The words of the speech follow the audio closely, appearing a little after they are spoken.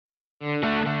The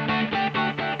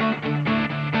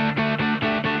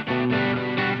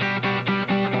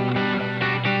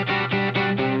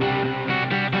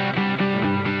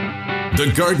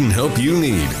garden help you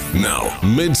need. Now,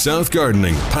 Mid-South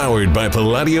Gardening, powered by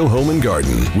Palladio Home and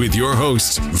Garden, with your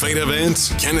hosts, Veda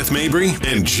Vance, Kenneth Mabry,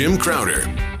 and Jim Crowder.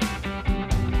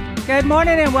 Good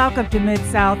morning and welcome to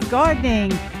Mid-South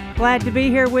Gardening. Glad to be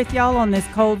here with y'all on this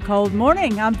cold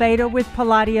morning. I'm Veda with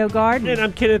Palladio Garden. And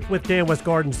I'm Kenneth with Dan West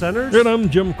Garden Centers. And I'm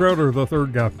Jim Crowder, the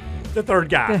third guy. The third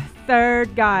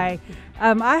guy.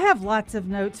 I have lots of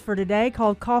notes for today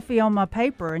called Coffee on My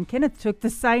Paper, and Kenneth took the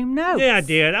same notes. Yeah, I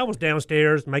did. I was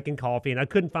downstairs making coffee, and I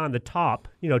couldn't find the top,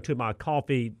 to my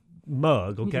coffee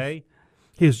mug, okay?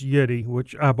 His Yeti,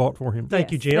 which I bought for him.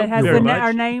 Thank you, Jim. That has very much.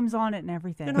 our names on it and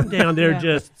everything. And I'm down there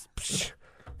just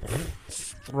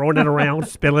throwing it around,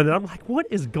 spilling it. I'm like, what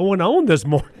is going on this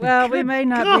morning? Well, we may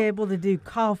not be able to do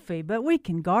coffee, but we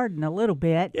can garden a little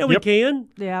bit. Yeah, we can.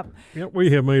 Yep. Yep,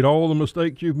 we have made all the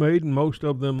mistakes you've made, and most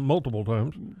of them multiple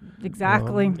times.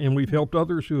 Exactly. And we've helped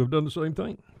others who have done the same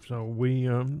thing. So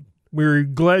we're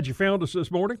glad you found us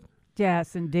this morning.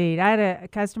 Yes, indeed. I had a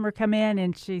customer come in,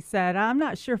 and she said, I'm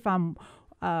not sure if I'm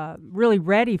really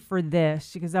ready for this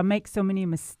because I make so many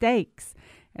mistakes.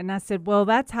 And I said, well,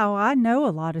 that's how I know a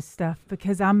lot of stuff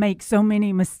because I make so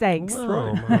many mistakes.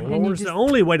 Oh, my Lord. It's the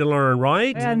only way to learn,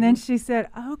 right? And then she said,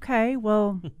 okay,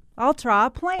 well, I'll try a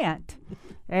plant.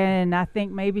 And I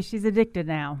think maybe she's addicted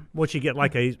now. What, you get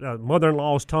like a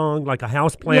mother-in-law's tongue, like a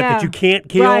house plant that you can't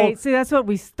kill? Right. See, that's what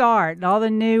we start. All the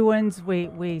new ones,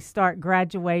 we start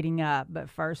graduating up. But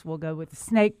first, we'll go with the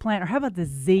snake plant. Or how about the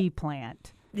Z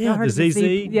plant? Yeah, the ZZ.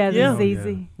 Yeah, the ZZ.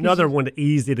 Yeah. Another one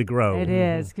easy to grow. It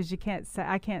is, because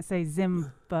I can't say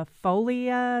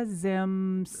Zimbifolia,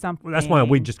 Zim something. Well, that's why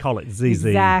we just call it ZZ.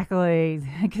 Exactly,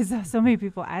 because so many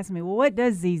people ask me, well, what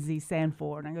does ZZ stand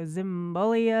for? And I go,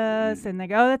 Zimbolius, and they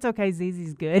go, oh, that's okay,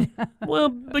 ZZ's good. Well,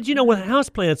 but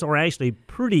houseplants are actually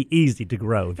pretty easy to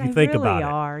grow if you think about it. They really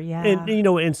are, yeah.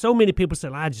 And so many people say,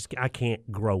 I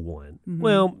can't grow one. Mm-hmm.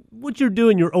 Well, what you're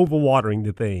doing, you're overwatering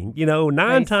the thing.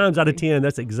 9 times out of 10,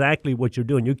 that's exactly what you're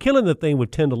doing. You're killing the thing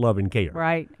with tender love and care.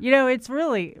 Right. It's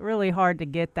really, really hard to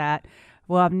get that.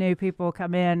 Well, I've new people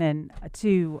come in and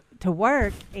to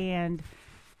work, and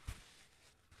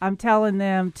I'm telling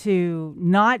them to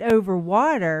not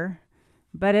overwater,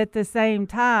 but at the same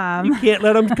time, you can't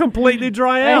let them completely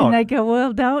dry out. And they go,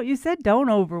 well, you said don't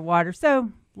overwater. So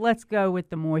let's go with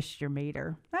the moisture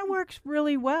meter. That works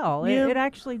really well. Yeah. It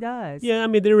actually does. Yeah,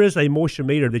 there is a moisture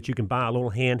meter that you can buy, a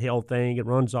little handheld thing. It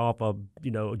runs off of,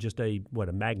 just a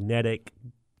magnetic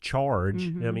charge.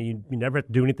 Mm-hmm. You never have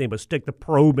to do anything but stick the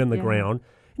probe in the ground,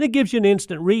 and it gives you an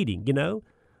instant reading,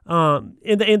 and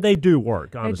they do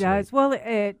work, honestly. It does. Well,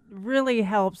 it really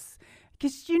helps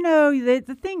because,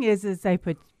 the thing is they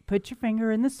put your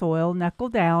finger in the soil, knuckle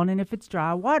down, and if it's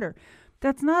dry, water.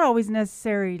 That's not always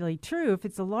necessarily true. If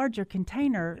it's a larger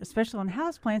container, especially on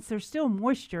houseplants, there's still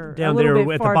moisture down there at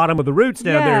the bottom of the roots.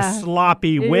 Down there,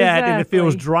 sloppy, wet, and it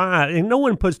feels dry. And no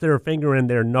one puts their finger in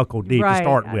there knuckle deep to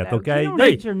start with. Okay, you don't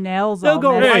get your nails they'll all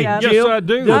go messed right. up. Yes, I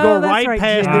do. They'll go that's right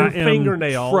past Jim. their I am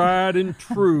fingernail. Tried and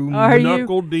true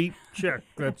knuckle deep check.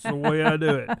 That's the way I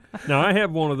do it. Now I have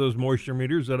one of those moisture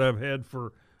meters that I've had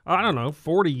for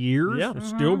 40 years. Yeah. It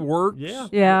still works.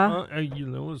 Yeah.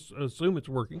 Assume it's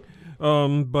working.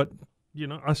 But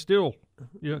I still,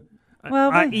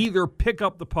 Well, I either pick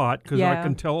up the pot because I Yeah.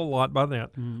 can tell a lot by that,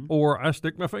 or I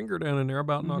stick my finger down in there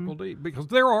about knuckle deep because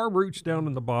there are roots down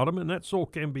in the bottom and that soil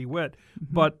can be wet,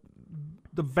 but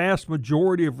the vast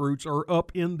majority of roots are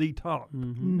up in the top,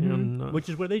 and which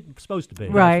is where they're supposed to be.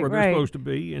 Right. that's where they're supposed to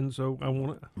be, and so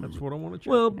that's what I want to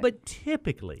check. Well, but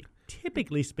typically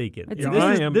speaking, It's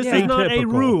this is not a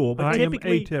rule, but I am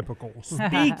typically atypical.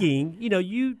 speaking,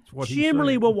 you what he's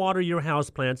generally saying. will water your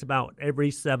houseplants about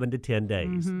every 7 to 10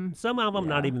 days. Some of them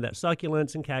not even that,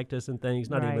 succulents and cactus and things,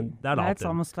 not even that often. That's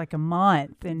almost like a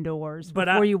month indoors But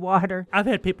before you water. I've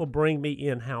had people bring me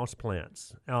in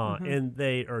houseplants, and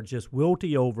they are just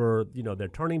wilty over. They're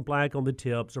turning black on the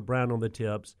tips or brown on the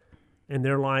tips. And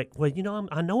they're like, well,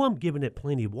 I know I'm giving it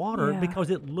plenty of water because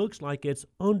it looks like it's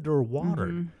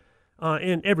underwatered.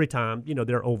 And every time,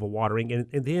 they're overwatering.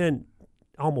 And then,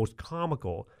 almost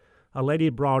comical, a lady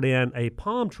brought in a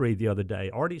palm tree the other day,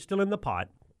 already still in the pot.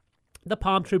 The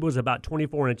palm tree was about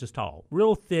 24 inches tall,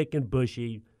 real thick and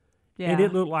bushy. Yeah. And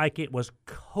it looked like it was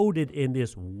coated in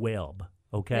this web.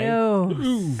 Okay.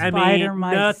 Spider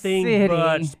mite nothing city.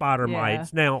 but spider Yeah.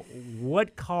 mites. Now,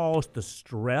 what caused the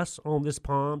stress on this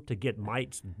palm to get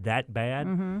mites that bad?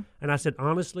 And I said,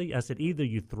 honestly, either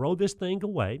you throw this thing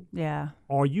away Yeah.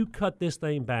 or you cut this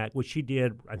thing back, which she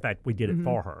did. In fact, we did it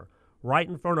for her. right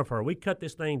in front of her. We cut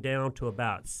this thing down to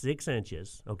about 6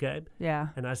 inches, okay? Yeah.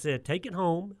 And I said, take it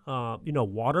home,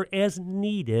 water as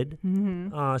needed,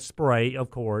 spray, of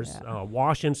course,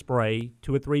 wash and spray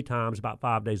 2 or 3 times, about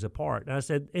 5 days apart. And I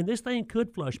said, and this thing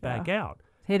could flush back out.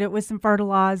 Hit it with some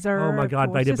fertilizer. Oh, my God,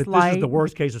 course, Veda, but light. this is the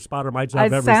worst case of spider mites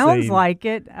I've ever seen. It sounds seen. like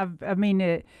it. I mean,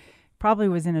 it probably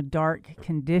was in a dark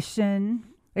condition.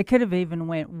 It could have even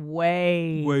went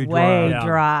way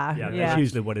dry. Yeah, that's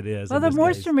usually what it is. Well, the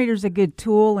moisture meter is a good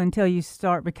tool until you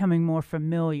start becoming more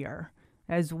familiar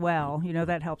as well. You know,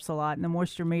 that helps a lot. And the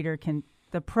moisture meter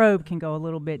the probe can go a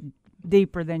little bit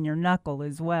deeper than your knuckle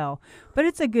as well. But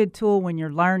it's a good tool when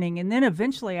you're learning. And then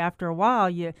eventually, after a while,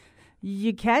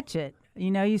 you catch it. You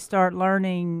know, you start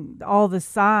learning all the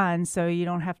signs so you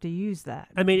don't have to use that.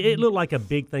 I mean, it looked like a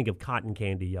big thing of cotton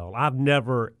candy, y'all. I've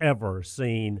never, ever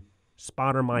seen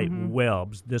spider mite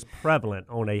webs this prevalent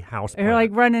on a house plant. You're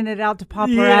like running it out to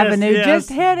Poplar Avenue. Yes, just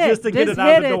hit it. Just to get it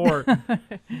out the door.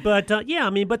 But,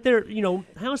 but they're,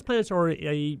 house plants are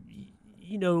a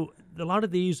lot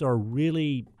of these are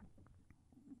really,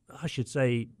 I should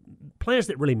say, plants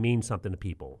that really mean something to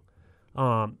people.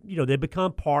 They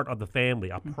become part of the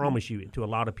family, I promise you, to a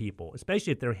lot of people,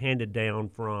 especially if they're handed down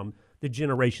from the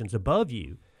generations above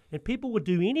you. And people would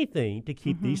do anything to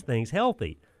keep these things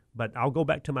healthy. But I'll go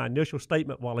back to my initial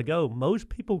statement a while ago. Most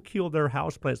people kill their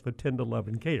houseplants with tender love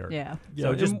and care. Yeah.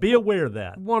 So just be aware of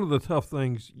that. One of the tough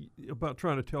things about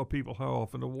trying to tell people how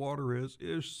often the water is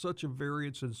such a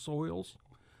variance in soils.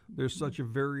 There's such a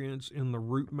variance in the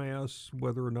root mass,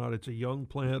 whether or not it's a young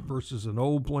plant versus an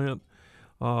old plant.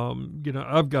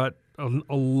 I've got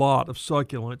a lot of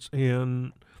succulents,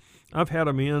 and I've had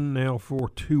them in now for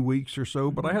 2 weeks or so,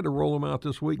 but I had to roll them out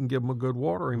this week and give them a good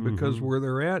watering because where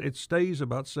they're at, it stays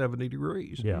about 70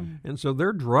 degrees. Yeah. And so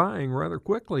they're drying rather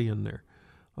quickly in there.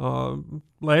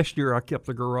 Last year I kept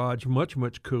the garage much,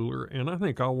 much cooler, and I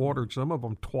think I watered some of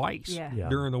them twice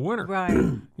during the winter.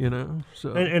 Right.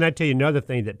 So. And I tell you another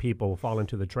thing that people fall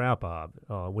into the trap of,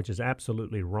 which is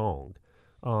absolutely wrong.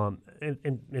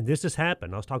 And this has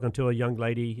happened. I was talking to a young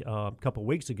lady a couple of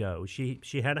weeks ago. She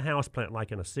had a house plant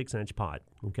like in a 6-inch pot,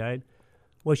 okay?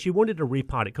 Well, she wanted to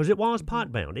repot it because it was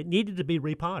pot bound. It needed to be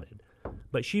repotted.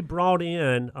 But she brought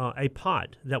in a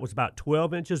pot that was about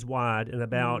 12 inches wide and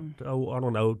about,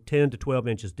 10 to 12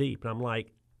 inches deep. And I'm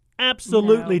like,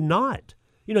 absolutely not.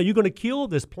 You're going to kill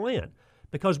this plant.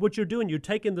 Because what you're doing, you're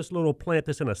taking this little plant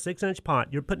that's in a 6-inch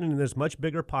pot, you're putting it in this much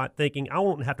bigger pot, thinking, I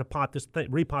won't have to repot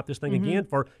this thing again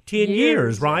for 10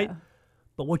 years, right? Yeah.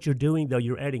 But what you're doing, though,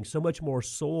 you're adding so much more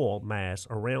soil mass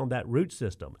around that root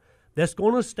system that's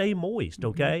going to stay moist,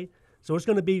 okay? So it's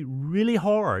going to be really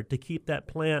hard to keep that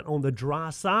plant on the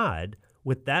dry side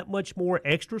with that much more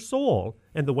extra soil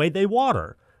and the way they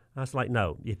water. I was like,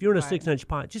 no, if you're in a 6-inch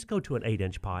pot, just go to an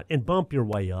 8-inch pot and bump your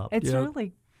way up. It's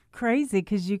really crazy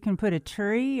because you can put a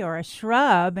tree or a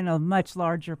shrub in a much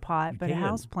larger pot, but a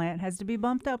house plant has to be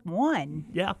bumped up one.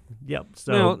 Yeah, yep.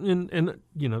 So now, and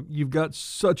you've got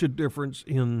such a difference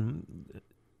in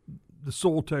the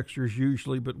soil textures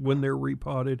usually, but when they're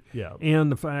repotted,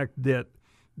 and the fact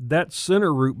that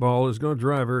center root ball is going to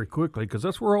dry very quickly because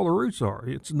that's where all the roots are.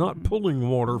 It's not pulling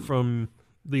water from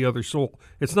the other soil.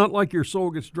 It's not like your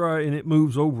soil gets dry and it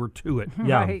moves over to it.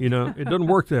 Right. It doesn't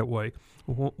work that way.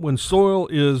 When soil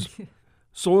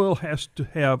has to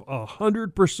have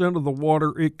 100% of the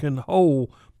water it can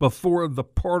hold before the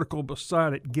particle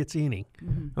beside it gets any.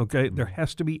 Okay, there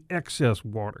has to be excess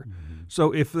water.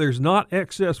 So if there's not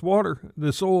excess water,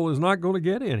 the soil is not going to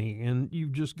get any, and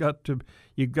you've just got to.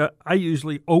 I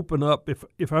usually open up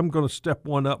if I'm going to step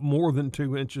one up more than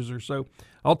 2 inches or so.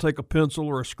 I'll take a pencil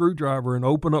or a screwdriver and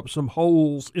open up some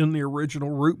holes in the original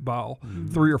root ball,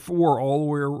 3 or 4 all the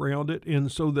way around it,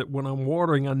 and so that when I'm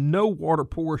watering, I know water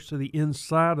pours to the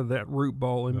inside of that root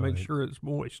ball and make sure it's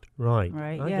moist. Right.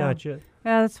 Right. I gotcha.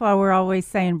 Yeah, that's why we're always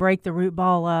saying break the root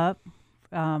ball up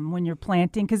when you're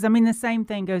planting, because the same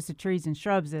thing goes to trees and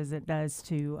shrubs as it does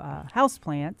to house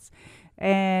plants.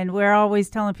 And we're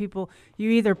always telling people you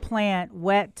either plant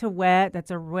wet to wet, that's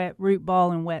a wet root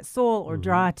ball in wet soil, or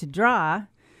dry to dry,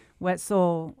 wet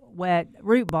soil, wet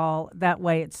root ball. That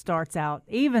way it starts out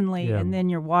evenly, and then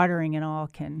your watering and all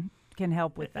can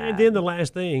help with that. And then the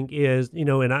last thing is,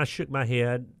 and I shook my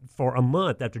head for a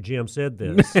month after Jim said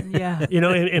this. Yeah.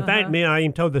 In fact, I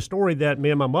even told the story that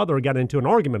me and my mother got into an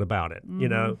argument about it,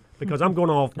 because I'm going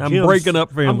off breaking up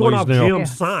families I'm going off now.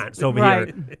 Jim's science over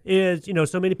here. Is,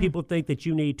 so many people think that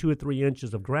you need 2 or 3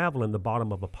 inches of gravel in the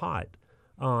bottom of a pot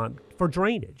for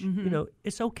drainage.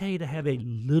 It's okay to have a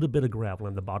little bit of gravel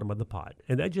in the bottom of the pot.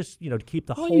 And that just, to keep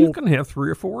the whole... you can have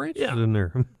 3 or 4 inches in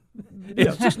there.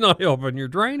 It's just not helping your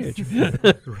drainage.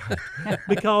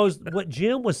 Because what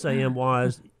Jim was saying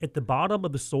was at the bottom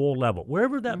of the soil level,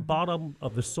 wherever that bottom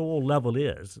of the soil level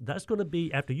is, that's going to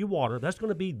be, after you water, that's going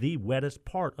to be the wettest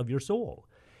part of your soil.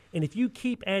 And if you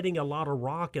keep adding a lot of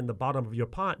rock in the bottom of your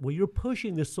pot, well, you're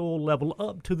pushing the soil level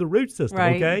up to the root system,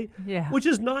 Right. okay? Yeah. Which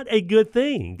is not a good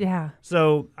thing. Yeah.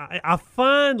 So I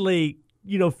finally,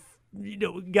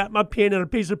 got my pen and a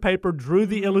piece of paper, drew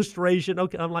the illustration.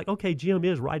 Okay, I'm like, okay, Jim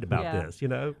is right about Yeah. this, you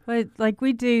know? But like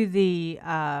we do the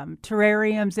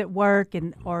terrariums at work,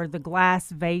 or the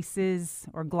glass vases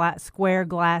or square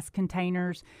glass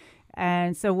containers.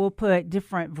 And so we'll put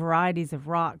different varieties of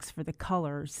rocks for the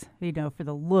colors, for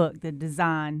the look, the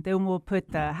design. Then we'll put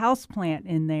the house plant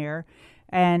in there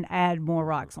and add more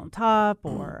rocks on top,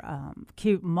 or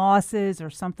cute mosses or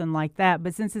something like that.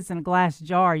 But since it's in a glass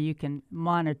jar, you can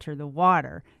monitor the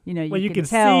water. Well, you can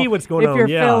tell see what's going on, if you're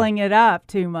yeah. filling it up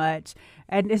too much.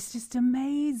 And it's just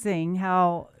amazing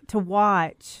to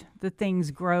watch the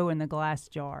things grow in the glass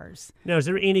jars. Now, is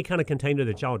there any kind of container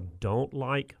that y'all don't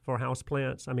like for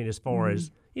houseplants? I mean, as far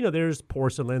as, there's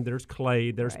porcelain, there's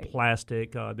clay, there's Right.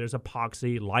 plastic, there's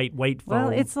epoxy, lightweight foam. Well,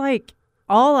 it's like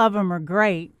all of them are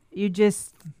great. You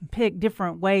just pick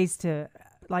different ways to,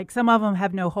 like some of them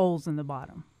have no holes in the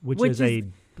bottom. which is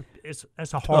it's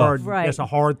a hard Right. it's a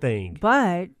hard thing.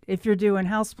 But if you're doing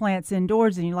houseplants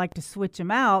indoors and you like to switch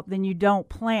them out, then you don't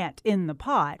plant in the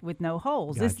pot with no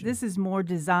holes. Gotcha. This is more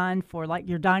designed for like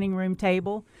your dining room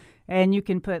table, and you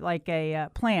can put like a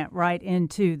plant right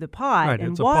into the pot Right,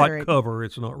 and it's a water pot it. cover.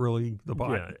 It's not really the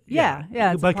pot. Yeah,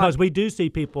 it's a Because pot. we do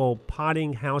see people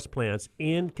potting houseplants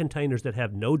in containers that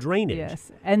have no drainage.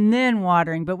 Yes, and then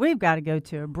watering. But we've got to go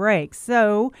to a break.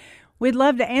 So we'd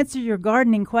love to answer your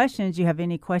gardening questions. You have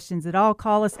any questions at all,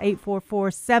 call us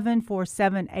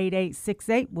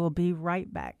 844-747-8868. We'll be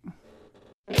right back.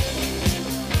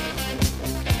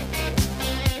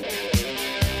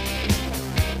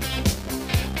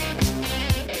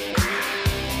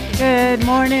 Good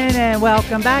morning and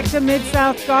welcome back to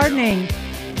Mid-South Gardening.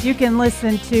 You can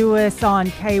listen to us on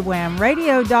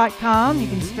kwamradio.com. You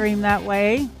can stream that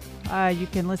way. You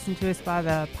can listen to us by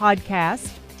the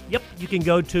podcast. Yep, you can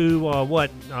go to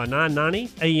 990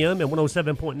 AM and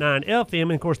 107.9 FM,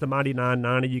 and of course the Mighty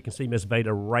 990. You can see Miss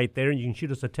Veda right there, and you can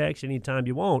shoot us a text anytime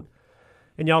you want.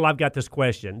 And y'all, I've got this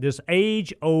question, this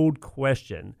age-old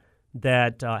question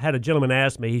that had a gentleman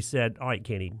ask me. He said, all right,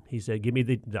 Kenny, he said, give me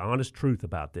the honest truth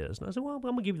about this. And I said, well, I'm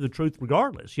going to give you the truth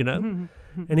regardless, you know.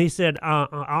 And he said,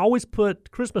 I always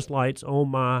put Christmas lights on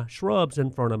my shrubs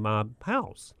in front of my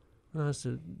house. And I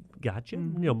said, gotcha.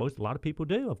 You know, a lot of people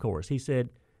do, of course. He said,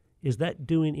 is that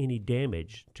doing any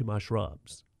damage to my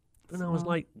shrubs? And I was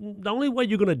like, the only way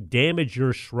you're going to damage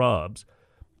your shrubs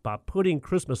by putting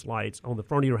Christmas lights on the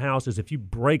front of your house is if you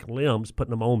break limbs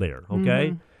putting them on there,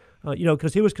 okay?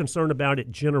 Because he was concerned about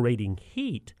it generating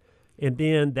heat and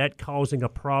then that causing a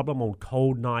problem on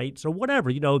cold nights or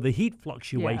whatever, the heat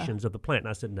fluctuations of the plant. And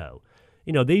I said, no.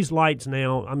 These lights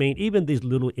now, I mean, even these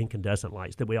little incandescent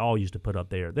lights that we all used to put up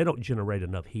there, they don't generate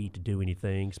enough heat to do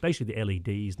anything, especially the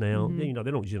LEDs now. They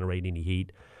don't generate any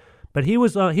heat. But he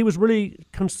was really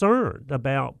concerned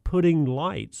about putting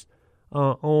lights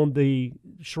on the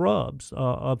shrubs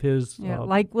of his.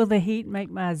 Like, will the heat make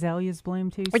my azaleas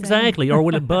bloom too soon? Exactly, or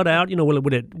will it bud out?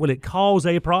 Will it cause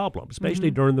a problem,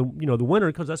 especially during the the winter,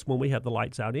 because that's when we have the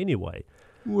lights out anyway.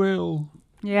 Well,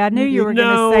 yeah, I knew you were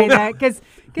No. going to say that because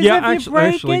if you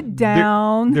break it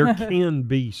down, there can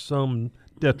be some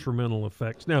detrimental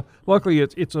effects. Now, luckily,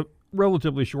 it's a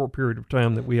relatively short period of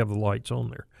time that we have the lights on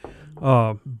there,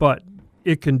 but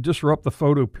it can disrupt the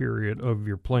photo period of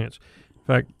your plants. In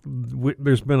fact,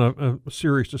 there's been a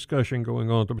serious discussion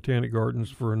going on at the Botanic Gardens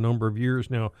for a number of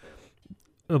years now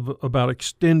about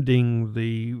extending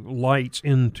the lights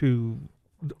into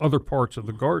other parts of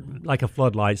the garden. Like a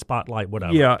floodlight, spotlight,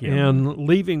 whatever. Yeah, and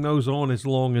leaving those on as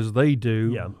long as they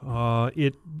do, Yeah.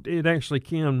 It actually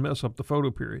can mess up the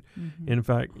photo period. In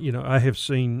fact, I have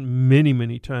seen many,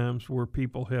 many times where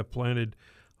people have planted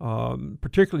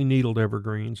particularly needled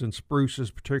evergreens and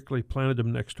spruces, particularly planted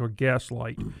them next to a gas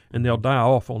light, and they'll die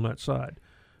off on that side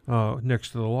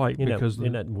next to the light because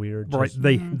isn't that weird? Right, Just-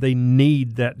 they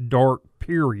need that dark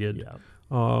period. Yeah.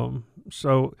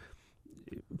 So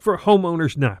for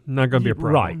homeowners, not going to be a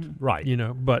problem. Right.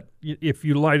 But if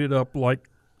you light it up like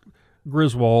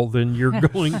Griswold, then you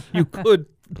could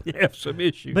have some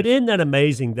issues. But isn't that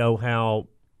amazing, though, how,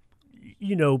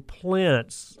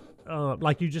 plants,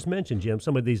 like you just mentioned, Jim,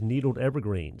 some of these needled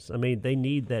evergreens, I mean, they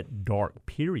need that dark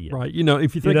period. Right.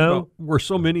 If you think about where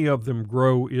so many of them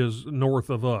grow is north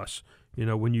of us,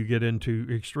 when you get into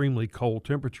extremely cold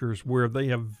temperatures where they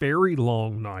have very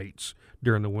long nights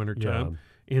during the wintertime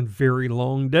and very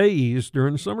long days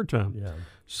during the summertime. Yeah.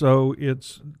 So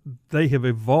they have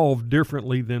evolved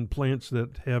differently than plants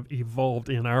that have evolved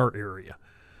in our area.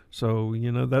 So,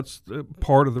 that's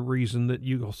part of the reason that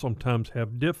you sometimes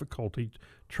have difficulty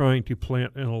trying to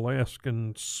plant an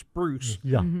Alaskan spruce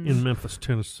in Memphis,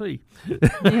 Tennessee.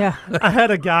 Yeah. I had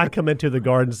a guy come into the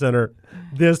garden center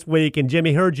this week, and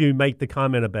Jimmy, heard you make the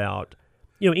comment about,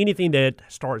 anything that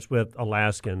starts with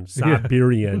Alaskan,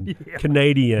 Siberian,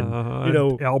 Canadian,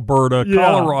 Alberta,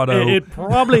 Colorado. It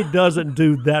probably doesn't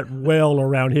do that well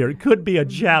around here. It could be a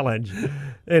challenge.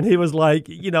 And he was like,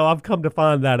 I've come to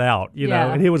find that out,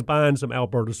 know. And he was buying some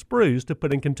Alberta spruce to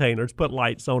put in containers, put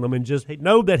lights on them, and just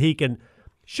know that he can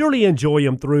surely enjoy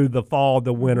them through the fall,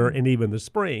 the winter, and even the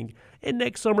spring. And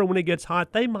next summer when it gets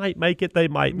hot, they might make it, they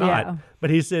might not. Yeah. But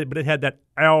he said, but it had that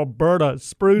Alberta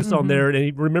spruce on there, and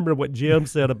he remembered what Jim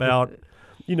said about,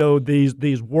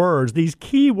 these words, these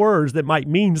key words that might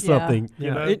mean something.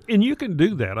 And you can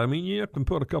do that. I mean, you have to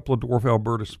put a couple of dwarf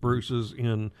Alberta spruces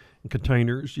in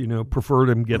containers, prefer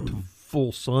them get to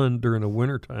full sun during the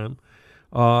wintertime.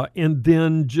 And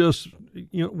then just,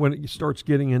 when it starts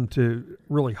getting into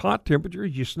really hot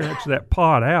temperatures, you snatch that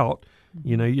pot out.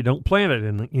 You don't plant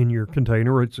it in your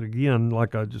container. It's, again,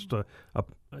 like just a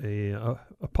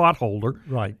pot holder.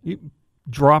 Right. You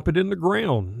drop it in the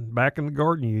ground back in the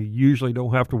garden. You usually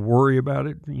don't have to worry about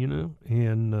it, and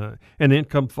then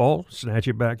come fall, snatch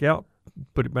it back out,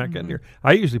 put it back in there.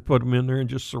 I usually put them in there and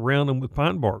just surround them with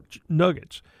pine bark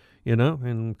nuggets,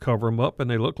 and cover them up, and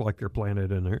they look like they're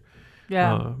planted in there.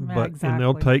 Yeah, exactly. And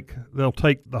they'll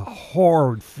take the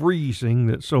hard freezing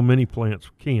that so many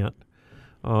plants can't.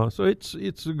 So it's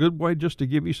a good way just to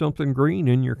give you something green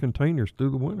in your containers through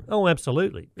the winter. Oh,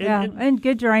 absolutely. And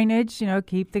good drainage,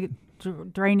 keep the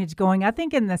drainage going. I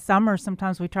think in the summer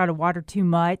sometimes we try to water too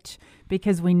much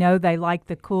because we know they like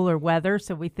the cooler weather,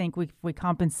 so we think we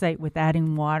compensate with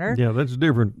adding water. Yeah, that's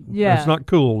different. Yeah. That's not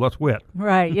cool, that's wet.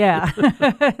 Right, yeah.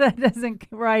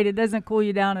 It doesn't cool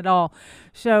you down at all.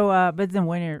 So but then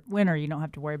winter you don't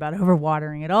have to worry about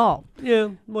overwatering at all. Yeah,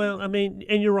 well, I mean,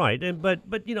 and you're right. But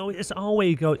it's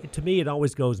always to me it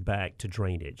always goes back to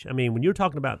drainage. I mean, when you're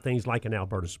talking about things like an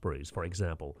Alberta spruce, for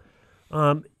example,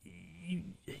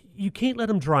 you can't let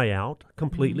them dry out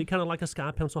completely, kind of like a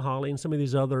sky pencil holly and some of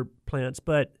these other plants.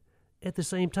 But at the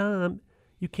same time,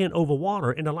 you can't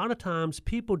overwater. And a lot of times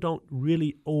people don't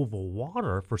really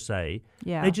overwater, per se.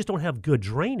 Yeah. They just don't have good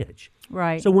drainage.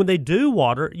 Right. So when they do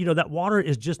water, that water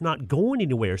is just not going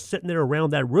anywhere, sitting there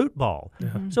around that root ball.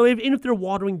 So even if they're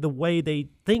watering the way they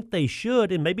think they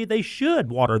should, and maybe they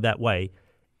should water that way,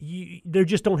 they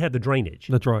just don't have the drainage.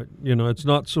 That's right. It's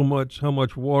not so much how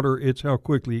much water, it's how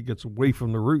quickly it gets away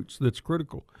from the roots that's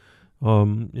critical.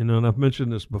 And I've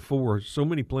mentioned this before. So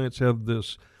many plants have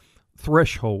this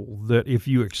threshold that if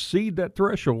you exceed that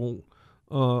threshold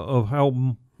of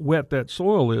how wet that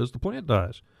soil is, the plant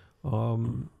dies.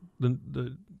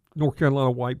 The North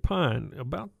Carolina white pine,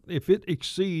 if it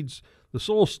exceeds, the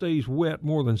soil stays wet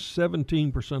more than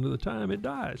 17% of the time, it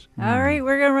dies. All right,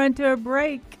 we're going to run to a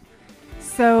break.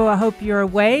 So I hope you're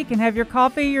awake and have your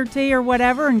coffee, your tea, or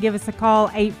whatever, and give us a call,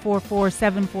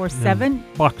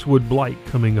 844-747. Boxwood blight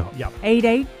coming up. Yep.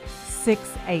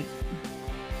 8868.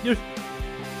 Yes.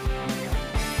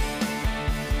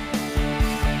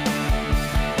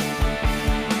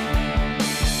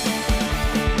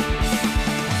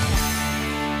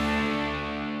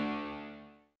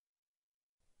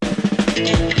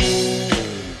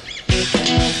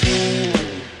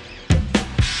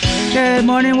 Good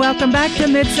morning. Welcome back to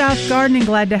Mid-South Gardening.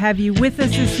 Glad to have you with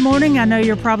us this morning. I know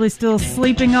you're probably still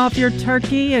sleeping off your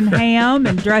turkey and ham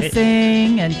and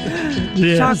dressing and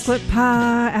chocolate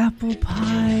pie, apple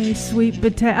pie, sweet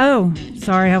potato. Oh,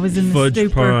 sorry, I was in the Fudge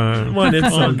stupor. pie. Well, it's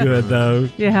so good, though.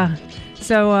 Yeah.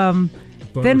 So,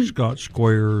 Butterscotch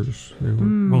squares.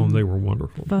 They were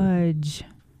wonderful. fudge.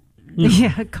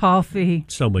 Yeah, coffee.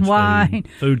 So much wine.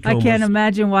 Food I comas. can't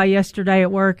imagine why yesterday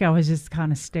at work I was just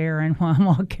kind of staring while I'm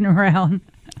walking around.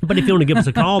 But if you want to give us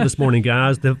a call this morning,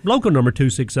 guys, the local number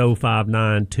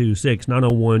 260-5926,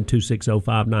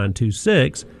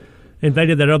 901-260-5926. And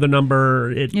Veda, that other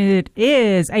number, It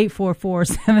is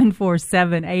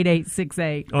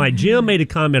 844-747-8868. All right, Jim made a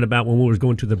comment about when we were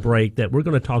going to the break that we're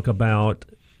going to talk about,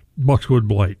 Boxwood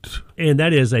blight. and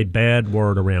that is a bad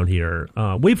word around here.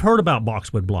 We've heard about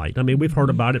boxwood blight. I mean, we've heard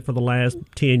about it for the last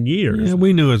 10 years. Yeah,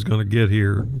 we knew it was going to get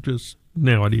here. Just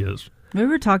now it is. We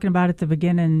were talking about it at the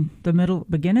beginning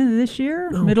of this year,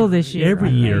 middle of this year. Every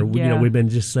year, we've been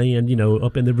just saying,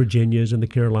 up in the Virginias and the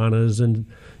Carolinas, and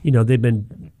they've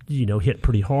been, hit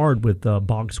pretty hard with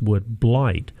boxwood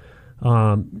blight.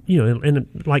 And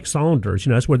like Saunders,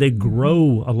 that's where they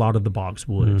grow a lot of the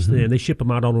boxwoods, and they ship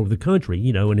them out all over the country.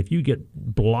 And if you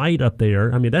get blight up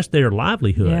there, I mean, that's their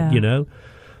livelihood.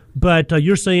 But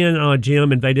you're saying,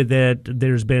 Jim, Invaded, that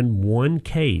there's been one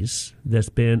case that's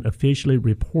been officially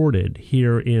reported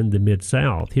here in the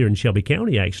Mid-South, here in Shelby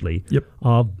County, actually,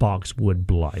 of boxwood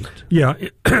blight. Yeah,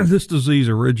 this disease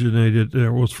originated,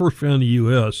 was first found in the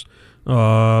U.S.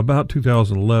 About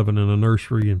 2011 in a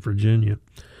nursery in Virginia.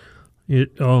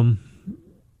 It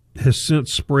has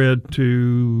since spread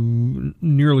to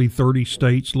nearly 30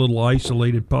 states, little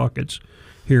isolated pockets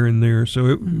here and there.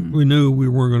 So we knew we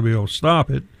weren't going to be able to stop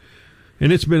it.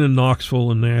 And it's been in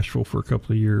Knoxville and Nashville for a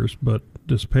couple of years, but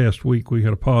this past week we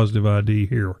had a positive ID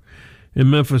here. And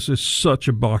Memphis is such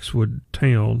a boxwood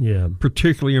town,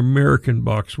 particularly American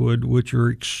boxwood, which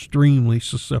are extremely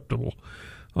susceptible.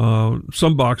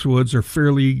 Some boxwoods are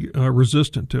fairly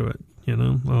resistant to it.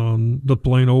 The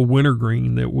plain old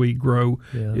wintergreen that we grow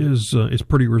is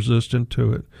pretty resistant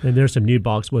to it. And there's some new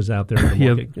boxwoods out there in the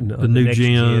market, the new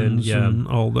gens and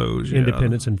all those.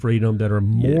 Independence and Freedom that are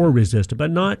more resistant,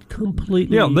 but not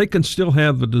completely. Yeah, they can still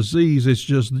have the disease. It's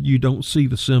just that you don't see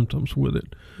the symptoms with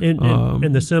it.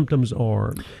 And the symptoms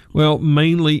are? Well,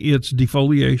 mainly it's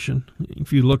defoliation.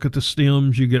 If you look at the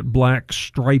stems, you get black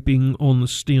striping on the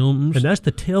stems. And that's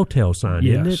the telltale sign,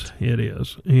 isn't it? Yes, it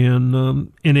is.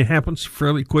 And it happens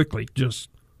fairly quickly. Just,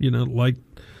 like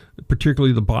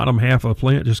particularly the bottom half of the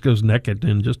plant just goes naked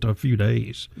in just a few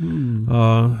days.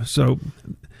 So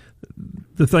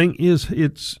the thing is,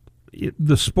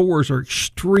 the spores are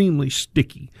extremely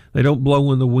sticky. They don't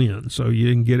blow in the wind, so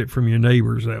you can get it from your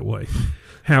neighbors that way.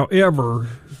 However,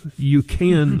 you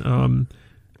can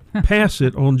pass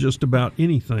it on just about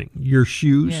anything. Your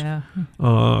shoes. Yeah.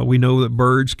 We know that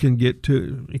birds can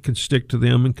it can stick to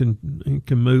them and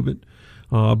can move it.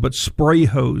 But spray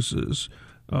hoses,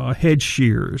 head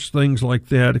shears, things like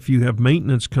that. If you have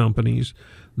maintenance companies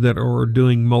that are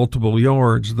doing multiple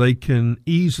yards, they can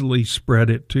easily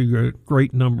spread it to a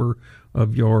great number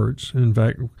of yards. In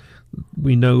fact,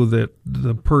 we know that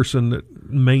the person that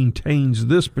maintains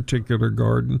this particular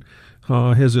garden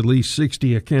has at least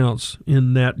 60 accounts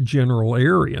in that general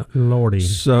area. Lordy.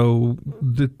 So,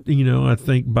 I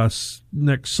think by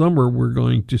next summer we're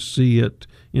going to see it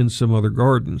in some other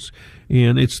gardens.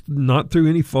 And it's not through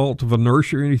any fault of a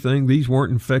nursery or anything. These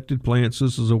weren't infected plants.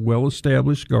 This is a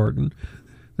well-established garden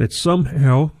that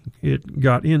somehow it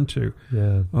got into.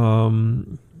 Yeah.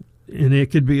 And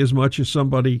it could be as much as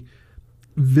somebody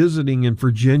visiting in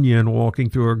Virginia and walking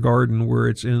through a garden where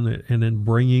it's in it and then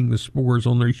bringing the spores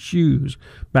on their shoes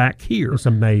back here. It's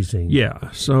amazing.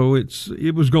 Yeah. So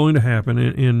it was going to happen,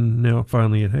 and now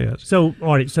finally it has. So,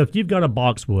 all right. So if you've got a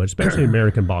boxwood, especially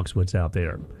American boxwoods out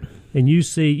there, and you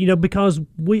see, because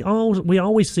we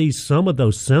always see some of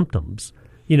those symptoms,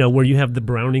 where you have the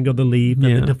browning of the leaf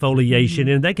and the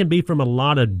defoliation, and that can be from a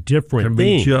lot of different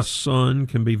things. Can be just sun,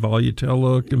 can be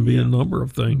volutella, can be a number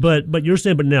of things. But you're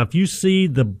saying, now if you see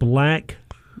the black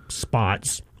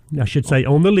spots, I should say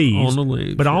on the leaves,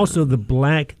 but also the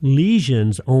black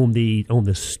lesions on the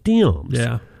stems,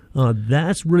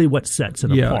 that's really what sets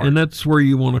it apart. Yeah, and that's where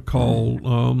you want to call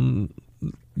the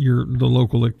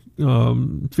local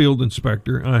field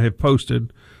inspector. I have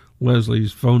posted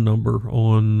Leslie's phone number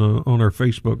on our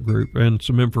Facebook group and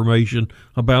some information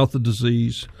about the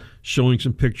disease, showing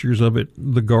some pictures of it,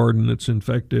 the garden that's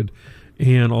infected,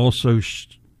 and also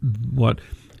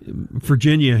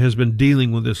Virginia has been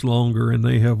dealing with this longer, and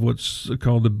they have what's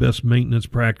called the best maintenance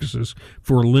practices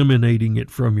for eliminating it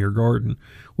from your garden,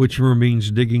 which means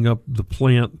digging up the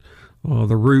plant,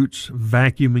 the roots,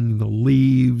 vacuuming the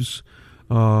leaves,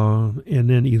 and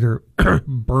then either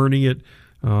burning it,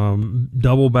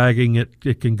 double bagging it.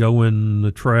 It can go in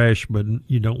the trash, but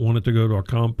you don't want it to go to a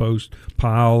compost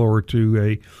pile or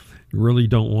you really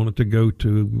don't want it to go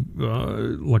to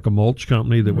like a mulch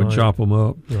company that would chop them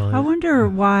up. Right. I wonder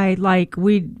why,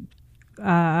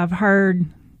 I've heard,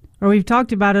 or we've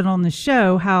talked about it on the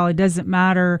show, how it doesn't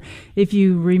matter if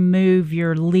you remove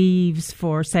your leaves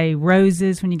for, say,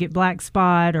 roses when you get black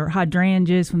spot, or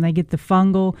hydrangeas when they get the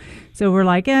fungal. So we're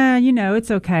like,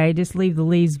 it's okay, just leave the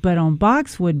leaves. But on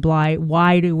boxwood blight,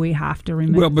 why do we have to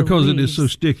remove the leaves? Well, because it is so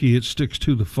sticky, it sticks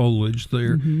to the foliage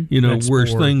there. Mm-hmm.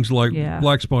 Whereas things like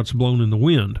black spot's blown in the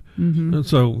wind. Mm-hmm. And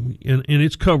so, and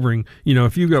it's covering,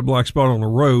 if you've got black spot on a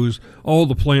rose, all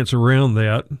the plants around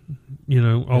that,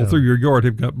 all through your yard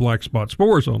have got black spot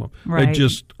spores on them. Right. They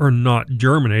just are not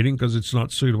germinating because it's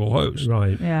not suitable host.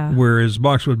 Right. Yeah. Whereas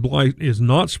boxwood blight is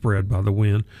not spread by the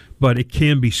wind, but it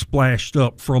can be splashed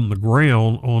up from the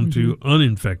ground onto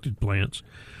uninfected plants.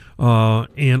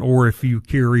 Or if you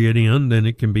carry it in, then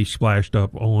it can be splashed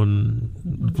up on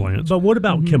the plants. But what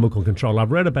about chemical control?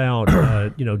 I've read about,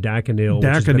 Daconil.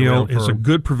 Daconil is a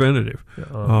good preventative.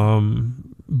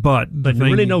 But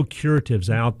really no curatives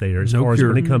out there as far as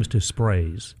when it comes to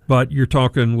sprays. But you're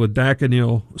talking with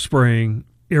Daconil spraying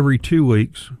every 2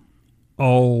 weeks,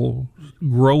 all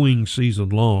growing season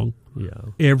long,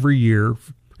 every year,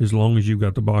 as long as you've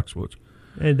got the boxwoods.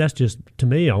 And that's just, to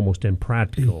me, almost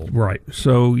impractical. Right.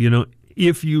 So,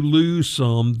 if you lose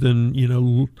some, then,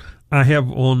 I have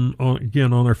on our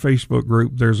Facebook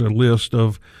group, there's a list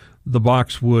of the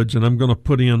boxwoods, and I'm going to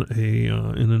put in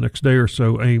in the next day or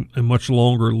so, a much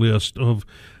longer list of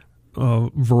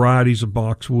varieties of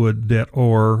boxwood that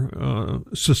are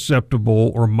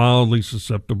susceptible or mildly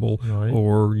susceptible,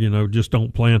 or just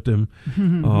don't plant them.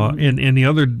 And the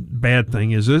other bad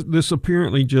thing is this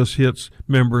apparently just hits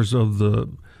members of the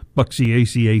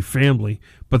Buxiaceae family,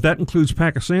 but that includes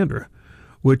Pachysandra,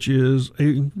 which is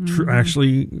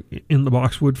actually in the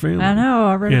boxwood family. I know.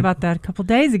 I read about that a couple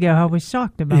days ago. I was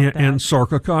shocked about that. And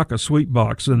Sarcococca sweet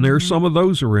box, and there's some of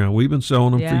those around. We've been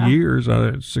selling them for years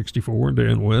at 64 and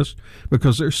Dan West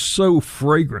because they're so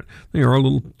fragrant. They are a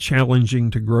little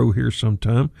challenging to grow here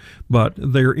sometime, but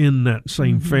they're in that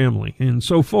same family. And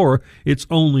so far, it's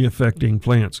only affecting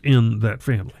plants in that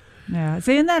family. Yeah.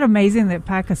 See, isn't that amazing that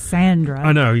Pachysandra,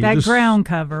 I know, that ground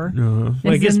cover, well,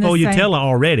 it gets foliatella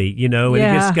already, and it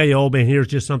gets scale, and here's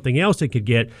just something else it could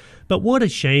get. But what a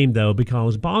shame, though,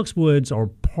 because boxwoods are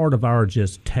part of our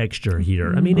just texture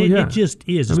here. I mean, it just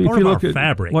is. It's part of our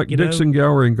fabric. Like Dixon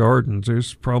Gallery Gardens,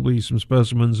 there's probably some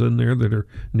specimens in there that are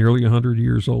nearly 100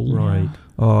 years old. Right.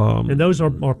 And those are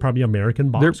probably American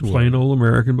boxwood. They're plain old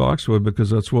American boxwood because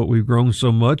that's what we've grown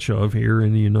so much of here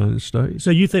in the United States. So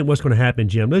you think what's going to happen,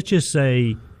 Jim? Let's just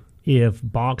say if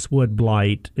boxwood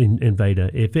blight in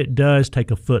Veda, if it does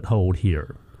take a foothold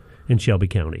here in Shelby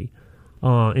County,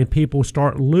 and people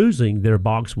start losing their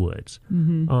boxwoods.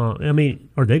 I mean,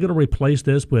 are they going to replace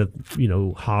this with,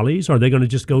 hollies? Or are they going to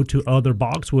just go to other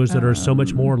boxwoods that are so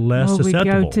much more less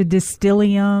susceptible? We go to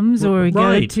Distilliums, or we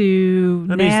go to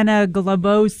Nana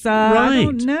globosa. I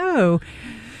don't know.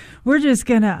 We're just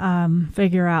going to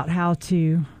figure out how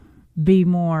to be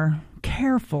more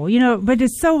careful, but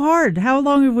it's so hard. How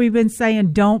long have we been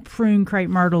saying don't prune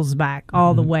crepe myrtles back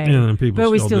all the way?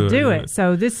 But we still do it.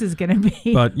 So this is going to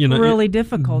be really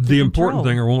difficult. The important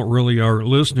thing I want really our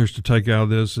listeners to take out of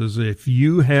this is if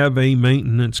you have a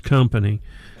maintenance company,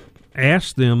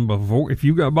 ask them before, if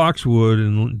you've got boxwood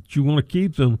and you want to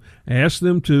keep them, ask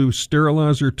them to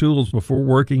sterilize their tools before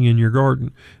working in your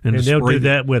garden. And they'll do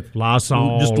that with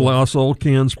Lysol. Just Lysol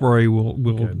can spray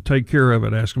will take care of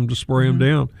it. Ask them to spray them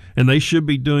down. And they should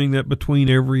be doing that between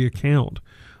every account.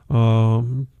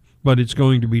 But it's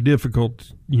going to be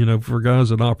difficult, for guys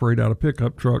that operate out of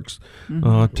pickup trucks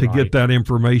to get that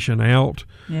information out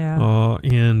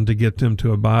and to get them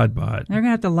to abide by it. They're going to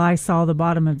have to Lysol the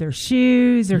bottom of their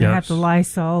shoes. They're going to have to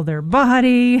Lysol their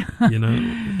body.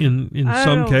 In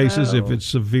some cases, if it's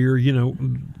severe,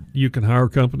 you can hire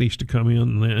companies to come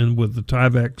in and with the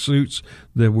Tyvek suits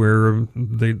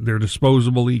that they're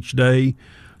disposable each day.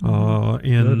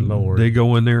 And they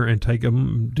go in there and take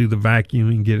them, do the vacuum,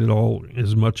 and get it all,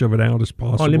 as much of it out as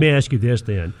possible. Let me ask you this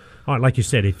then. All right, like you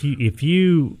said, if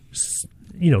you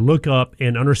look up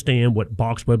and understand what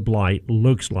boxwood blight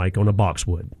looks like on a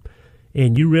boxwood,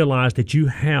 and you realize that you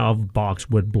have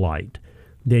boxwood blight,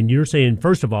 then you're saying,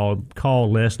 first of all,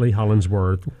 call Leslie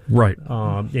Hollingsworth. Right.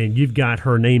 And you've got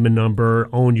her name and number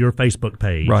on your Facebook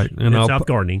page. Right. And South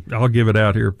Gardening. I'll give it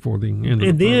out here for the end of the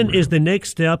And then program. is the next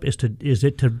step is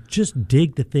it to just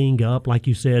dig the thing up, like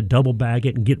you said, double bag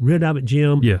it and get rid of it,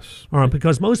 Jim? Yes. All right,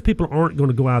 because most people aren't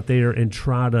going to go out there and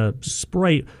try to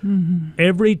spray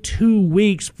every 2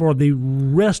 weeks for the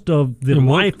rest of the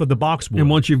life of the boxwood. And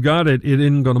once you've got it, it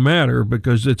isn't going to matter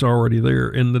because it's already there.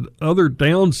 And the other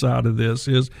downside of this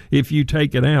is if you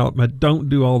take it out but don't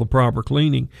do all the proper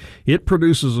cleaning, it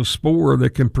produces a spore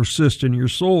that can persist in your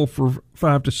soil for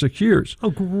 5 to 6 years.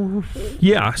 Oh,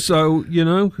 yeah. So,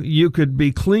 you could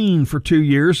be clean for 2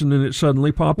 years and then it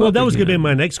suddenly pop up. Well, that was going to be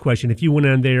my next question. If you went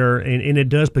in there and it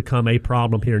does become a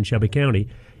problem here in Shelby County,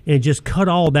 and just cut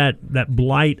all that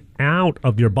blight out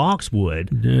of your boxwood.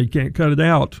 Yeah, you can't cut it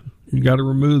out. You got to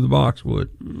remove the boxwood.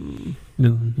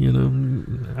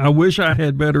 I wish I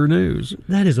had better news.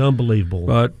 That is unbelievable.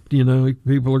 But,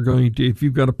 people are going to, if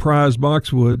you've got a prized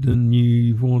boxwood and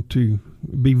you want to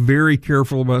be very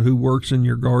careful about who works in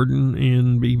your garden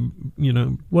and be,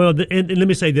 Well, and let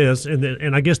me say this,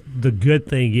 and I guess the good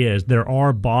thing is there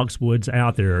are boxwoods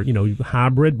out there,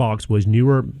 hybrid boxwoods,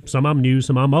 newer, some of them new,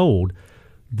 some of them old,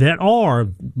 that are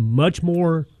much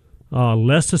more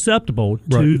less susceptible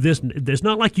to this. It's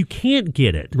not like you can't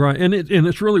get it. Right, and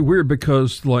it's really weird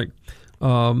because, like,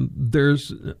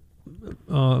 there's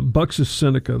Buxus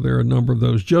Seneca, there are a number of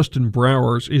those. Justin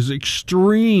Brower's is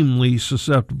extremely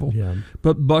susceptible. Yeah.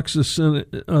 But Buxus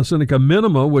Seneca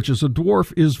minima, which is a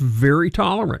dwarf, is very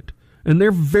tolerant. And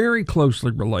they're very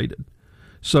closely related.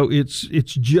 So it's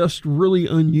just really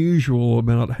unusual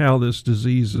about how this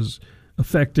disease is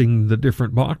affecting the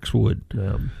different boxwood.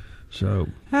 Yeah. So,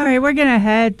 all right, we're going to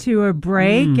head to a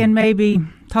break and maybe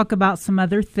talk about some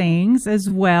other things as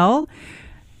well.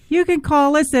 You can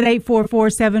call us at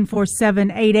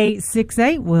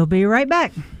 844-747-8868. We'll be right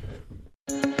back.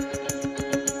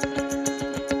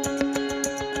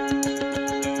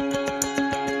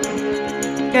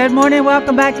 Good morning.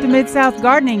 Welcome back to Mid-South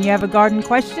Gardening. You have a garden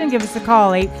question? Give us a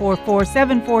call,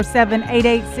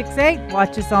 844-747-8868.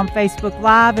 Watch us on Facebook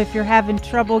Live. If you're having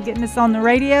trouble getting us on the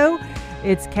radio,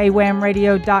 it's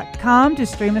kwamradio.com to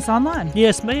stream us online.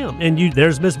 Yes, ma'am. And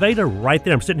there's Miss Veda right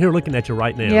there. I'm sitting here looking at you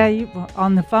right now. Yeah, you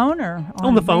on the phone or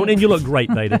on the phone, and you look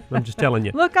great, Veda. I'm just telling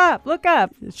you. Look up. We're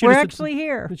actually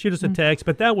here. Shoot us a text.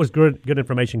 But that was good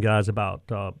information, guys, about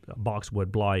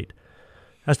boxwood blight.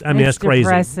 That's crazy.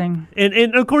 Depressing.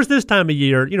 And of course, this time of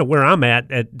year, where I'm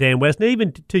at Dan West, and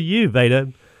even to you,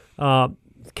 Veda, God,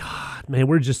 man,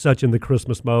 we're just such in the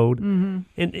Christmas mode. Mm-hmm.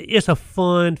 And it's a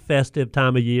fun, festive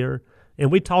time of year. And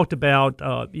we talked about,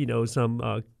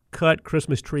 some cut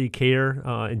Christmas tree care.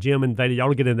 And Jim and Veda, y'all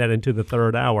will get into that into the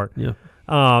third hour. Yeah.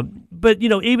 But,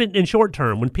 even in short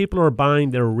term, when people are buying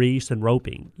their wreaths and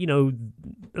roping, a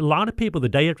lot of people, the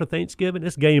day after Thanksgiving,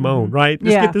 it's game on, right?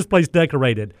 Let's get this place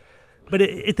decorated. But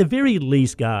at the very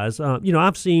least, guys,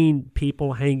 I've seen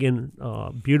people hanging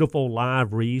beautiful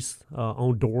live wreaths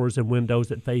on doors and windows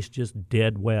that face just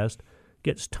dead west.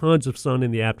 Gets tons of sun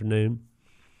in the afternoon.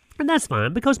 And that's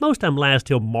fine because most of them last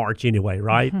till March anyway,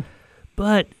 right?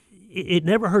 But it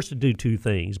never hurts to do two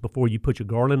things before you put your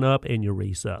garland up and your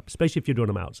wreaths up, especially if you're doing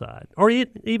them outside or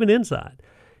even inside,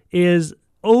 is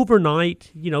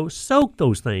overnight, soak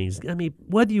those things. I mean,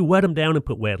 whether you wet them down and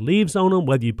put wet leaves on them,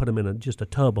 whether you put them in just a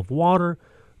tub of water,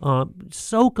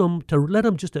 soak them to let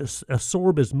them just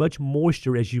absorb as much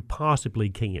moisture as you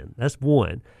possibly can. That's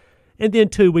one. And then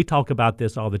two, we talk about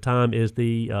this all the time, is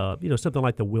the, something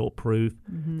like the wilt proof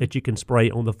that you can spray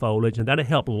on the foliage, and that'll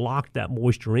help lock that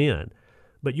moisture in.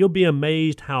 But you'll be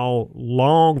amazed how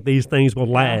long these things will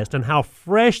last and how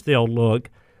fresh they'll look.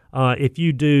 If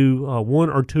you do one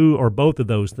or two or both of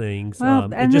those things,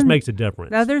 it just makes a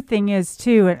difference. The other thing is,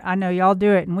 too, and I know y'all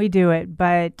do it and we do it,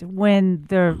 but when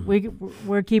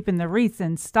we're keeping the wreaths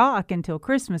in stock until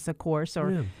Christmas, of course,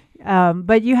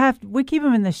 but we keep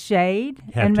them in the shade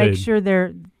and make sure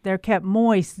they're kept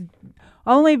moist,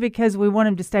 only because we want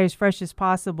them to stay as fresh as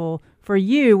possible for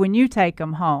you when you take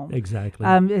them home. Exactly.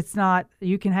 It's not,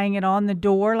 you can hang it on the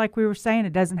door like we were saying.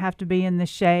 It doesn't have to be in the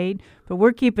shade, but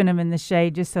we're keeping them in the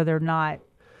shade just so they're not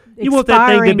you want that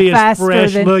thing to be as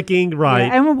fresh looking, right?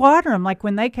 Yeah, and we water them. Like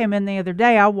when they came in the other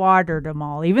day, I watered them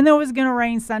all, even though it was going to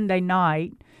rain Sunday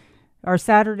night. Or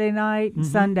Saturday night and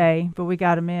Sunday, but we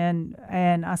got them in.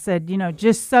 And I said,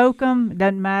 just soak them. It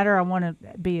doesn't matter. I want to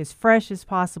be as fresh as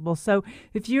possible. So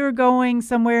if you're going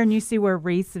somewhere and you see where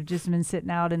wreaths have just been sitting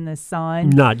out in the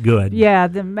sun. Not good. Yeah,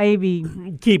 then maybe.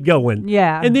 Keep going.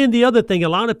 Yeah. And then the other thing, a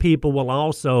lot of people will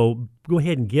also go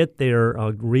ahead and get their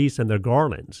wreaths and their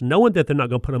garlands, knowing that they're not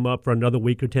going to put them up for another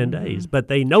week or 10 days. But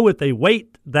they know if they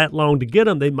wait that long to get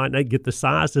them, they might not get the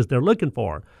sizes they're looking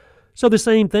for. So the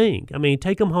same thing. I mean,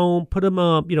 take them home, put them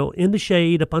up, in the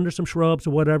shade, up under some shrubs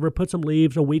or whatever. Put some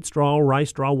leaves or wheat straw, rice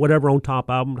straw, whatever on top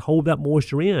of them. Hold that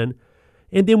moisture in,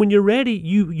 and then when you're ready,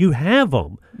 you have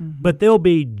them. But they'll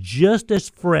be just as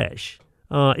fresh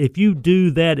if you do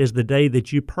that as the day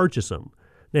that you purchase them.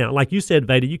 Now, like you said,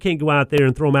 Veda, you can't go out there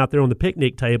and throw them out there on the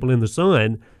picnic table in the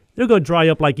sun. They're going to dry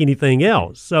up like anything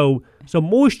else. So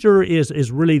moisture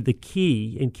is really the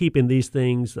key in keeping these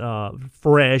things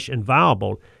fresh and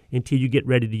viable until you get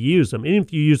ready to use them. And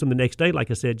if you use them the next day, like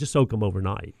I said, just soak them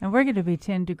overnight. And we're going to be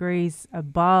 10 degrees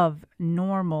above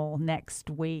normal next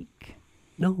week.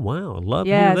 Oh, wow. I love that.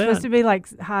 Yeah, it's supposed to be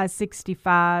like high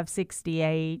 65,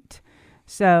 68.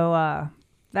 So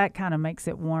that kind of makes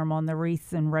it warm on the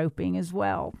wreaths and roping as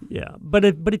well. Yeah, but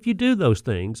if you do those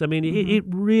things, I mean, it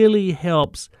really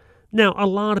helps. Now, a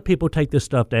lot of people take this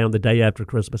stuff down the day after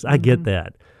Christmas. I get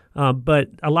that. But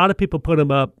a lot of people put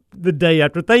them up the day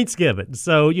after Thanksgiving.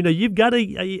 So, you've got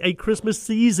a Christmas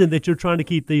season that you're trying to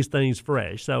keep these things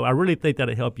fresh. So I really think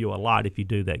that'll help you a lot if you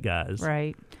do that, guys.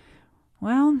 Right.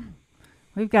 Well,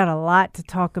 we've got a lot to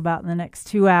talk about in the next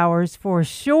 2 hours for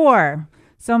sure.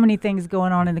 So many things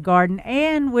going on in the garden,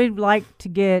 and we'd like to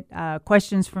get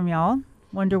questions from y'all.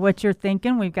 Wonder what you're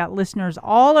thinking. We've got listeners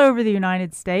all over the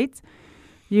United States.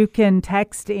 You can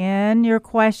text in your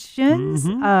questions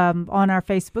on our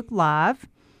Facebook Live.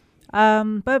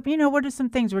 But, what are some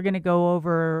things we're going to go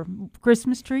over?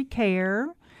 Christmas tree care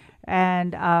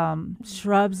and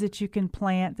shrubs that you can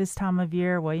plant this time of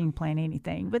year. Well, you can plant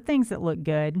anything, but things that look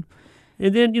good.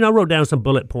 And then, I wrote down some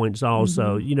bullet points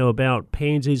also, about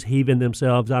pansies heaving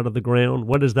themselves out of the ground.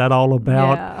 What is that all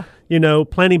about? Yeah.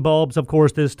 Planting bulbs, of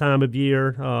course, this time of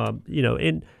year,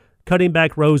 and cutting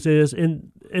back roses.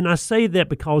 And I say that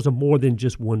because of more than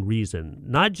just one reason.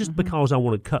 Not just because I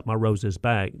want to cut my roses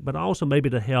back, but also maybe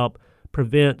to help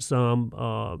prevent some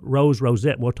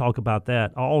rosette. We'll talk about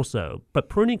that also. But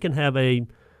pruning can have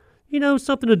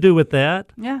something to do with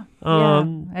that. Yeah.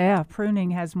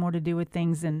 Pruning has more to do with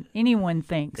things than anyone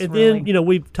thinks. And really. then,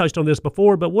 we've touched on this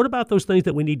before, but what about those things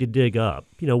that we need to dig up?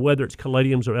 Whether it's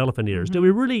caladiums or elephant ears. Do we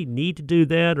really need to do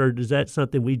that, or is that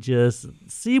something we just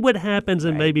see what happens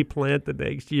and maybe plant the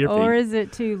next year? Or is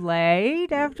it too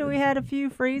late after we had a few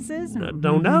freezes? I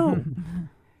don't know.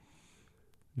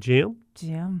 Jim,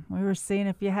 we were seeing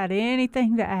if you had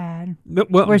anything to add.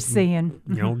 Well, we're seeing.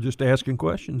 Just asking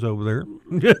questions over there.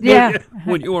 Yeah.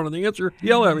 When you want an answer,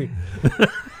 yell at me.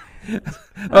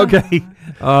 Okay.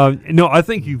 No, I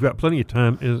think you've got plenty of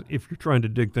time if you're trying to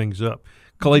dig things up.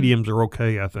 Caladiums are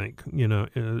okay, I think,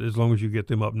 as long as you get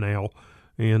them up now.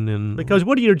 And then because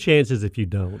what are your chances if you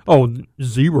don't? Oh,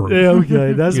 0. Yeah,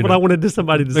 okay. That's what I wanted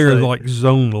somebody to say. They're like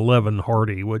zone 11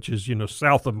 hardy, which is,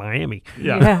 south of Miami.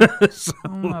 Yeah. So, oh,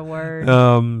 my word.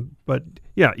 But,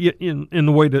 yeah, in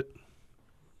the way that,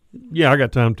 I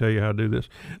got time to tell you how to do this.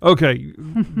 Okay,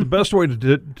 the best way to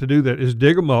do that is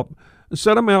dig them up,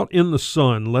 set them out in the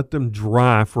sun, let them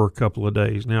dry for a couple of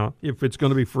days. Now, if it's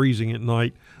going to be freezing at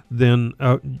night, then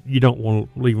you don't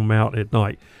want to leave them out at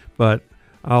night. But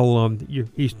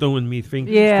he's throwing me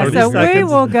fingers. Yeah, so we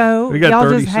will go. Y'all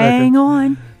just hang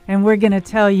on, and we're going to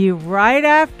tell you right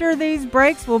after these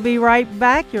breaks. We'll be right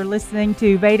back. You're listening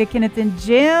to Veda, Kenneth, and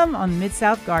Jim on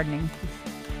Mid-South Gardening.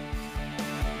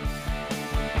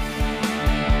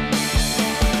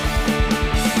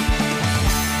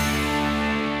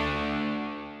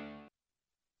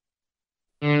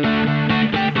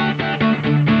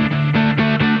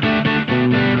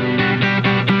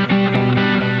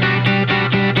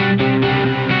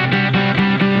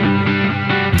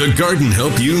 The garden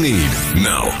help you need.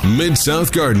 Now,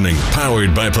 Mid-South Gardening,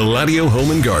 powered by Palladio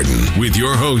Home and Garden, with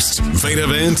your hosts, Veda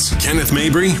Vance, Kenneth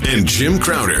Mabry, and Jim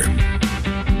Crowder.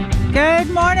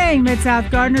 Good morning, Mid-South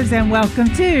Gardeners, and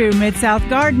welcome to Mid-South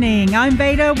Gardening. I'm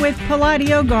Veda with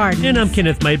Palladio Gardens. And I'm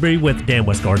Kenneth Mabry with Dan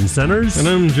West Garden Centers. And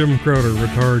I'm Jim Crowder,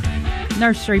 retired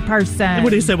nursery person. What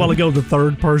did he say a while ago? The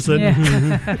third person?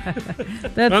 Yeah.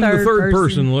 I'm the third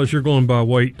person, unless you're going by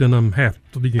weight, then I'm half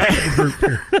the group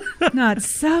here. Not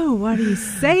so. Why do you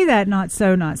say that? Not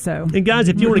so, not so. And guys,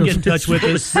 if you want to get in touch with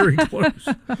us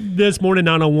this morning,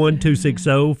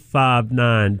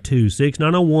 901-260-5926,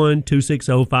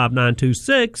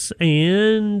 901-260-5926,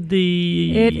 and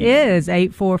it is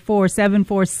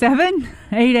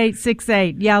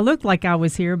 844-747-8868. Yeah, I looked like I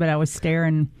was here, but I was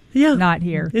staring. Yeah. Not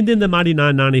here. And then the Mighty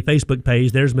 990 Facebook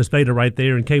page. There's Miss Veda right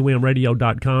there, and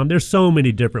kwmradio.com. There's so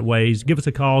many different ways. Give us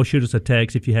a call, shoot us a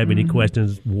text if you have any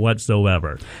questions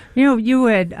whatsoever. You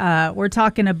we're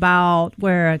talking about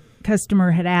where a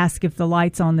customer had asked if the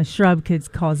lights on the shrub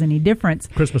could cause any difference.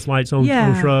 Christmas lights on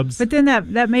shrubs. But then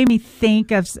that made me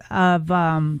think of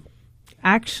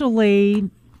actually,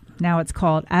 now it's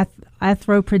called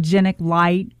anthropogenic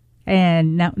light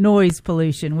and noise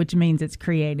pollution, which means it's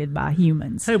created by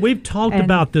humans. Hey, we've talked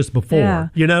about this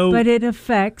before, But it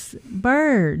affects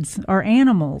birds or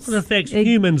animals. It affects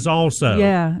humans also.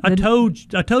 Yeah. I told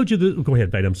you that. Go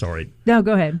ahead, Veda, I'm sorry. No,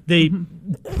 go ahead.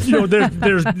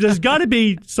 There's got to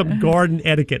be some garden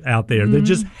etiquette out there. There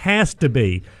just has to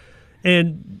be.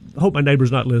 And I hope my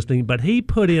neighbor's not listening, but he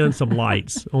put in some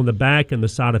lights on the back and the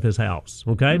side of his house,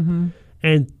 okay?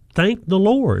 And thank the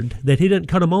Lord that he didn't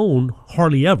cut them on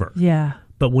hardly ever. Yeah.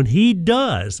 But when he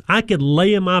does, I could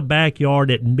lay in my backyard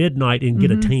at midnight and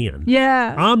get a tan.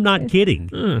 Yeah. I'm not kidding.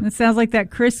 It sounds like that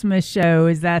Christmas show.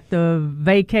 Is that the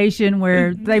vacation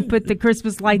where they put the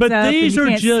Christmas lights up But these and you are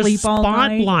can't just sleep all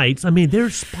night? spotlights. I mean, they're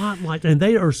spotlights, and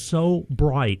they are so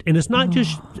bright. And it's not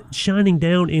just shining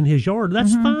down in his yard.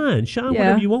 That's fine. Shine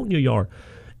whatever you want in your yard.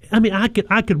 I mean, I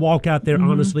could walk out there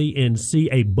honestly and see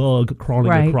a bug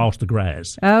crawling across the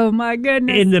grass. Oh my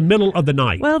goodness! In the middle of the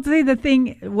night. Well, see the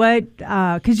thing,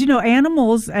 because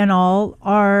animals and all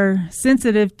are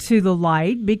sensitive to the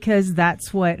light because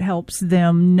that's what helps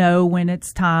them know when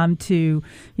it's time to,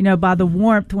 by the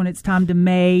warmth when it's time to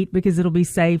mate, because it'll be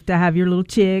safe to have your little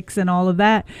chicks and all of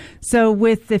that. So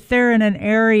if they're in an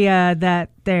area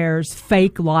that there's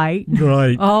fake light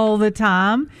all the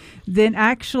time, then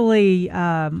actually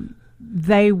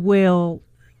they will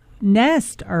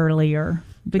nest earlier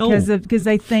because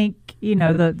they think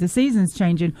the season's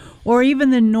changing, or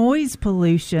even the noise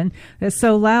pollution that's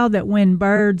so loud that when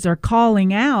birds are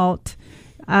calling out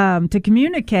to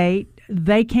communicate,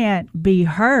 they can't be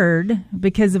heard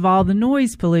because of all the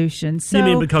noise pollution. So, you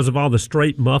mean because of all the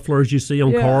straight mufflers you see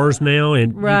on cars now,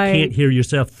 and you can't hear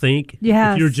yourself think?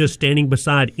 Yes. If you're just standing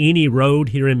beside any road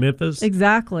here in Memphis?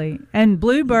 Exactly. And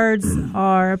bluebirds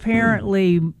are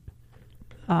apparently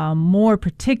more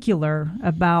particular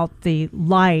about the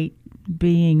light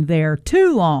being there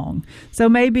too long. So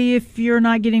maybe if you're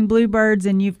not getting bluebirds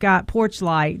and you've got porch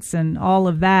lights and all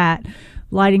of that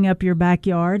lighting up your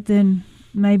backyard, then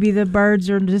maybe the birds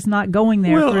are just not going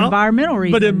there for environmental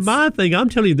reasons. But in my thing, I'm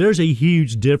telling you, there's a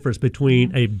huge difference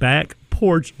between a back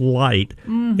porch light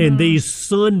and these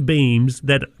sunbeams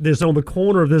that's on the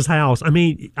corner of this house. I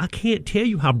mean, I can't tell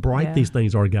you how bright these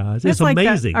things are, guys. It's like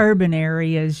amazing. The urban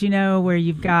areas, where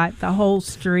you've got the whole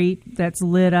street that's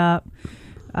lit up.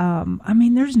 I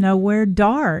mean, there's nowhere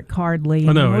dark hardly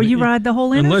anymore. You ride the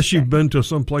whole interstate. Unless you've been to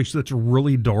some place that's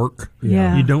really dark,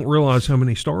 you don't realize how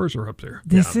many stars are up there.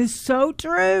 This is so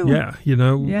true. Yeah,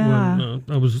 when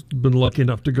I was been lucky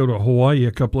enough to go to Hawaii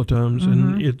a couple of times,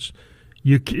 and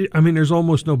there's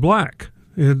almost no black.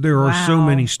 There are so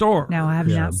many stars. Now, I have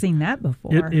not seen that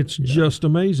before. It's just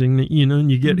amazing, and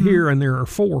you get here and there are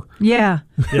 4. Yeah.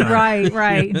 Right.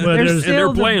 Well, and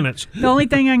they're planets. The only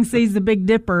thing I can see is the Big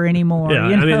Dipper anymore. Yeah,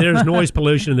 I mean, there's noise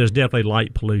pollution and there's definitely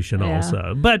light pollution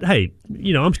also. But, hey,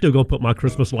 I'm still going to put my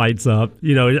Christmas lights up.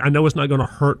 I know it's not going to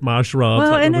hurt my shrubs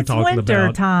like and we're it's talking winter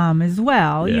about. time as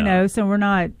well, so we're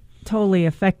not totally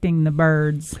affecting the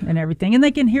birds and everything, and they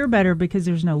can hear better because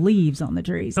there's no leaves on the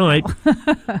trees. All right,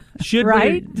 should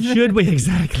we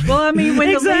exactly? Well, I mean,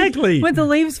 when when the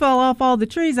leaves fall off all the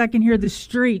trees, I can hear the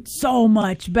street so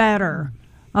much better.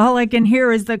 All I can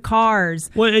hear is the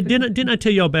cars. Well, didn't I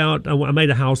tell you about? I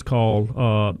made a house call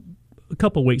a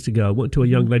couple of weeks ago. Went to a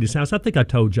young lady's house. I think I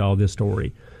told y'all this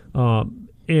story. And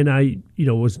I,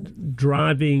 was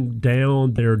driving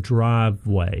down their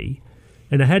driveway.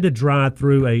 And I had to drive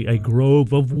through a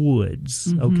grove of woods,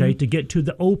 to get to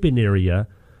the open area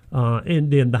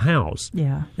and then the house.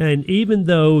 Yeah. And even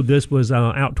though this was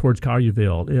out towards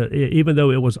Collierville, even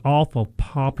though it was off of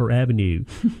Poplar Avenue,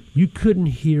 you couldn't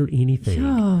hear anything.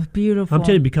 Oh, beautiful. I'm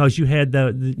telling you, because you had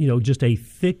just a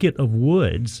thicket of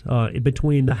woods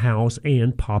between the house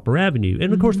and Poplar Avenue.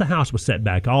 And, of course, the house was set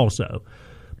back also.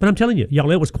 But I'm telling you,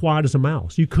 y'all, it was quiet as a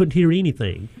mouse. You couldn't hear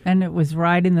anything. And it was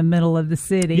right in the middle of the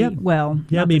city. Yep. Well,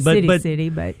 yeah, not city,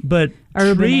 but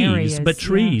urban trees, areas. But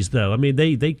trees, though, I mean,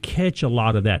 they catch a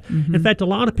lot of that. In fact, a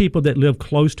lot of people that live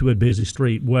close to a busy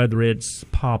street, whether it's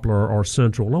Poplar or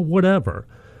Central or whatever,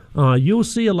 you'll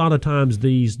see a lot of times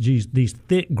these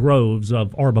thick groves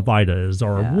of arborvitaes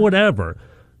or whatever.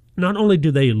 Not only do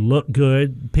they look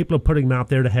good, people are putting them out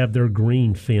there to have their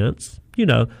green fence.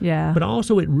 But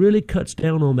also it really cuts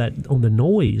down on the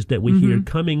noise that we hear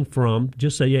coming from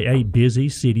just say a busy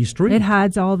city street. It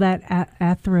hides all that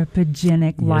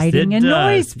anthropogenic lighting and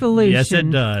noise pollution. Yes,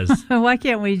 it does. Why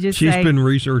can't we just She's been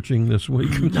researching this week.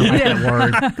 That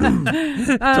word.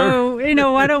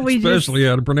 Why don't we especially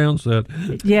how to pronounce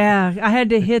that. Yeah, I had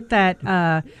to hit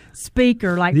that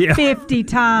speaker 50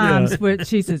 times where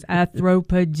she says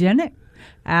anthropogenic.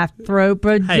 Hey,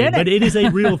 but it is a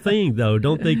real thing, though.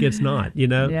 Don't think it's not,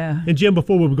 Yeah. And, Jim,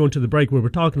 before we were going to the break, we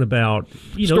were talking about,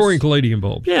 storing caladium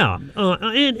bulbs. Yeah,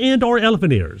 and our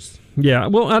elephant ears. Yeah,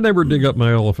 well, I never dig up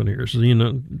my elephant ears.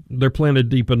 They're planted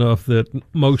deep enough that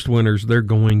most winters they're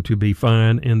going to be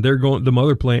fine, and the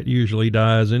mother plant usually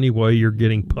dies anyway. You're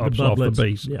getting pups off the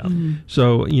base. Yeah.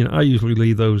 So, I usually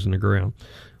leave those in the ground.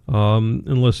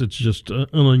 Unless it's just an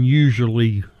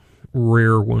unusually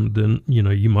rare one, then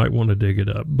you might want to dig it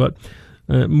up. But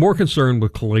more concerned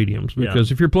with caladiums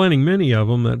because if you're planting many of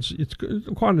them, it's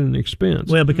quite an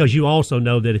expense. Well, because you also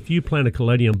know that if you plant a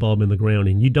caladium bulb in the ground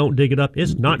and you don't dig it up,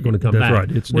 it's not going to come back. That's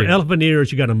right. It's Where elephant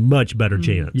ears, you got a much better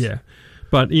chance. Yeah.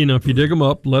 But, if you dig them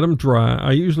up, let them dry.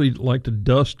 I usually like to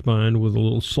dust mine with a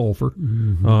little sulfur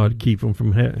to keep them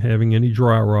from having any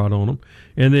dry rot on them.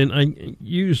 And then I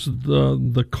use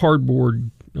the cardboard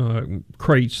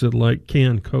crates that like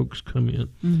canned Cokes come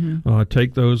in.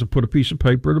 Take those and put a piece of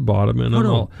paper at the bottom and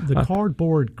the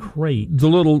cardboard crate, the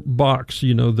little box,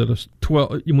 that is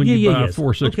 12 when you buy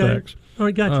 4 6-packs. All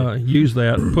right, gotcha. Use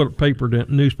that, put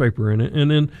newspaper in it,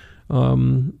 and then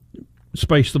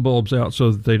space the bulbs out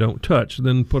so that they don't touch.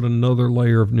 Then put another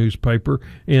layer of newspaper,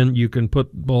 and you can put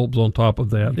bulbs on top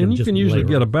of that. And you can usually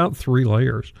get about 3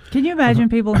 layers. Can you imagine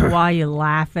people in Hawaii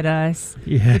laugh at us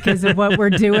because of what we're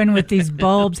doing with these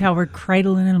bulbs, how we're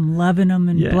cradling them, loving them,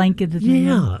 and blanketing them?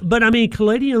 Yeah, but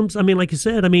caladiums, like you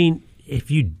said,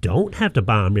 if you don't have to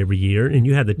buy them every year and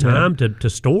you have the time to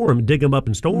store them, dig them up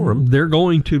and store them. They're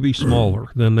going to be smaller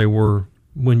than they were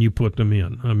when you put them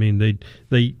in.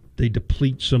 They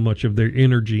deplete so much of their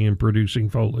energy in producing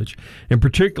foliage, and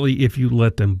particularly if you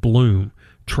let them bloom.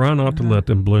 Try not to let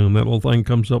them bloom. That little thing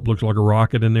comes up, looks like a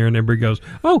rocket in there, and everybody goes,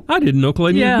 "Oh, I didn't know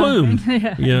caladiums bloomed."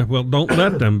 Well, don't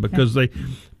let them, because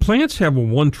plants have a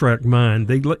one-track mind.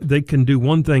 They can do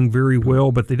one thing very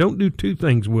well, but they don't do 2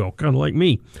 things well, kind of like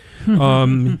me.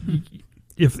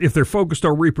 If they're focused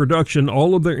on reproduction,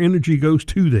 all of their energy goes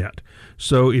to that.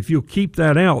 So if you'll keep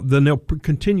that out, then they'll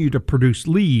continue to produce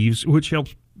leaves, which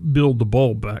helps build the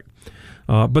bulb back.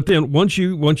 But then once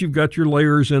you've got your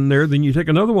layers in there, then you take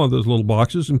another one of those little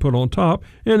boxes and put on top,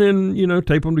 and then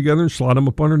tape them together and slide them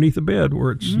up underneath the bed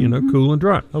where it's cool and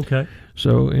dry. Okay.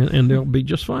 So and they'll be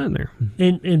just fine there.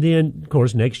 And then of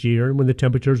course next year when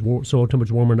the soil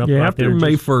temperature's warming up, after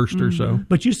May 1st or so.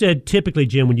 But you said typically,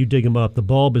 Jim, when you dig them up, the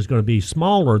bulb is going to be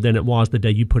smaller than it was the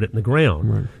day you put it in the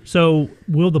ground. Right. So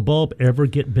will the bulb ever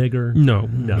get bigger? No,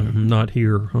 not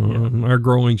here. Our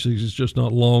growing season is just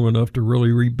not long enough to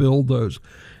really rebuild those.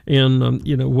 And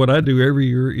what I do every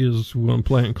year is when I'm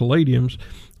planting caladiums,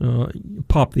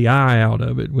 pop the eye out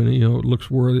of it when it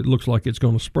looks like it's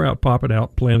going to sprout. Pop it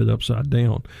out, plant it upside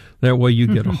down. That way you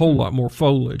get a whole lot more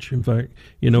foliage. In fact,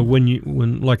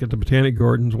 when like at the Botanic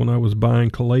Gardens, when I was buying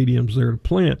caladiums there to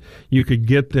plant, you could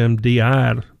get them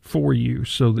de-eyed for you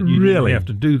so that you didn't have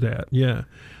to do that. Yeah.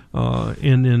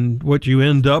 And then what you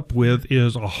end up with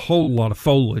is a whole lot of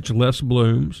foliage, less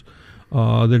blooms.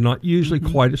 They're not usually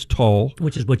quite as tall,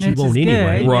 which is what you want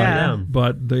anyway, right? Yeah.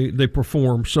 But they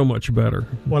perform so much better.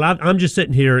 Well, I'm just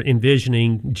sitting here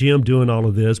envisioning Jim doing all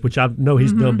of this, which I know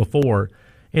he's done before,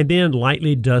 and then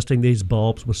lightly dusting these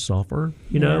bulbs with sulfur,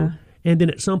 and then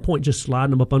at some point just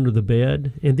sliding them up under the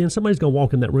bed, and then somebody's gonna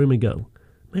walk in that room and go,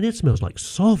 "Man, it smells like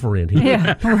sulfur in here."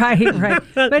 Yeah, right.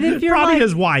 But if you're probably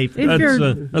his wife,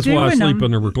 that's why I sleep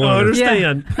in the recliner. I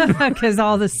understand, because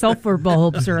all the sulfur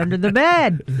bulbs are under the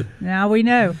bed. Now we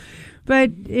know.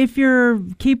 But if you're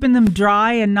keeping them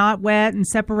dry and not wet and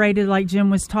separated, like Jim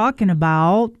was talking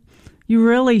about, you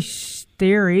really,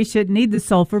 theory, shouldn't need the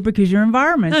sulfur because your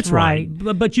environment's That's right.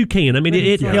 But you can.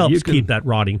 It helps keep that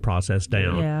rotting process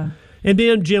down. Yeah. And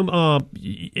then, Jim,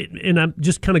 and I'm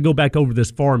just kind of go back over this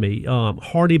for me.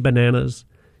 Hardy bananas,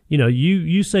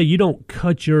 you say you don't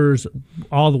cut yours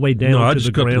all the way down to the ground. No, I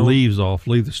just cut the leaves off,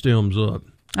 leave the stems up.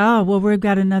 Oh, well, we've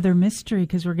got another mystery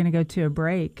because we're going to go to a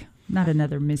break. Not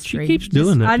another mystery. She keeps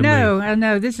doing that to me. I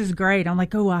know. This is great. I'm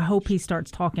like, I hope he starts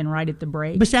talking right at the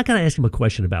break. But see, I got to ask him a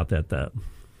question about that, though.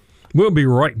 We'll be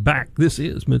right back. This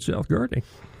is Mid-South Gardening.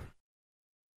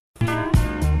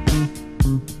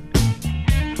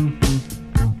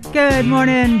 Good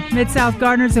morning, Mid-South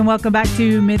Gardeners, and welcome back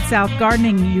to Mid-South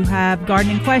Gardening. You have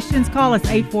gardening questions, call us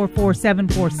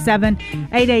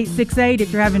 844-747-8868.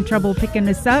 If you're having trouble picking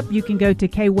this up, you can go to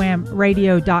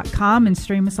kwamradio.com and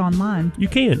stream us online. You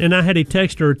can. And I had a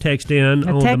texter text in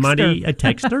on the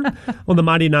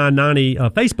Mighty 990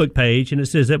 Facebook page, and it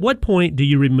says, at what point do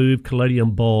you remove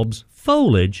caladium bulbs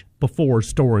foliage before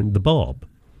storing the bulb?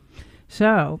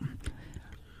 So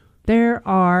there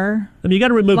are you got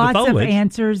to remove lots the foliage. of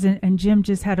answers, and Jim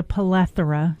just had a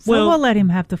plethora. So we'll let him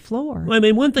have the floor. Well,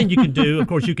 one thing you can do, of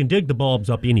course, you can dig the bulbs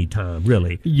up anytime,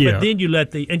 really. Yeah. But then you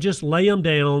and just lay them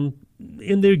down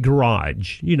in the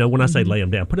garage. When I say lay them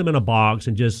down, put them in a box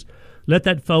and just let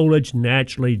that foliage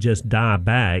naturally just die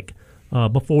back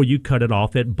before you cut it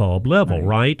off at bulb level,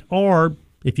 right? Or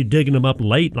if you're digging them up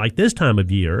late, like this time of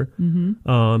year,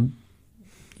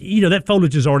 that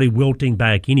foliage is already wilting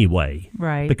back anyway,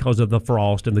 right? Because of the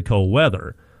frost and the cold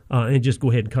weather, and just go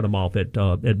ahead and cut them off at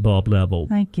bulb level.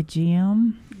 Thank you,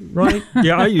 Jim. Right?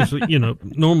 Yeah, I usually,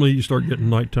 normally you start getting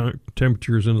nighttime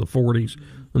temperatures into the 40s,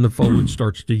 and the foliage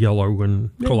starts to yellow and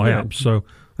collapse. So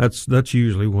that's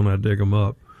usually when I dig them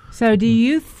up. So do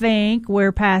you think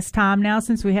we're past time now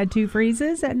since we had 2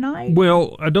 freezes at night?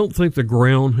 Well, I don't think the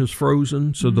ground has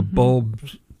frozen, so the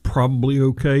bulbs probably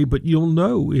okay, but you'll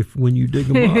know if when you dig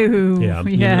them up.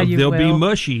 Yeah. They'll will. be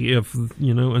mushy if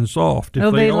and soft.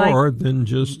 If they are, then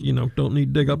just don't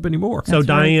need to dig up anymore. So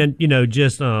Diane,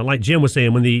 just like Jim was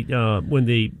saying, when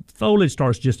the foliage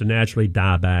starts just to naturally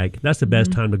die back, that's the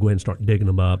best time to go ahead and start digging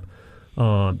them up.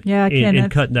 And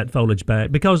cutting that foliage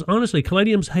back, because honestly,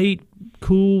 caladiums hate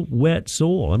cool, wet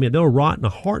soil. I mean, they'll rot in a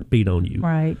heartbeat on you.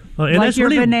 Right. And like that's your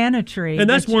really, banana tree. And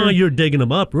that's why you're digging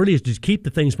them up, really, is to keep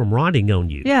the things from rotting on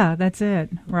you. Yeah, that's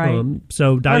it. Right.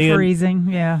 So, Diane. Or freezing,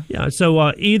 yeah. Yeah,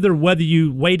 so either whether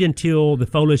you wait until the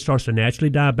foliage starts to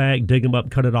naturally die back, dig them up,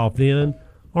 cut it off then,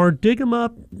 or dig them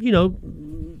up,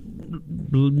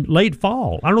 late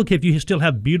fall. I don't care if you still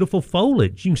have beautiful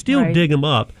foliage. You can still dig them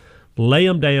up, lay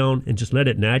them down, and just let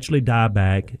it naturally die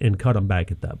back and cut them back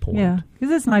at that point. Yeah,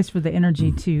 because it's nice for the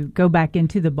energy to go back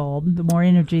into the bulb. The more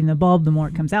energy in the bulb, the more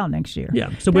it comes out next year.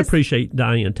 Yeah, so we appreciate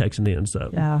Diane texting in. So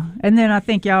yeah, and then I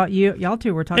think y'all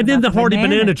two were talking. And then about the hardy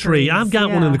banana trees. tree. I've got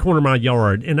one in the corner of my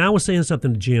yard, and I was saying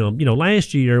something to Jim.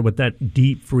 Last year with that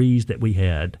deep freeze that we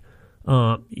had.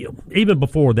 Even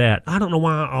before that, I don't know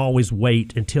why I always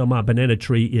wait until my banana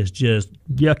tree is just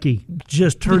yucky,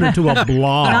 just turned into a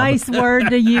blob. Nice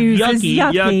word to use.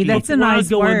 Yucky. That's a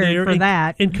nice word for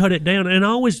that. And cut it down. And I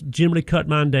always generally cut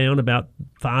mine down about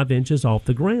 5 inches off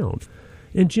the ground.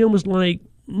 And Jim was like,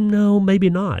 no,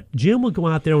 maybe not. Jim will go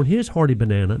out there on his hardy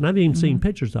banana, and I've even seen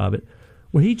pictures of it,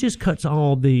 where he just cuts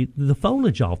all the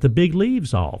foliage off, the big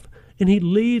leaves off. And he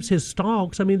leaves his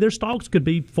stalks. I mean, their stalks could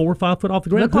be 4 or 5 foot off the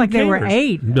ground. Look like they were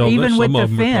 8, even with the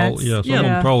fence. Some of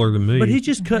them taller than me. But he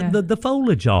just cut the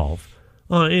foliage off.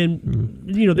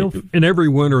 And every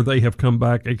winter they have come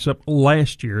back, except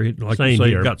last year, like you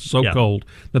say, it got so cold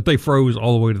that they froze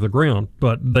all the way to the ground.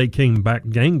 But they came back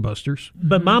gangbusters.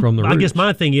 But I guess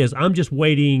my thing is, I'm just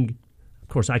waiting.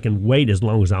 Of course, I can wait as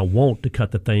long as I want to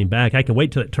cut the thing back. I can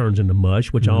wait till it turns into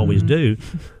mush, which I always do.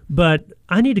 But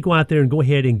I need to go out there and go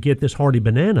ahead and get this hardy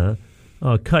banana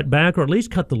cut back, or at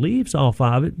least cut the leaves off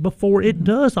of it before it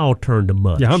does all turn to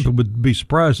mush. Yeah, I would be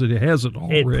surprised that it hasn't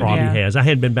already. It probably has. I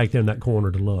hadn't been back there in that corner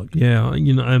to look. Yeah,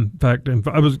 in fact,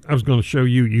 I was going to show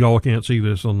you. You all can't see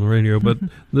this on the radio, but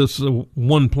this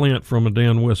one plant from a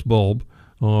Dan West bulb.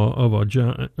 Of a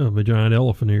giant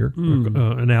elephant ear,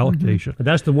 an allocation.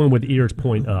 That's the one with the ears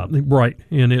point up, right?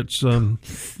 And it's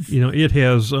it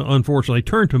has unfortunately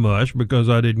turned to mush because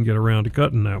I didn't get around to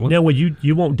cutting that one. Now,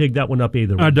 you won't dig that one up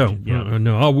either. I don't.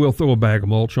 No, I will throw a bag of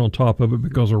mulch on top of it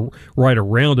because right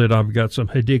around it I've got some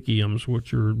hedychiums,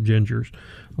 which are gingers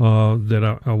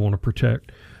that I want to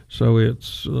protect. So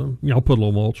it's I'll put a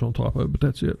little mulch on top of it, but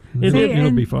that's it.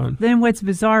 It'll be fine. Then what's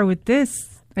bizarre with this?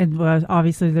 And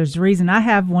obviously, there's a reason I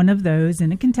have one of those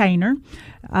in a container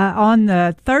on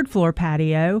the third floor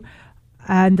patio,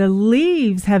 and the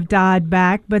leaves have died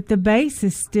back, but the base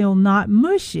is still not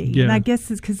mushy. Yeah. And I guess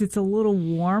it's because it's a little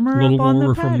warmer up on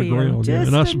the patio. From the ground. Just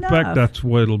and I enough. suspect that's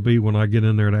what it'll be when I get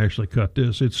in there to actually cut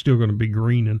this. It's still going to be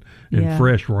green and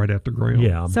fresh right at the ground.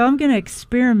 Yeah. So I'm going to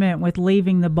experiment with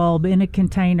leaving the bulb in a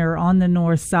container on the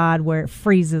north side where it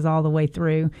freezes all the way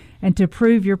through. And to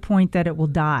prove your point that it will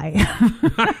die.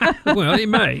 Well, it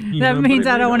may. That means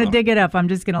I don't want to dig it up. I'm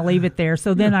just going to leave it there.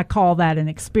 So then I call that an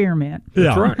experiment.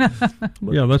 That's right.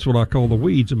 Yeah, that's what I call the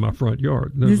weeds in my front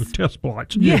yard. Those are test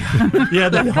plots. Yeah,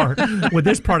 they are. Well,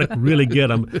 this product really get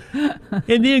them.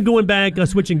 And then going back,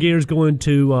 switching gears, going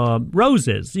to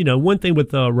roses. One thing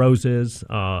with roses,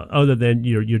 other than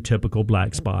your typical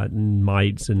black spot and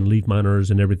mites and leaf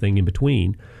miners and everything in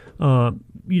between,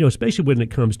 especially when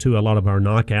it comes to a lot of our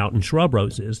knockout and shrub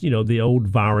roses, the old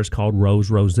virus called rose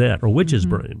rosette or witch's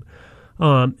broom.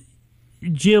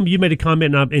 Jim, you made a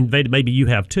comment, and maybe you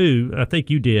have too. I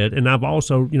think you did. And I've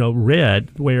also,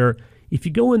 read where if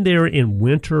you go in there and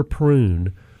winter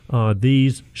prune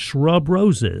these shrub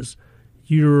roses,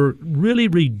 you're really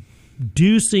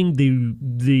reducing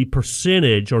the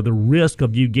percentage or the risk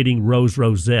of you getting rose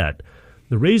rosette.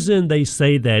 The reason they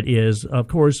say that is, of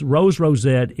course, rose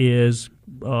rosette is,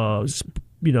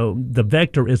 the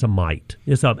vector is a mite.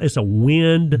 It's a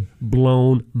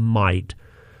wind-blown mite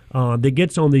that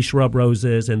gets on these shrub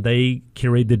roses, and they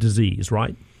carry the disease,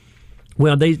 right?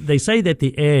 Well, they say that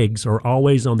the eggs are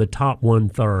always on the top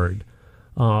 1/3,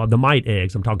 the mite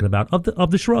eggs I'm talking about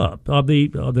of the shrub of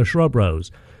the shrub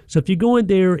rose. So if you go in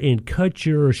there and cut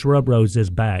your shrub roses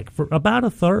back for about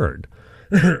 1/3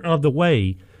 of the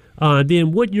way.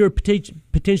 Then what you're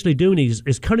potentially doing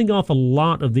is cutting off a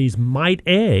lot of these mite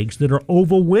eggs that are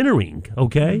overwintering,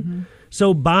 okay? Mm-hmm.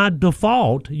 So by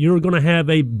default, you're going to have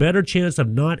a better chance of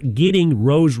not getting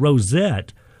rose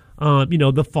rosette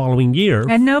the following year.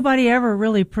 And nobody ever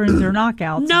really prunes their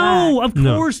knockouts. No, back. of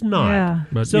course not. Yeah.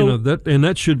 But So-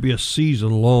 that should be a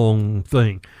season-long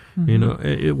thing.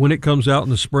 When it comes out in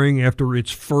the spring after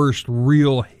its first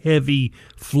real heavy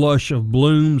flush of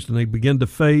blooms and they begin to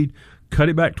fade, cut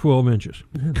it back 12 inches.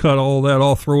 Cut all that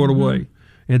off, throw it away,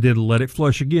 and then let it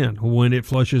flush again. When it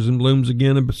flushes and blooms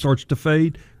again and starts to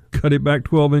fade, cut it back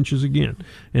 12 inches again.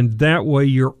 And that way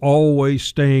you're always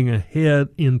staying ahead,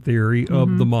 in theory,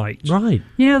 of the mites. Right.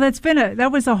 That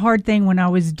was a hard thing when I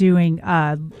was doing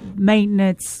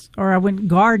maintenance, or I went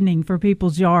gardening for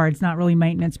people's yards, not really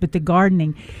maintenance, but the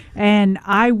gardening. And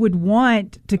I would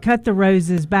want to cut the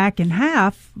roses back in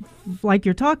half, like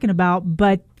you're talking about,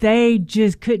 but they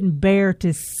just couldn't bear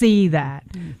to see that.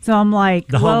 So I'm like,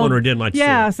 The homeowner didn't like to see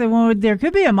yeah, it. so there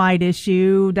could be a mite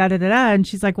issue, da-da-da-da. And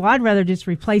she's like, well, I'd rather just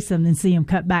replace them than see them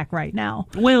cut back right now.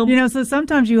 Well, So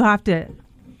sometimes you have to,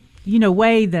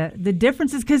 weigh the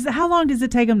differences, because how long does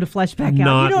it take them to flesh back out?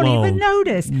 Not You don't long. even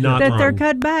notice Not that they're long.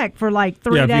 cut back for like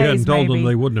 3 Yeah, if days. you hadn't told maybe. them,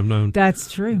 they wouldn't have known.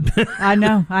 That's true. I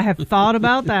know. I have thought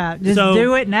about that. Just So-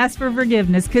 do it and ask for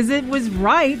forgiveness, because it was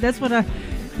right. That's what I.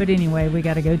 But anyway, we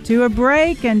got to go to a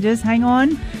break and just hang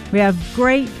on. We have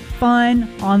great fun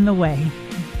on the way.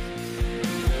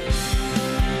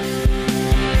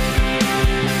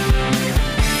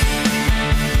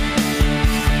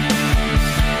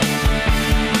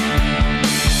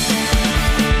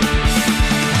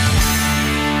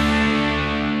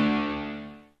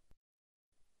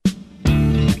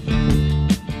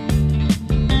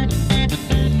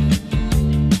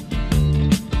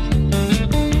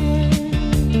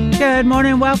 Good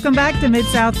morning. Welcome back to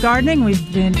Mid-South Gardening.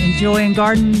 We've been enjoying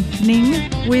gardening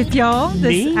with y'all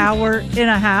this hour and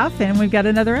a half, and we've got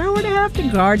another hour and a half to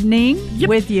gardening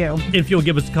with you. If you'll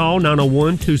give us a call,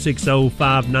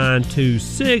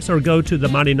 901-260-5926, or go to the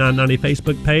Mighty 990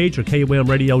 Facebook page or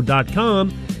KOMradio.com.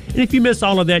 And if you miss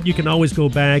all of that, you can always go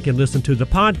back and listen to the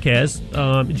podcast.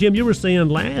 Jim, you were saying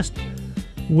last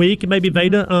week, maybe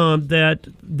Veda, that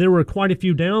there were quite a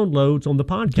few downloads on the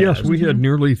podcast. Yes, we had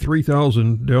nearly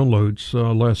 3,000 downloads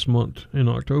last month in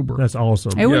October. That's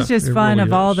awesome. It was Yeah, just it fun really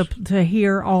of all is. to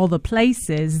hear all the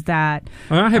places that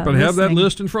I happen to have that listening.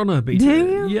 list in front of me. Do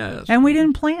you? Yes. And we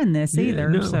didn't plan this Yeah, either,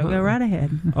 no, so go right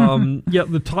ahead.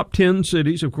 The top 10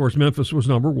 cities, of course, Memphis was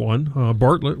number 1.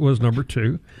 Bartlett was number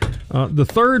 2. The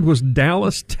third was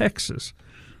Dallas, Texas.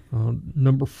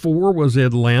 Number 4 was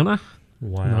Atlanta.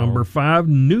 Wow. Number 5,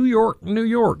 New York, New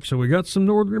York. So we got some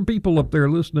northern people up there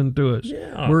listening to us,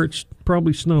 where it's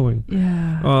probably snowing.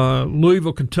 Yeah.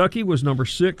 Louisville, Kentucky was number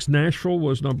 6. Nashville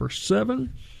was number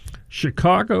 7.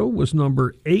 Chicago was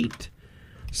number 8.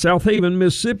 South Haven,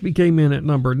 Mississippi came in at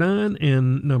number 9.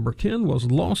 And number 10 was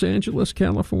Los Angeles,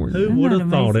 California. Who would have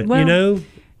that thought it? amazing? Well,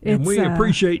 And we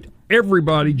appreciate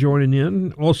everybody joining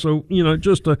in. Also,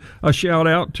 just a shout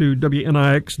out to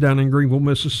WNIX down in Greenville,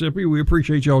 Mississippi. We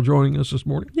appreciate y'all joining us this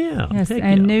morning. Yeah. Yes, heck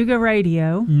and yeah. Nuga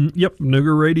Radio. Yep,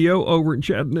 Nooga Radio over in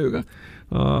Chattanooga.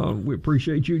 We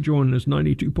appreciate you joining us,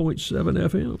 92.7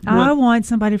 FM. I want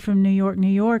somebody from New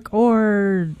York,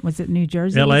 or was it New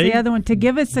Jersey? LA? Was the other one, to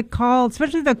give us a call,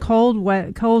 especially the cold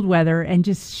weather, and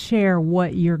just share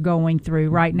what you're going through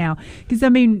right now. Because,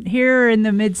 here in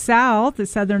the Mid-South, the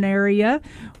southern area,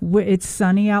 it's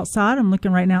sunny outside. I'm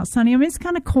looking right now. It's sunny. It's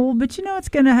kind of cold, but it's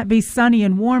going to be sunny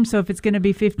and warm. So if it's going to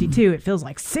be 52, it feels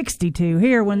like 62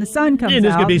 here when the sun comes And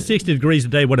it's out. going to be 60 degrees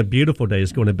today. What a beautiful day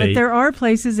it's going to be. But there are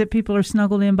places that people are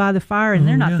snuggled in by the fire, and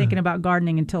they're not thinking about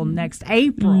gardening until next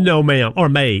April. No, ma'am. Or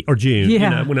May or June,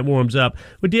 Yeah. when it warms up.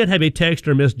 We did have a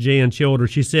texter, Miss Jan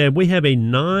Childers. She said, we have a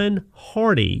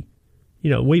non-hardy, we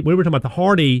were talking about the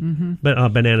hardy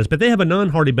bananas, but they have a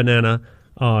non-hardy banana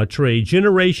tree,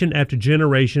 generation after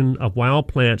generation of wild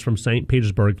plants from St.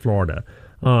 Petersburg, Florida.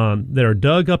 That are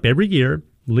dug up every year,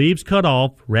 leaves cut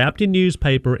off, wrapped in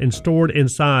newspaper, and stored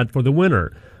inside for the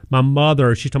winter. My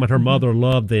mother, she's talking about her mother,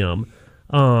 loved them.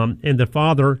 And the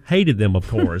father hated them, of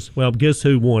course. Well, guess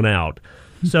who won out?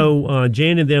 So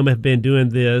Jan and them have been doing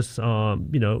this, and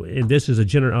this is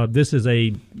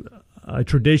a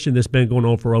tradition that's been going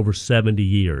on for over 70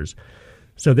 years.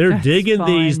 So they're digging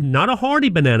these, not a hardy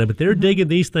banana, but they're digging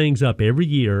these things up every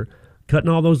year, cutting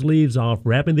all those leaves off,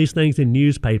 wrapping these things in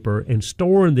newspaper, and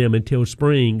storing them until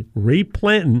spring,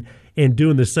 replanting, and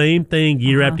doing the same thing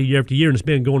year after year after year. And it's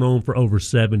been going on for over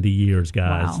 70 years,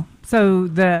 guys. Wow.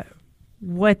 So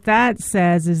what that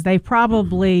says is they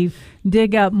probably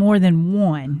dig up more than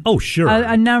one. Oh, sure.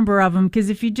 A number of them, because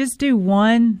if you just do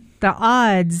one, the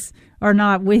odds are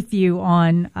not with you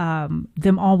on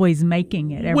them always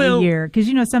making it every year,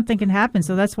 because something can happen.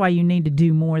 So that's why you need to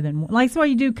do more than one. Like, that's why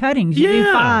you do cuttings. You do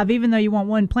 5, even though you want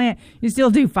one plant. You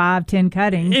still do 5, 10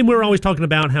 cuttings. And we're always talking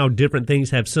about how different things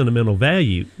have sentimental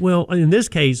value. Well, in this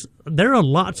case, there are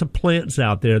lots of plants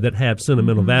out there that have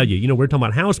sentimental value. We're talking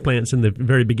about house plants in the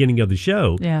very beginning of the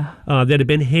show. Yeah. That have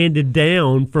been handed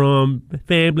down from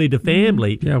family to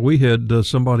family. Yeah, we had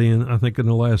somebody I think in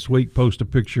the last week post a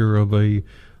picture of I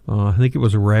think it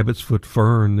was a rabbit's foot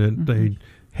fern that they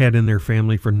had in their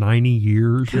family for 90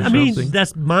 years or something. I mean,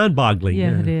 that's mind-boggling.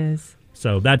 Yeah, it is.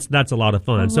 So that's a lot of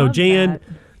fun. So, Jan,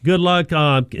 good luck.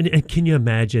 Can you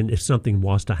imagine if something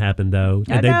was to happen, though,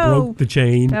 and they broke the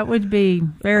chain? That would be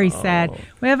very sad.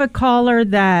 We have a caller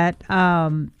that,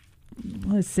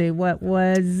 let's see, what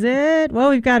was it? Well,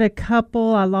 we've got a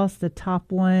couple. I lost the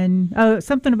top one. Oh,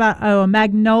 something about, a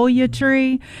magnolia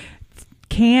tree.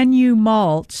 Can you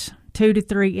mulch 2 to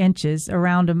 3 inches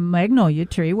around a magnolia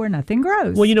tree where nothing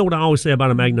grows? Well, you know what I always say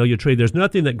about a magnolia tree? There's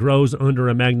nothing that grows under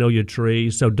a magnolia tree,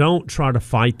 so don't try to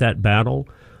fight that battle.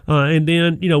 And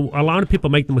then, a lot of people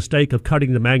make the mistake of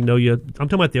cutting the magnolia. I'm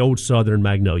talking about the old southern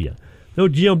magnolia.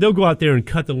 They'll go out there and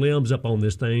cut the limbs up on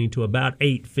this thing to about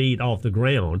 8 feet off the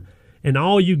ground, and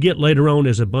all you get later on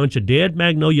is a bunch of dead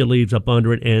magnolia leaves up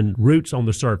under it and roots on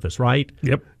the surface, right?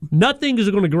 Yep. Nothing is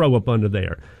going to grow up under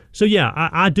there. So, yeah,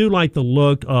 I do like the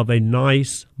look of a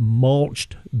nice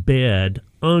mulched bed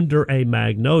under a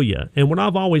magnolia. And what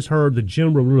I've always heard, the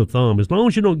general rule of thumb, as long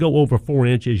as you don't go over 4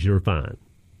 inches, you're fine.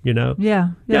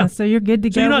 Yeah. So you're good to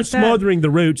go. So you're not with smothering the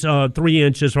roots 3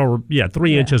 inches or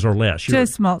 3 inches or less.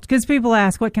 Just mulch. Because people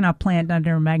ask, what can I plant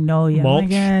under a magnolia? Mulch.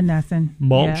 Nothing.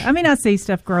 Mulch. Yeah. I mean, I see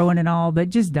stuff growing and all, but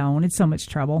just don't. It's so much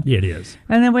trouble. Yeah, it is.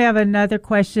 And then we have another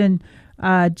question.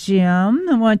 Jim,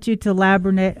 I want you to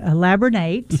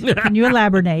elaborate. Can you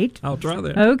elaborate? I'll try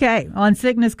that. Okay. On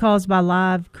sickness caused by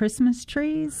live Christmas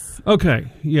trees? Okay.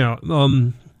 Yeah.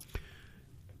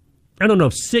 I don't know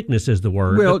if sickness is the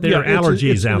word, but there are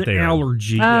allergies out there.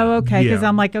 Allergy. Oh, okay. Because Yeah.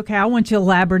 I'm like, okay, I want you to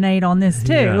elaborate on this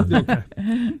too. Yeah. Okay.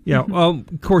 Yeah. Of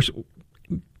course,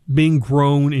 being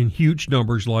grown in huge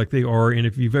numbers like they are, and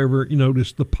if you've ever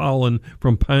noticed the pollen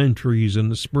from pine trees in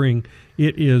the spring,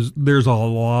 there's a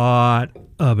lot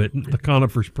of it. The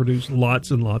conifers produce lots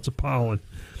and lots of pollen.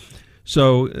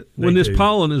 So when this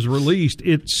pollen is released,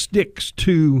 it sticks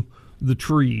to the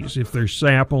trees. If there's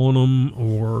sap on them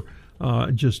or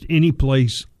just any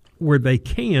place where they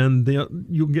can,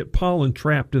 you'll get pollen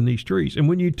trapped in these trees. And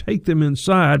when you take them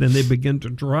inside and they begin to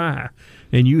dry,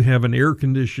 and you have an air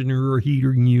conditioner or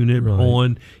heating unit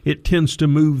on, it tends to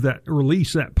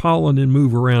release that pollen and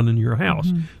move around in your house.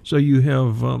 Mm-hmm. So you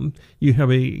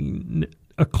have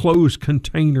a closed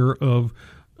container of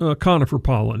conifer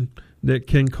pollen that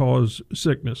can cause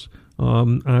sickness.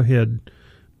 I had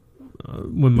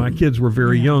when my kids were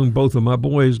very young, both of my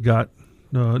boys got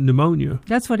pneumonia.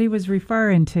 That's what he was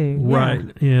referring to. Right.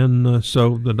 Yeah. And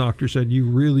so the doctor said, you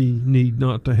really need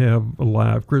not to have a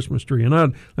live Christmas tree. And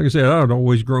like I said, I'd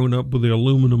always grown up with the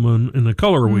aluminum and the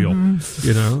color wheel,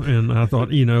 and I thought,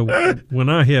 when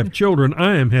I have children,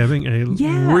 I am having a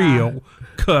real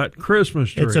cut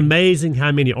Christmas tree. It's amazing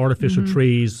how many artificial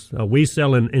trees we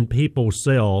sell and people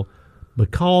sell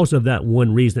because of that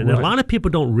one reason. And a lot of people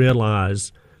don't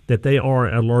realize that they are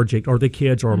allergic, or the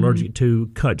kids are allergic to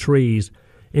cut trees,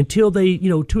 until they,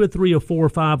 2 or 3 or 4 or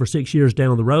 5 or 6 years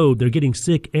down the road, they're getting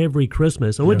sick every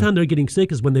Christmas. The only time they're getting sick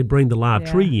is when they bring the live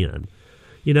tree in,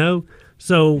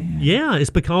 So, it's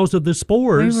because of the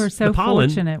spores, we were so the pollen.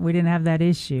 fortunate we didn't have that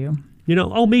issue.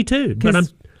 Me too.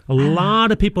 But a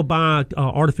lot of people buy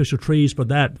artificial trees for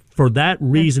that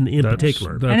reason in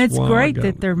particular. And it's great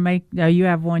that they're you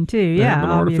have one too. I have an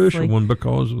obviously. artificial one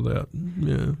because of that.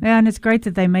 Yeah, and it's great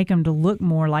that they make them to look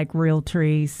more like real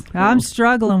trees. I'm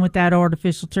struggling with that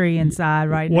artificial tree inside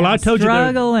right now. Well, I told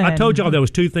y'all there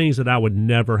was 2 things that I would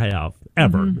never have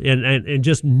ever, and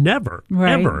just never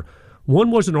ever.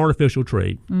 One was an artificial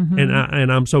tree,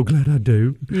 and I'm so glad I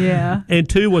do. Yeah. And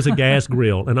 2 was a gas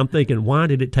grill, and I'm thinking, why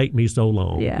did it take me so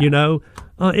long? Yeah.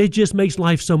 It just makes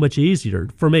life so much easier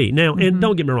for me. Now, and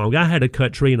don't get me wrong, I had a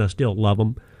cut tree, and I still love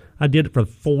them. I did it for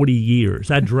 40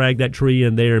 years. I dragged that tree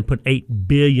in there and put 8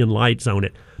 billion lights on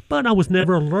it. But I was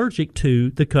never allergic to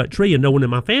the cut tree, and no one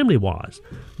in my family was.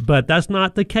 But that's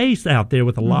not the case out there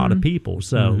with a lot of people,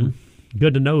 so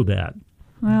good to know that.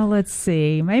 Well, let's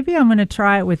see. Maybe I'm going to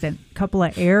try it with a couple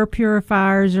of air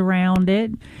purifiers around it.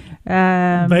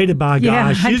 Veda, by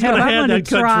gosh, she's going to have that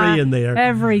cut tree in there.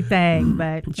 Everything,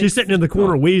 but she's sitting in the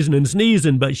corner wheezing and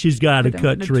sneezing, but she's got a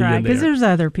cut tree in there. Because there's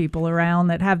other people around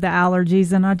that have the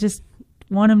allergies, and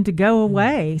want them to go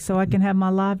away so I can have my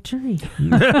live tree.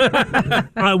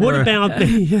 What about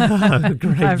the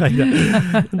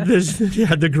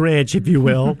the Grinch, if you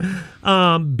will?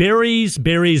 Berries,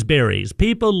 berries, berries.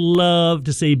 People love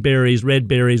to see berries, red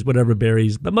berries, whatever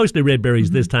berries, but mostly red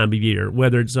berries this time of year,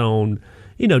 whether it's on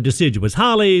deciduous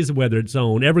hollies, whether it's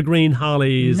on evergreen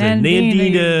hollies and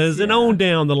nandinas and on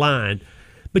down the line.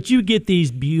 But you get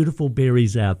these beautiful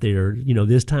berries out there,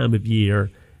 this time of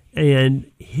year, and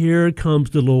here comes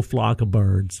the little flock of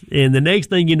birds. And the next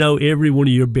thing you know, every one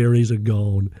of your berries are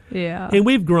gone. Yeah. And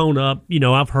we've grown up,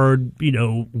 I've heard,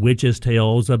 witches'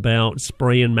 tales about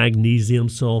spraying magnesium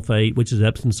sulfate, which is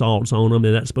Epsom salts on them,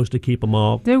 and that's supposed to keep them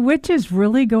off. Do witches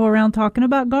really go around talking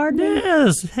about gardening?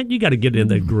 Yes. You got to get in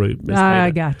that group, Miss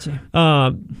I got you.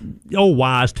 Old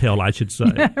wise tale, I should say.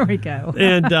 There we go.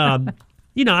 And,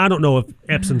 I don't know if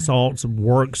Epsom salts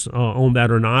works on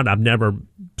that or not. I've never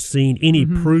seen any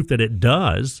proof that it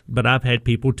does, but I've had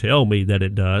people tell me that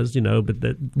it does, but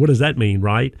what does that mean,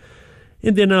 right?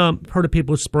 And then heard of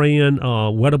people spraying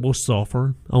wettable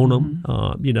sulfur on them,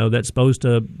 that's supposed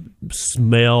to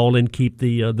smell and keep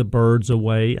the birds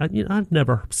away. I've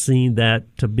never seen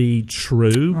that to be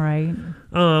true. Right.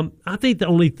 I think the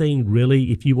only thing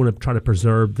really, if you want to try to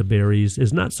preserve the berries,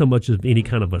 is not so much of any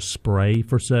kind of a spray,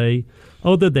 per se,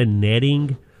 other than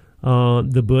netting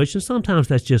the bush. And sometimes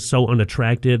that's just so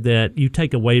unattractive that you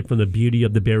take away from the beauty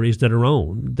of the berries that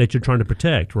you're trying to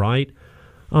protect, right?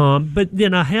 But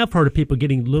then I have heard of people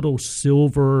getting little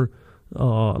silver,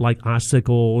 like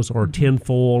icicles or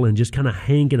tinfoil, and just kind of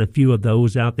hanging a few of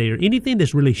those out there. Anything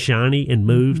that's really shiny and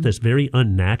moves that's very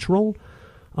unnatural.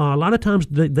 A lot of times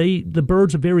the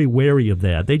birds are very wary of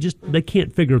that. They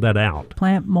can't figure that out.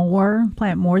 Plant more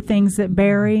things that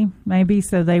berry, maybe,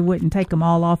 so they wouldn't take them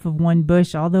all off of one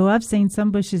bush. Although I've seen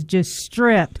some bushes just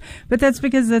stripped, but that's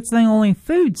because that's the only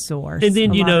food source. And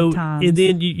then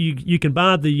you can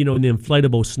buy the the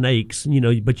inflatable snakes,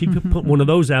 but you could put one of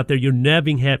those out there. You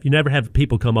never have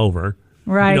people come over.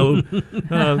 Right.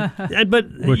 But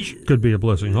which could be a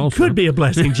blessing also. Could be a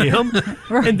blessing, Jim.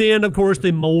 Right. And then, of course,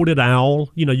 the molded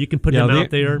owl. You can put him out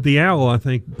there. The owl, I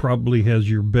think, probably has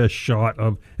your best shot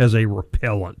as a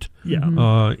repellent.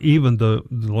 Yeah. Even the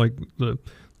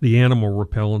animal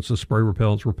repellents, the spray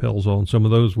repellents repels on some of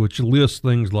those, which list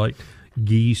things like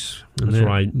geese and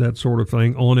that sort of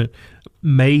thing on it.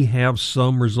 May have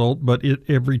some result, but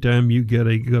every time you get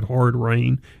a good hard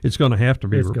rain, it's going to have to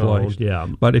be replaced. Yeah.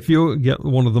 But if you get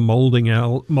one of the molded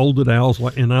owls,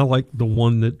 and I like the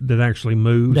one that actually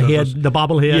moves. The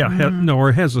bobblehead? Yeah, or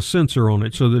it has a sensor on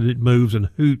it so that it moves and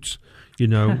hoots.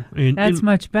 And that's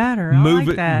much better. I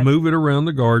like that. Move it around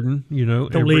the garden.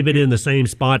 Don't leave it in the same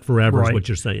spot forever. Is what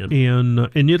you're saying.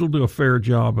 And it'll do a fair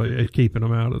job at keeping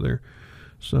them out of there.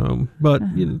 So, but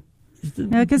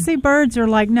because birds are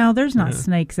like, no, there's not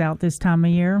snakes out this time of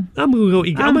year. I'm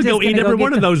gonna go eat every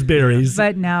one of those berries.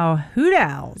 But now hoot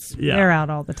owls, they're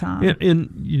out all the time.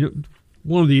 And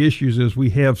one of the issues is we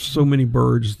have so many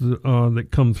birds that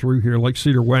come through here, like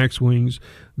cedar waxwings,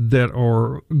 that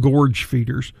are gorge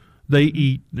feeders. They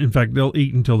eat. In fact, they'll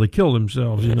eat until they kill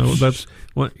themselves. That's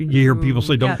what you hear people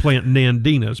say. Don't plant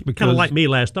nandinas because kind of like me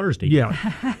last Thursday. Yeah,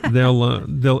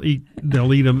 they'll eat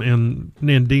them, and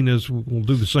nandinas will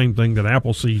do the same thing that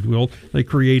apple seed will. They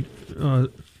create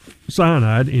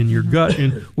cyanide in your gut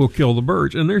and will kill the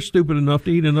birds. And they're stupid enough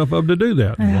to eat enough of them to do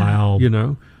that.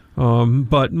 Wow.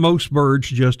 But most birds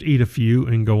just eat a few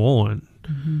and go on.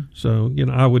 So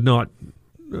I would not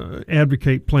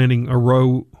advocate planting a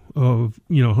row of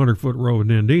 100-foot row of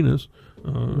nandinas.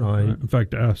 Right. In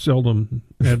fact, I seldom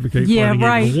advocate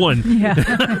planting even one. Yeah.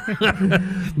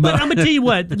 But I'm gonna tell you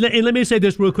what, and let me say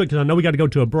this real quick because I know we got to go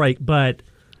to a break. But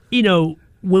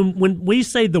when we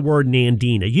say the word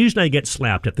nandina, usually I get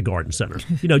slapped at the garden center.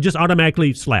 Just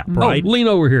automatically slapped, right? Oh, lean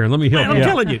over here and let me help you. I'm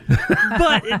telling you.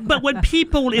 But when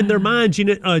people in their minds,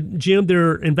 Jim,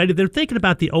 they're invaded. They're thinking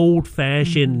about the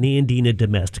old-fashioned Nandina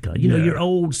domestica. Your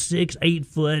old 6-8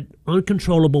 foot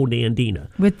uncontrollable Nandina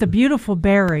with the beautiful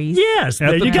berries. Yes,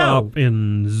 at there the you top go.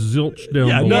 And zilch down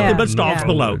below. Nothing but stalks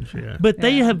below. Yeah. But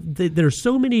there's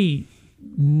so many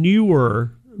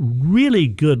newer, really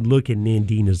good-looking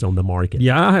nandinas on the market.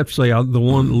 Yeah, I have to say the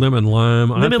one lemon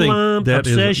lime. I think lime, that's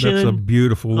a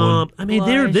beautiful one.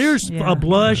 There's a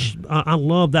blush. I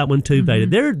love that one too,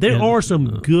 Veda. There are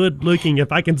some good-looking,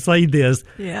 if I can say this,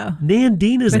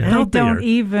 nandinas but out they there. Don't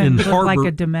even look like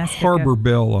a domestic. Harbor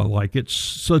Belle, I like. It's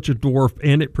such a dwarf,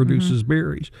 and it produces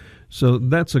berries. So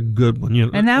that's a good one.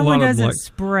 And that one doesn't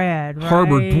spread, right?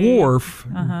 Harbor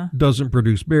Dwarf doesn't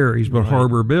produce berries, but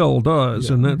Harbor Belle does.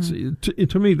 And that's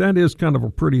to me, that is kind of a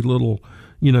pretty little,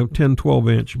 10,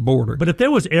 12-inch border. But if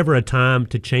there was ever a time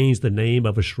to change the name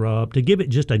of a shrub, to give it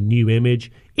just a new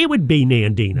image, it would be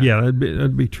Nandina. Yeah,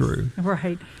 that'd be true.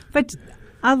 Right. But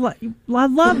I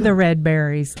love the red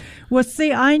berries. Well,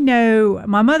 see, I know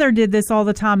my mother did this all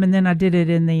the time, and then I did it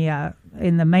in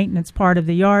the maintenance part of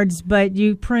the yards. But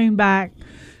you prune back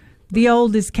the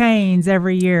oldest canes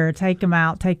every year. Take them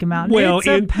out. Well, it's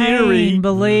a pain, theory,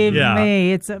 believe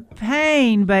me. It's a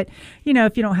pain. But,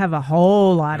 if you don't have a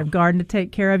whole lot of garden to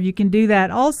take care of, you can do that.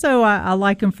 Also, I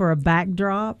like them for a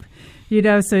backdrop.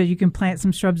 So you can plant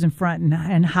some shrubs in front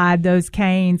and hide those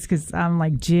canes, because I'm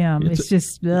like Jim. It's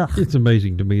just, ugh. It's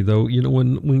amazing to me, though.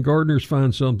 when gardeners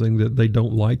find something that they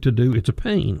don't like to do, it's a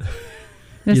pain.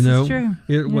 This is true.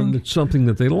 When it's something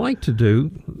that they like to do,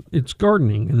 it's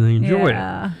gardening, and they enjoy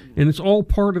it. And it's all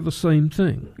part of the same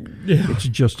thing. Yeah. It's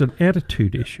just an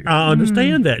attitude issue. I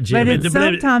understand that, Jim. But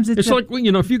sometimes it's like,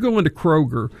 if you go into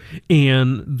Kroger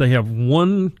and they have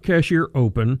one cashier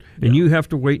open and you have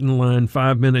to wait in line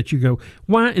 5 minutes, you go,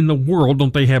 why in the world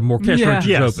don't they have more cash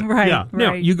registers open? Right, yeah.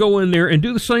 Now, you go in there and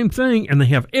do the same thing, and they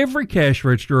have every cash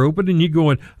register open, and you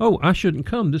going, oh, I shouldn't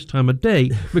come this time of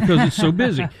day because it's so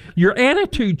busy. Your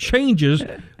attitude changes.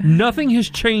 Nothing has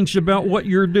changed about what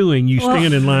you're doing. You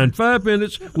stand in line 5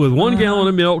 minutes with 1 gallon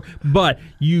of milk, but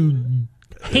you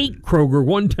hate Kroger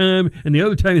one time, and the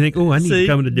other time you think, oh, I need to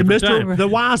come at a different time. The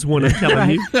wise one is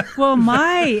telling you. Well,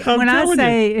 when I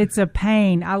say it's a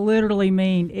pain, I literally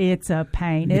mean it's a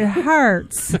pain. It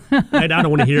hurts. And I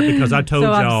don't want to hear it, because I told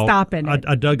so y'all I'm stopping it.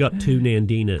 I dug up 2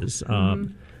 Nandinas.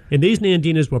 And these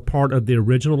Nandinas were part of the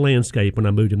original landscape when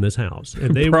I moved in this house.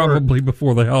 And they probably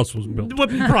before the house was built. Well,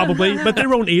 probably, but they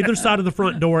were on either side of the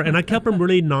front door, and I kept them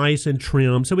really nice and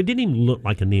trimmed, so it didn't even look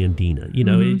like a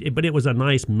Nandina, but it was a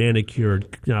nice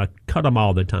manicured, cut them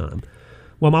all the time.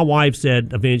 Well, my wife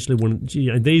said eventually,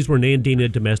 these were Nandina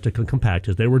domestica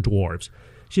compactus, they were dwarfs.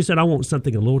 She said, I want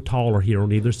something a little taller here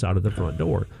on either side of the front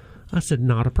door. I said,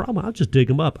 not a problem. I'll just dig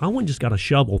them up. I went and just got a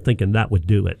shovel thinking that would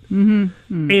do it. And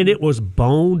it was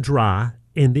bone dry,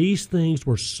 and these things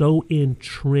were so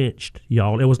entrenched,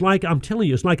 y'all. It was like, I'm telling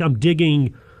you, it's like I'm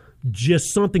digging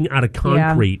just something out of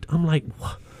concrete. Yeah. I'm like,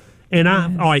 what? And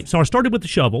all right, so I started with the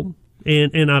shovel,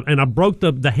 and I broke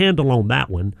the handle on that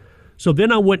one. So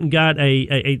then I went and got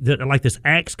like this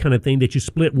axe kind of thing that you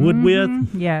split wood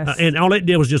with. Yes. And all it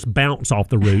did was just bounce off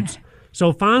the roots.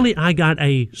 So finally, I got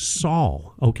a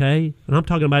saw, okay? And I'm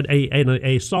talking about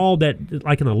a saw that,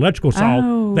 like an electrical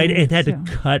saw, they had to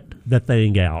cut the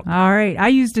thing out. All right. I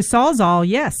used a Sawzall.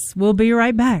 Yes. We'll be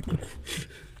right back.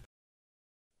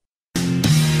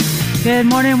 Good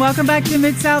morning. Welcome back to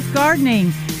Mid-South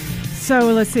Gardening.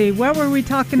 So let's see. What were we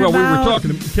talking about? Well,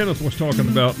 Kenneth was talking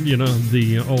about, the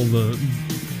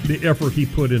effort he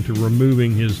put into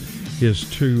removing his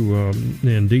 2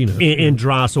 Nandinas. And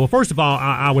dry. So first of all,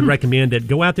 I would recommend that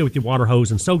go out there with your water hose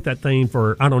and soak that thing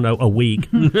for, a week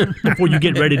before you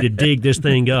get ready to dig this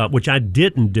thing up, which I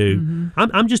didn't do.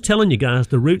 I'm just telling you guys,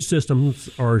 the root systems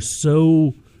are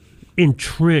so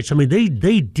entrenched. I mean,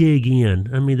 they dig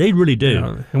in. I mean, they really do.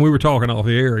 Yeah. And we were talking off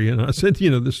the air, and I said,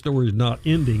 this story's not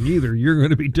ending either. You're going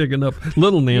to be digging up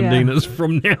little Nandinas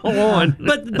from now on.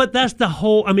 But that's the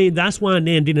whole. I mean, that's why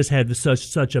Nandinas had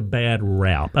such a bad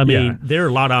rap. I mean, there are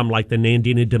a lot of them, like the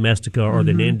Nandina domestica or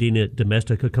the Nandina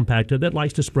domestica compacta, that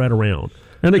likes to spread around.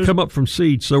 And they come up from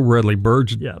seed so readily.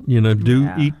 Birds,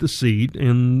 eat the seed,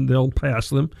 and they'll pass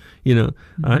them.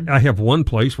 I have one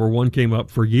place where one came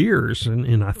up for years,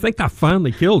 and I think I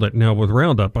finally killed it now with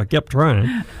Roundup. I kept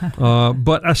trying.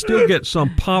 But I still get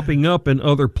some popping up in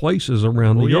other places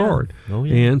around the yard. Oh,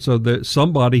 yeah. And so that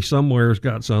somebody somewhere's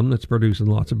got some that's producing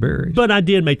lots of berries. But I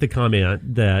did make the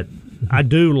comment that I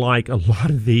do like a lot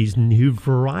of these new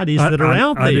varieties that are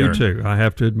out there. I do too. I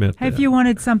have to admit that. If you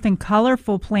wanted something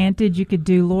colorful planted, you could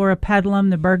do Laura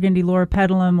Pedalum, the Burgundy Laura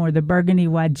Pedalum, or the Burgundy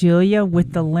Weigelia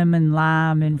with the lemon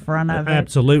lime in front of it.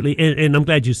 Absolutely. And I'm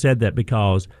glad you said that,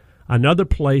 because another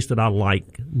place that I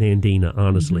like Nandina,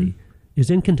 honestly, is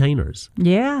in containers.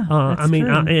 Yeah, that's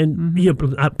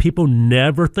true. People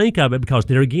never think of it, because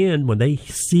there again, when they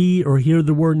see or hear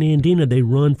the word Nandina, they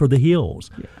run for the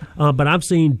hills. Yeah. But I've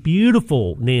seen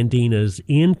beautiful Nandinas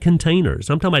in containers.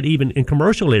 I'm talking about even in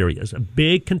commercial areas,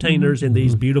 big containers in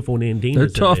these beautiful Nandinas. They're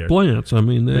tough plants. I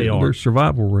mean, their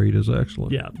survival rate is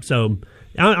excellent. Yeah. So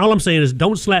all I'm saying is,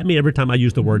 don't slap me every time I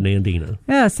use the word Nandina.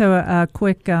 Yeah, so a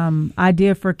quick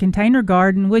idea for container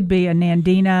garden would be a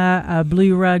Nandina, a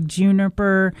blue rug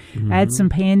juniper, add some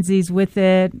pansies with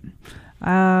it,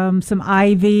 some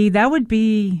ivy. That would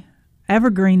be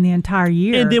evergreen the entire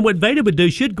year. And then what Veda would do,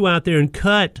 she'd go out there and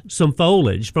cut some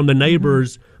foliage from the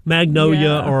neighbor's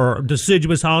magnolia or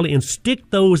deciduous holly and stick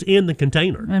those in the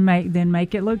container. And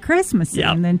make it look Christmassy.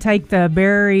 Yeah. And then take the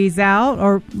berries out.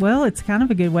 Or, well, it's kind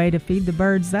of a good way to feed the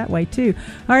birds that way, too.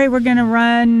 All right, we're going to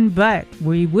run, but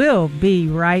we will be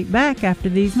right back after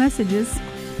these messages.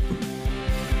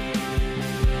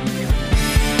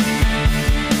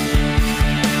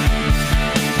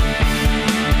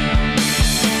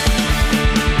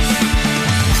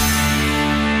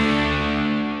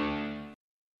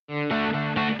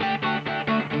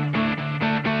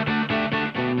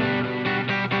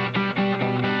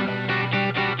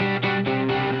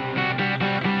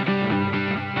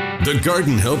 The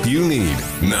garden help you need.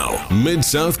 Now,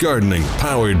 Mid-South Gardening,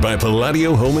 powered by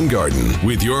Palladio Home and Garden,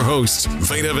 with your hosts,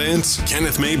 Veda Vance,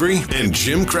 Kenneth Mabry, and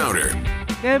Jim Crowder.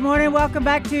 Good morning. Welcome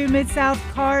back to Mid-South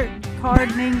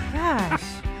Gardening. Gosh.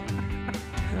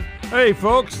 Hey,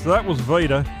 folks, that was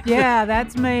Veda. Yeah,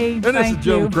 that's me. And this is Thank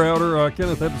Jim you. Crowder.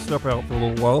 Kenneth had to step out for a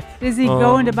little while. Is he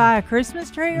going to buy a Christmas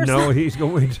tree or something? No, he's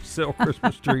going to sell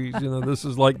Christmas trees. This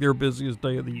is like their busiest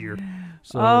day of the year.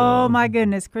 So, Oh, my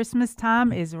goodness. Christmas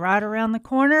time is right around the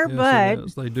corner, yes, but it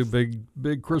is. They do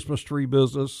big Christmas tree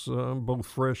business, both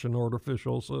fresh and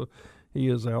artificial. So he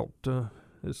is out.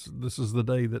 This is the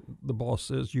day that the boss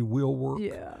says you will work.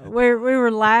 yeah, we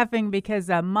were laughing because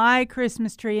my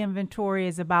Christmas tree inventory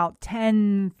is about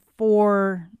 10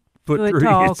 4-foot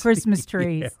tall trees. Christmas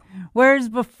trees. Yeah. Whereas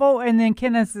before, and then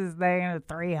Kenneth is there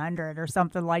 300 or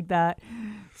something like that.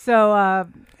 So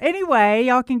anyway,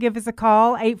 y'all can give us a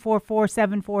call,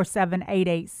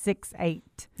 844-747-8868.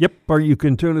 Yep, or you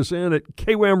can tune us in at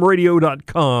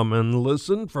kwamradio.com and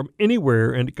listen from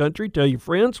anywhere in the country. Tell your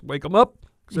friends, wake them up.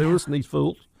 Say, listen to these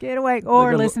fools. Get awake or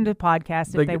gotta listen to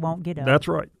podcasts if they won't get up. That's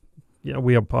right. Yeah,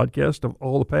 we have podcasts of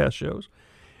all the past shows.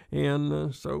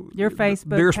 And so Your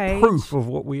Facebook there's page. proof of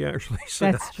what we actually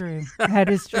said. That's true. That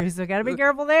is true. So got to be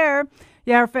careful there.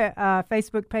 Yeah, our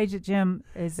Facebook page at Jim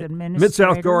is administrator.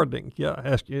 Mid-South Gardening. Yeah, I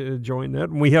asked you to join that.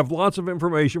 And we have lots of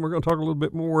information. We're going to talk a little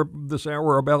bit more this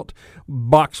hour about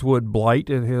boxwood blight.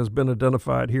 It has been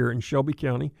identified here in Shelby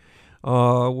County,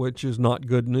 which is not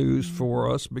good news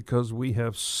for us because we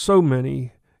have so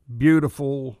many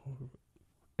beautiful,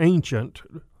 ancient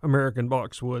American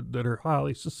boxwood that are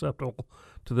highly susceptible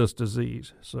to this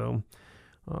disease. So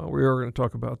we are going to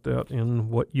talk about that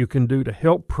and what you can do to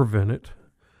help prevent it,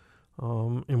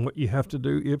 and what you have to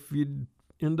do if you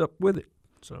end up with it.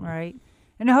 So Right.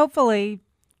 And hopefully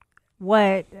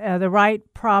what the right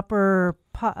proper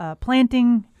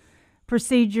planting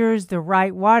procedures, the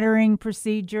right watering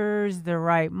procedures, the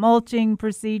right mulching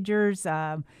procedures,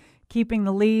 keeping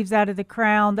the leaves out of the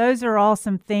crown. Those are all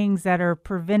some things that are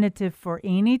preventative for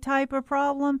any type of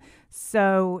problem.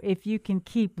 So if you can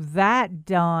keep that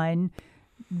done,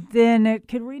 then it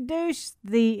could reduce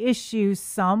the issue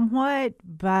somewhat.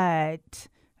 But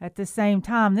at the same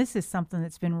time, this is something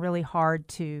that's been really hard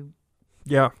to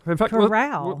yeah, in fact,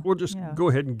 corral. we'll just Yeah. go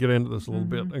ahead and get into this a little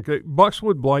bit. Okay,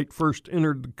 boxwood blight first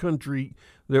entered the country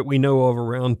that we know of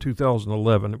around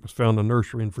 2011. It was found in a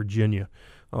nursery in Virginia.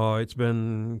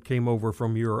 Came over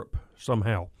from Europe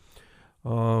somehow.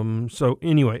 So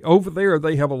anyway, over there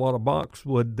they have a lot of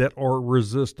boxwood that are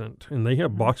resistant, and they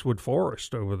have boxwood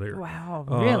forest over there. Wow,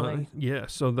 really? Yeah,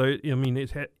 so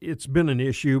it's been an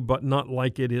issue, but not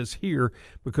like it is here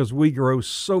because we grow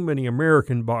so many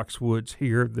American boxwoods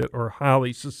here that are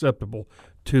highly susceptible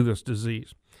to this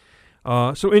disease.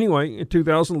 So anyway, in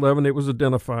 2011, it was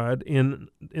identified. In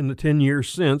the 10 years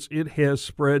since, it has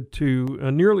spread to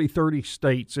nearly 30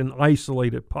 states in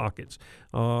isolated pockets.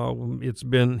 It's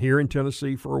been here in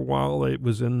Tennessee for a while. It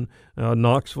was in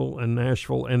Knoxville and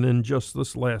Nashville. And then just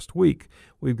this last week,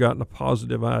 we've gotten a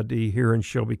positive ID here in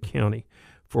Shelby County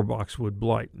for boxwood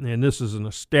blight. And this is an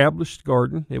established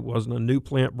garden. It wasn't a new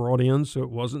plant brought in, so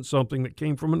it wasn't something that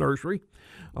came from a nursery.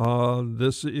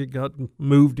 It got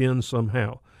moved in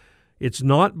somehow. It's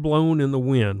not blown in the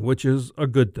wind, which is a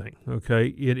good thing, okay?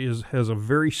 It has a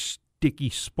very sticky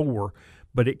spore,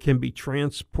 but it can be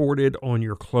transported on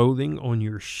your clothing, on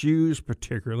your shoes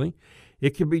particularly.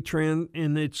 It can be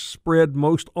and it's spread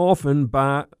most often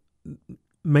by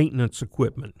maintenance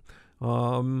equipment,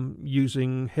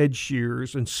 using head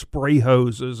shears and spray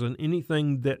hoses and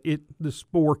anything that the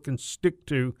spore can stick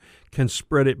to can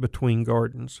spread it between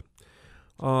gardens.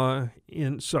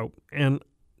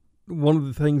 One of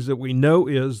the things that we know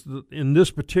is that in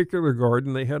this particular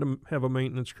garden, they had to have a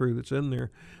maintenance crew that's in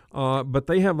there, but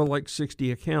they have like 60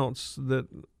 accounts that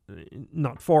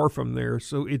not far from there,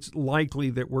 so it's likely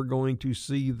that we're going to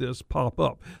see this pop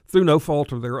up. Through no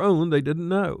fault of their own, they didn't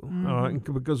know,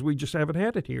 because we just haven't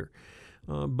had it here.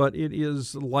 But it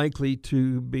is likely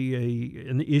to be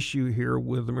an issue here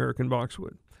with American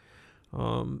boxwood.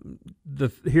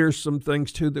 Here's some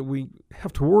things too that we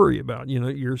have to worry about. You know,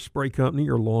 your spray company,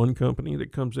 your lawn company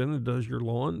that comes in and does your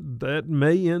lawn, that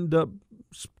may end up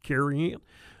carrying it.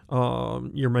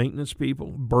 Your maintenance people,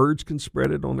 birds can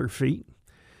spread it on their feet.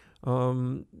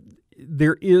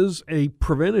 There is a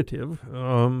preventative.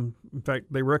 In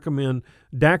fact, they recommend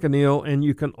Daconil, and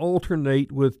you can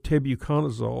alternate with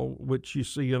tebuconazole, which you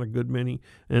see in a good many,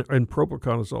 and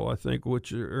propiconazole, I think,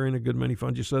 which are in a good many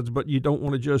fungicides. But you don't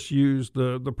want to just use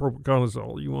the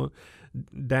propiconazole. You want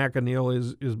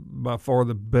Daconil is by far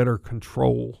the better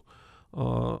control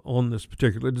on this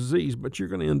particular disease. But you're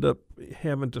going to end up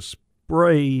having to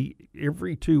spray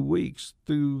every 2 weeks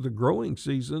through the growing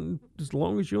season, as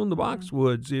long as you own the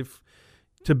boxwoods,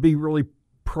 to be really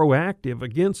proactive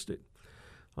against it.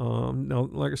 Now,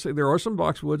 like I say, there are some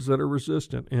boxwoods that are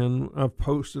resistant, and I've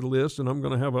posted a list, and I'm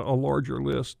going to have a larger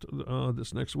list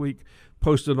this next week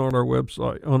posted on our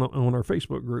website, on our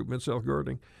Facebook group, Mid-South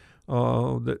Gardening,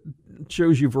 that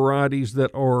shows you varieties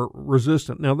that are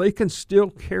resistant. Now, they can still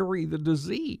carry the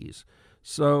disease,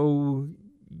 so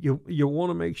you want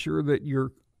to make sure that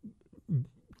you're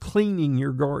cleaning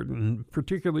your garden,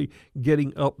 particularly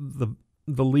getting up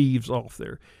the leaves off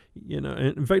there. You know,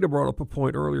 and Veda brought up a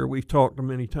point earlier we've talked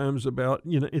many times about,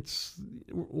 you know, it's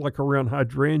like around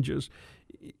hydrangeas,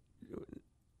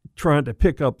 trying to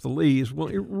pick up the leaves. Well,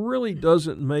 it really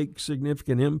doesn't make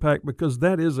significant impact because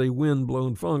that is a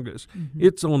wind-blown fungus. Mm-hmm.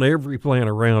 It's on every plant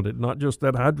around it, not just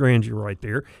that hydrangea right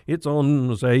there. It's on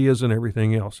azaleas and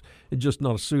everything else. It's just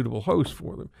not a suitable host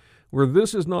for them. Where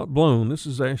this is not blown, this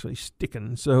is actually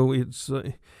sticking. So it's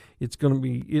going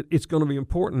to be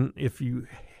important if you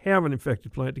have an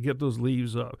infected plant to get those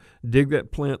leaves up. Dig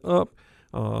that plant up.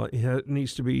 It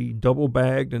needs to be double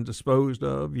bagged and disposed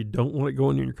of. You don't want it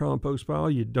going in your compost pile.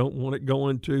 You don't want it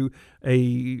going to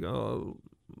a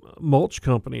mulch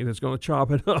company that's going to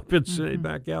chop it up and send it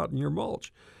back out in your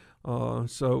mulch.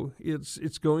 So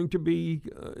it's going to be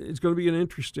an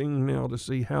interesting now to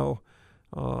see how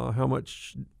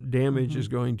much damage is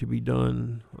going to be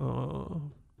done.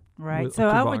 Right. So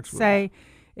I would say,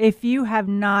 if you have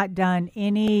not done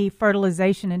any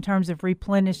fertilization in terms of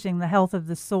replenishing the health of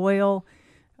the soil,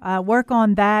 work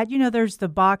on that. You know, there's the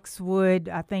boxwood.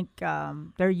 I think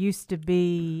there used to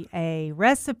be a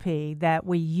recipe that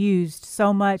we used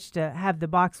so much to have the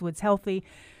boxwoods healthy.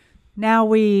 Now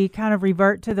we kind of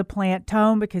revert to the plant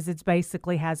tone because it's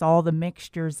basically has all the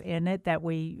mixtures in it that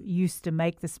we used to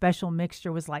make. The special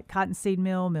mixture was like cottonseed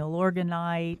meal,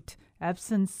 milorganite,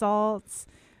 Epsom salts.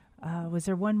 Was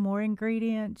there one more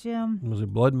ingredient, Jim? Was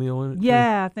it blood meal in it?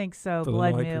 Yeah, I think so. For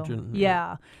blood the meal. nitrogen.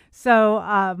 Yeah.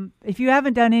 So if you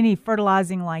haven't done any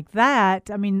fertilizing like that,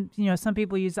 I mean, you know, some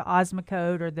people use the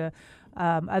Osmocote or the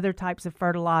other types of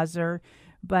fertilizer,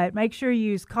 but make sure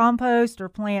you use compost or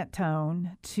plant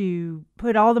tone to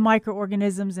put all the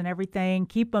microorganisms and everything,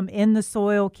 keep them in the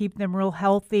soil, keep them real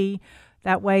healthy.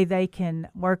 That way they can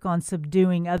work on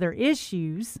subduing other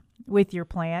issues with your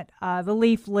plant. The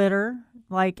leaf litter.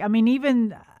 Like, I mean,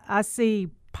 even I see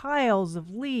piles of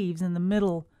leaves in the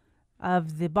middle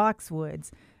of the boxwoods.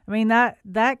 I mean,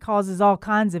 that causes all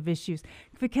kinds of issues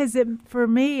because for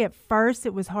me at first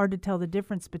it was hard to tell the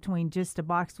difference between just a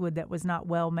boxwood that was not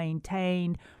well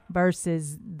maintained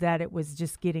versus that it was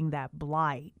just getting that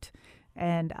blight.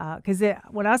 And because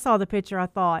when I saw the picture, I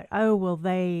thought, oh, well,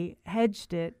 they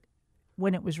hedged it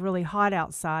when it was really hot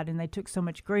outside and they took so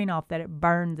much green off that it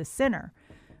burned the center.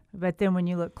 But then when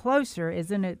you look closer,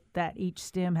 isn't it that each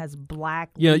stem has black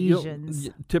lesions?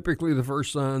 Typically the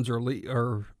first signs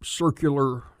are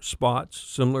circular spots,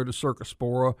 similar to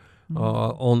Cercospora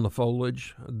on the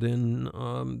foliage. Then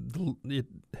it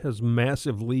has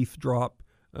massive leaf drop,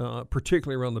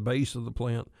 particularly around the base of the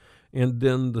plant. And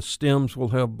then the stems will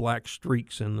have black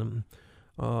streaks in them.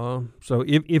 So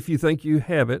if you think you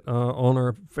have it, on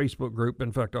our Facebook group,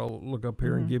 in fact, I'll look up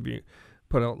here and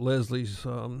put out Leslie's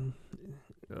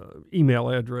email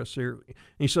address here. And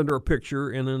you send her a picture,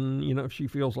 and then, you know, if she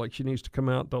feels like she needs to come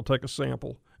out, they'll take a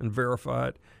sample and verify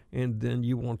it. And then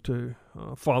you want to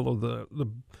follow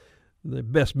the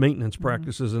best maintenance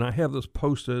practices. And I have this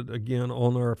posted again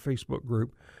on our Facebook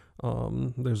group.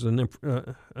 There's an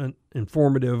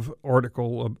informative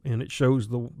article, and it shows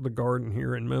the garden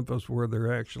here in Memphis where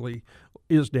there actually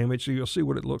is damage. So you'll see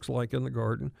what it looks like in the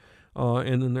garden.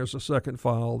 And then there's a second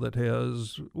file that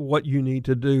has what you need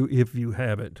to do if you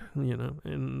have it, you know,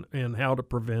 and how to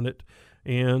prevent it.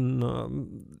 And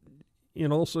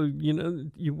also, you know,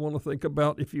 you want to think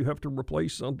about if you have to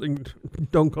replace something,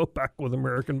 don't go back with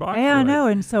American boxwood. Yeah, I know.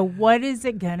 And so what is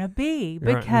it going to be?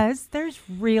 Because there's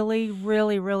really,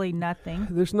 really, really nothing.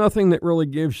 There's nothing that really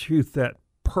gives you that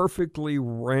perfectly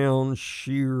round,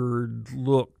 sheared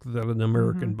look that an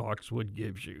American boxwood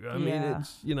gives you. I mean,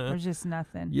 it's, there's just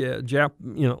nothing. Yeah,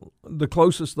 the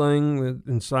closest thing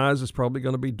in size is probably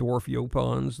going to be dwarf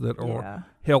yopons that are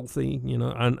healthy.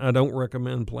 I don't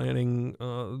recommend planting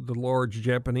the large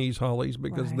Japanese hollies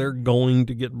because they're going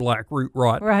to get black root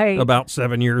rot about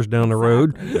 7 years down the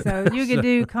road. So you could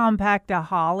do compacta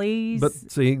hollies. But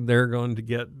see, they're going to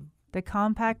get... The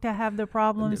compacta have the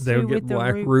problems They'll too get with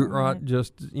black the root rot.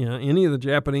 Just any of the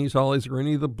Japanese hollies or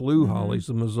any of the blue hollies,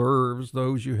 the meserves,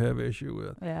 those you have issue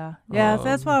with. Yeah, so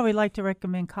that's why we like to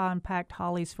recommend compact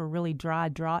hollies for really dry,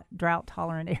 drought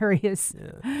tolerant areas.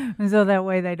 Yeah. And so that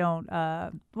way they don't.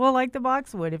 Like the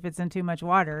boxwood, if it's in too much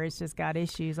water, it's just got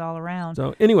issues all around.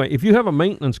 So anyway, if you have a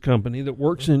maintenance company that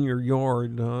works in your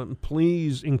yard,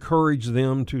 please encourage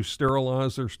them to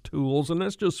sterilize their tools, and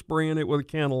that's just spraying it with a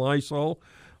can of Lysol.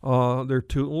 Their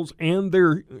tools and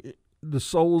the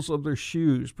soles of their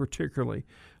shoes, particularly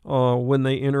when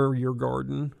they enter your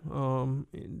garden,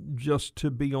 just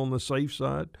to be on the safe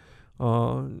side.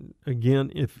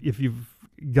 Again, if you've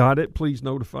got it, please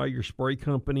notify your spray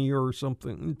company or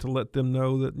something to let them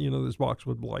know that there's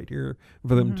boxwood blight here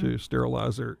for them to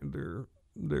sterilize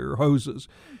their hoses.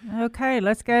 Okay,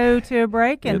 let's go to a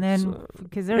break, and then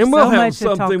because there's and we'll so have much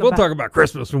something. to talk We'll about. talk about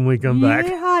Christmas when we come back.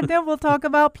 Yeah, then we'll talk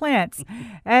about plants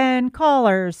and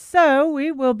callers. So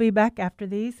we will be back after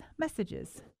these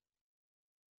messages.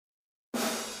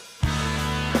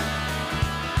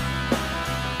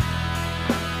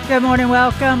 Good morning.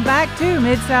 Welcome back to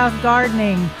Mid-South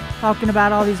Gardening. Talking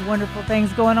about all these wonderful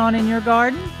things going on in your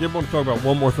garden. Did want to talk about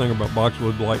one more thing about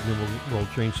boxwood blight, and then we'll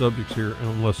change subjects here,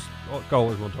 unless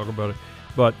callers want to talk about it.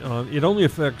 But it only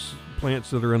affects plants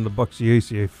that are in the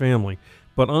Buxiaceae family.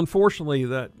 But unfortunately,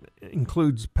 that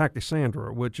includes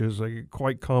Pachysandra, which is a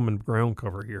quite common ground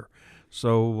cover here.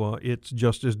 So it's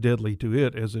just as deadly to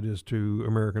it as it is to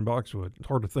American boxwood. It's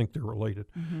hard to think they're related,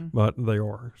 but they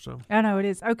are. So I know it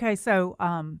is. Okay, so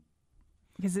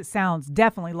because it sounds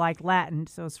definitely like Latin,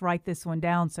 so let's write this one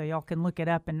down so y'all can look it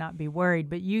up and not be worried.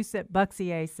 But you said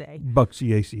Buxiaceae.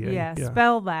 Buxiaceae. Yeah,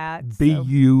 spell that.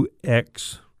 Buxaceae.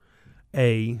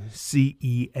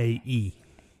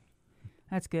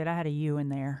 That's good. I had a U in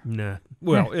there. Nah.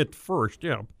 Well, at first,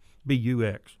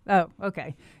 Bux. Oh,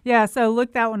 okay. Yeah, so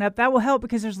look that one up. That will help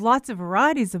because there's lots of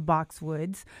varieties of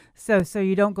boxwoods. So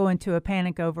you don't go into a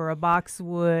panic over a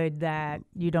boxwood that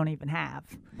you don't even have.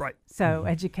 Right. So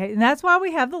educate. And that's why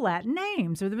we have the Latin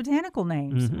names or the botanical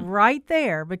names right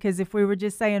there. Because if we were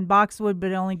just saying boxwood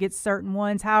but it only gets certain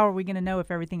ones, how are we going to know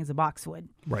if everything is a boxwood?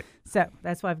 Right. So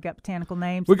that's why I've got botanical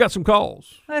names. We got some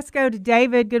calls. Let's go to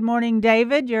David. Good morning,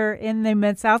 David. You're in the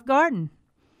Mid-South Garden.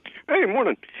 Hey,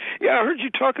 morning. Yeah, I heard you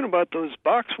talking about those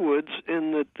boxwoods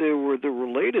and that they were the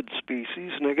related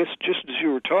species, and I guess just as you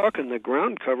were talking, the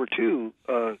ground cover, too,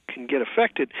 can get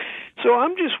affected. So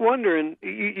I'm just wondering,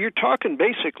 you're talking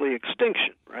basically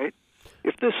extinction, right?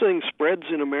 If this thing spreads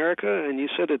in America, and you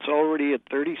said it's already at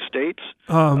 30 states?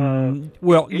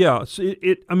 Yes.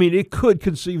 It could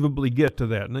conceivably get to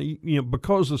that. Now,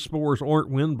 because the spores aren't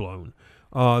windblown,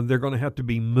 they're going to have to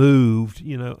be moved.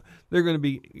 They're going to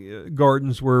be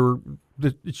gardens where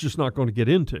it's just not going to get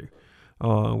into,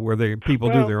 where people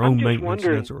do their own maintenance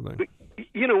and that sort of thing.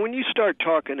 When you start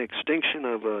talking extinction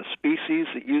of a species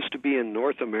that used to be in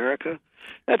North America,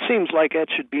 that seems like that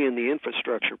should be in the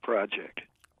infrastructure project,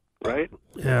 right?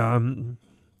 Yeah. I know.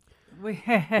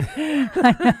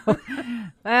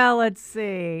 Well, let's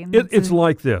see. It's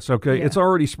like this, okay? Yeah. It's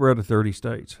already spread to 30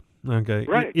 states. Okay,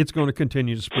 right. It's going to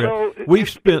continue to spread. So We've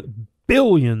spent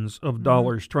billions of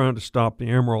dollars trying to stop the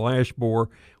emerald ash borer.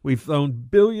 We've thrown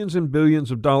billions and billions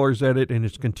of dollars at it, and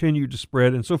it's continued to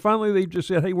spread. And so finally, they just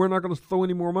said, "Hey, we're not going to throw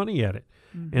any more money at it."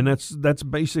 And that's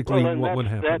basically what would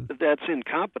happen. That's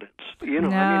incompetence.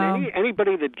 No.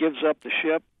 Anybody that gives up the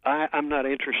ship, I'm not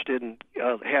interested in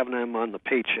having them on the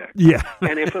paycheck. Yeah.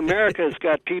 And if America's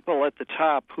got people at the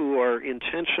top who are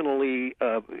intentionally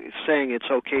saying it's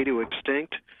okay to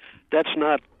extinct,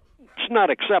 it's not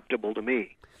acceptable to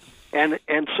me. And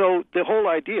so the whole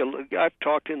idea, I've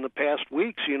talked in the past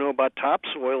weeks, about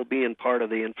topsoil being part of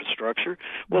the infrastructure.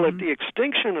 Well, if the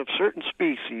extinction of certain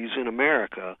species in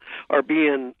America are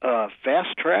being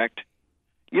fast-tracked,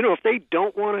 if they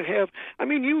don't want to have,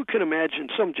 you can imagine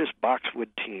some just boxwood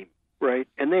team, right?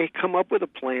 And they come up with a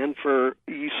plan for,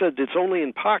 you said it's only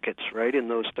in pockets, right, in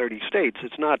those 30 states.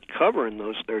 It's not covering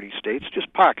those 30 states,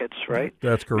 just pockets, right?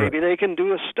 That's correct. Maybe they can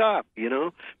do a stop,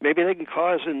 Maybe they can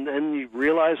cause, and then you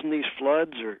realizing these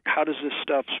floods, or how does this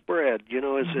stuff spread?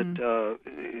 Is it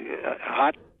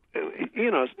hot?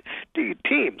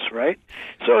 teams, right?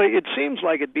 So it seems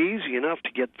like it'd be easy enough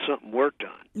to get something worked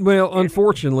on. Well,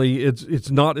 unfortunately,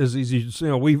 it's not as easy as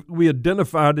we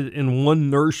identified it in one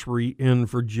nursery in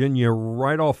Virginia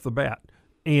right off the bat,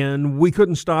 and we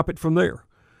couldn't stop it from there.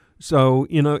 So,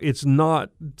 it's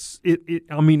not –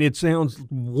 I mean, it sounds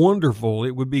wonderful.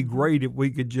 It would be great if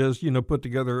we could just, put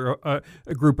together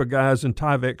a group of guys in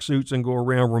Tyvek suits and go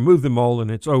around, remove them all, and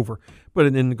it's over. But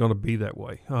it isn't going to be that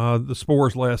way. The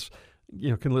spores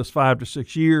can last 5 to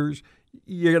 6 years.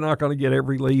 You're not going to get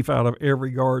every leaf out of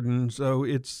every garden, so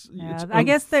I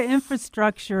guess the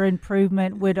infrastructure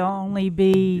improvement would only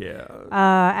be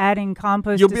adding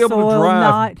compost You'll to be able soil, to drive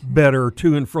not better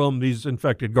to and from these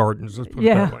infected gardens. Let's put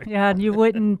it that way. Yeah, and you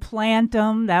wouldn't plant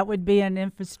them. That would be an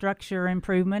infrastructure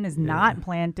improvement. Is not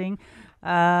planting.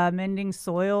 Mending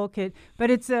soil but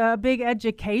it's a big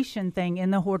education thing in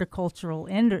the horticultural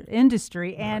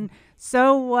industry. And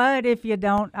so what if you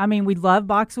don't? I mean, we love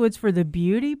boxwoods for the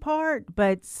beauty part,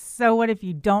 but so what if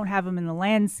you don't have them in the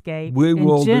landscape? We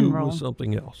will general? do with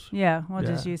something else. Yeah, we'll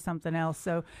just use something else.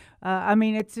 So, I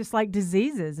mean, it's just like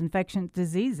diseases, infectious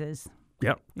diseases.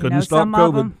 Yep, couldn't stop some COVID.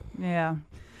 of them, yeah.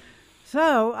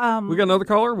 So we got another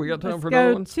caller. We got time for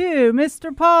another one. To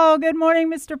Mr. Paul. Good morning,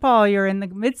 Mr. Paul. You're in the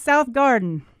Mid-South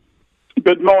Garden.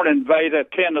 Good morning, Veda,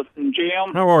 Kenneth, and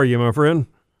Jim. How are you, my friend?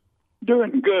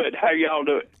 Doing good. How y'all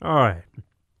doing? All right.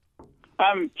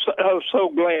 I'm so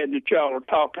glad that y'all are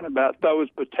talking about those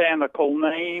botanical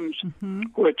names,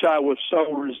 which I was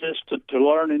so resistant to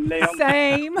learning them.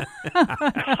 Same.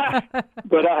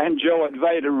 But I enjoyed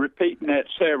Veda repeating that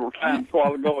several times a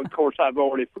while ago. Of course, I've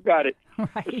already forgot it.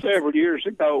 Right. But several years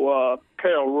ago,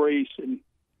 Carol Reese and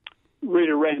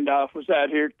Rita Randolph was out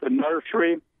here at the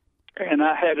nursery, and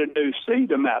I had a new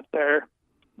sedum out there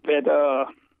that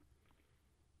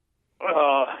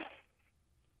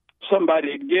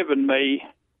somebody had given me,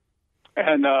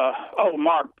 and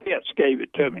Mark Pitts gave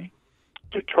it to me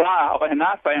to try, and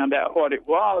I found out what it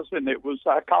was, and I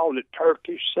called it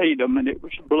Turkish sedum, and it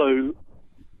was blue,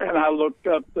 and I looked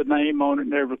up the name on it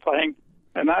and everything,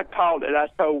 and I called it. I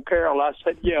told Carol, I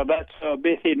said, yeah, that's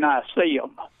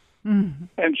Bithyniceum. Mm-hmm.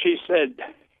 And she said,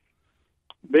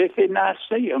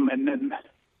 Bithyniceum, and then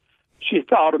she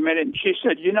thought a minute, and she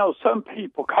said, some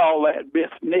people call that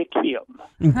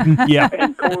Bithynium. Yeah.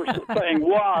 And, of course, the thing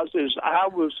is I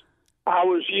was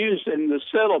using the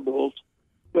syllables,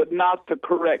 but not the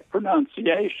correct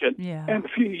pronunciation. Yeah. And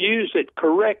if you use it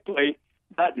correctly,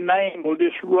 that name will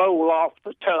just roll off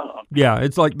the tongue. Yeah,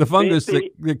 it's like the fungus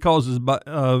that causes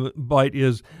bite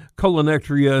is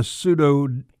Colinectria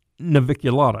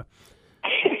pseudonaviculata.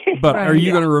 But are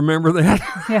you going to remember that?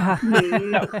 Yeah.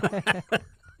 No.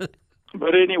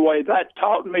 But anyway, that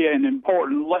taught me an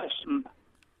important lesson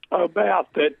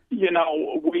about that,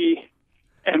 we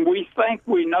think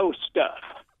we know stuff.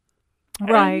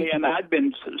 Right. And I'd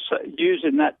been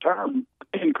using that term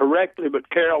incorrectly, but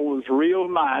Carol was real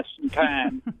nice and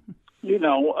kind.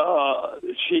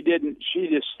 She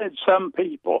just said some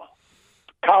people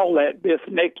call that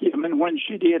Bithynium, and when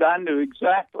she did, I knew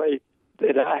exactly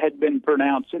that I had been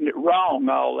pronouncing it wrong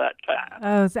all that time.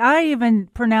 Oh, so I even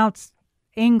pronounced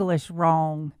English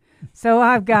wrong, so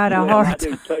I've got a hard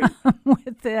time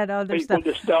with that other People stuff.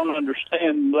 just don't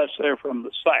understand unless they're from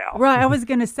the South. Right, I was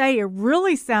going to say, it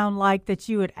really sounded like that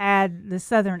you would add the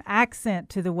Southern accent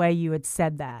to the way you had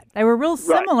said that. They were real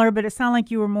similar, but it sounded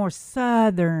like you were more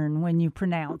Southern when you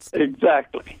pronounced it.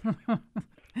 Exactly.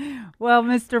 Well,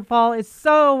 Mr. Paul, it's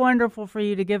so wonderful for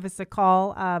you to give us a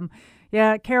call.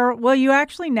 Carol, well, you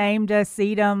actually named a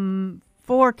sedum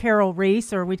for Carol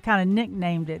Reese, or we kind of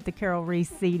nicknamed it the Carol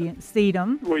Reese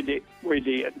sedum. We did.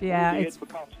 Yeah, it's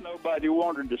because nobody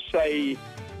wanted to say,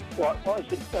 what was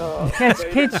it?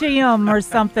 Ketchium or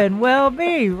something. We'll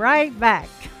be right back.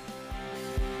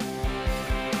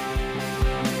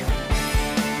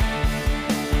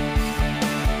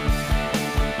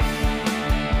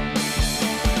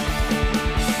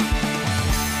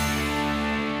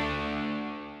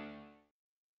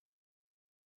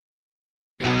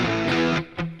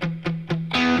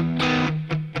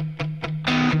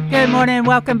 Good morning.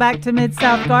 Welcome back to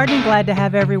Mid-South Gardening. Glad to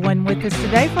have everyone with us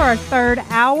today for our third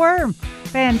hour.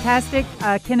 Fantastic.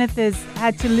 Kenneth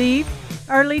had to leave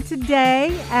early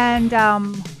today, and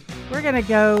we're going to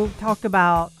go talk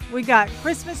about, we got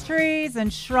Christmas trees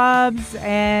and shrubs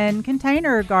and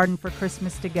container garden for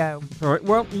Christmas to go. All right.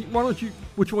 Well, why don't you,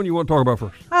 which one do you want to talk about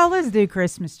first? Oh, let's do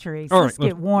Christmas trees. All let's right,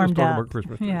 get warmed let's up. talk about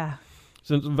Christmas trees. Yeah.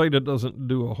 Since Veda doesn't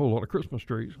do a whole lot of Christmas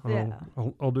trees,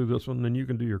 I'll do this one, then you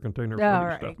can do your container All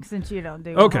right, stuff. since you don't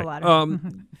do a whole lot of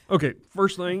Okay,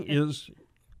 first thing is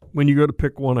when you go to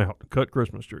pick one out, cut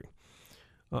Christmas tree.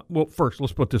 Well, first,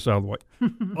 let's put this out of the way.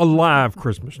 A live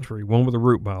Christmas tree, one with a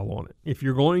root ball on it. If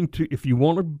you want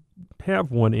to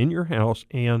have one in your house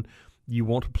and you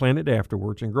want to plant it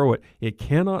afterwards and grow it, it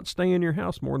cannot stay in your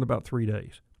house more than about 3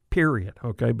 days. Period.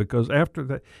 Okay, because after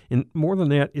that, and more than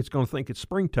that, it's going to think it's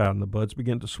springtime. The buds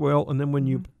begin to swell, and then when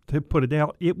you put it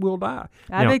out, it will die.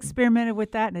 I've experimented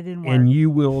with that, and it didn't work. And you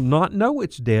will not know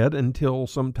it's dead until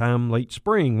sometime late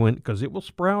spring, because it will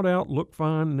sprout out, look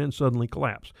fine, and then suddenly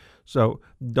collapse. So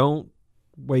don't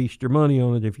waste your money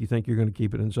on it if you think you're going to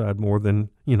keep it inside more than,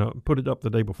 put it up the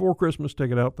day before Christmas,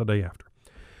 take it out the day after.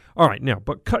 All right, now,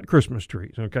 but cut Christmas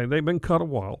trees, okay? They've been cut a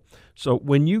while. So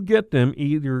when you get them,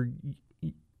 either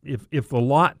if the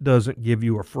lot doesn't give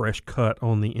you a fresh cut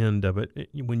on the end of it,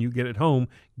 when you get it home,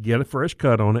 get a fresh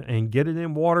cut on it and get it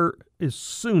in water as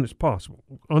soon as possible,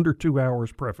 under 2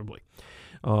 hours preferably.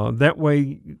 That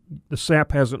way the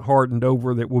sap hasn't hardened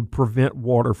over that would prevent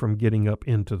water from getting up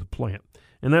into the plant.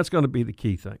 And that's going to be the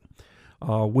key thing.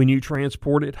 When you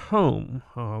transport it home,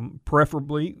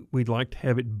 preferably we'd like to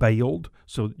have it baled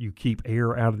so that you keep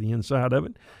air out of the inside of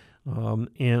it.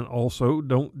 And also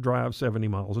don't drive 70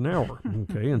 miles an hour,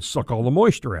 okay, and suck all the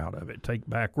moisture out of it. Take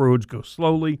back roads, go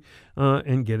slowly,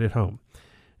 and get it home.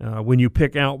 When you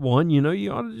pick out one,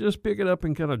 you ought to just pick it up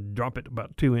and kind of drop it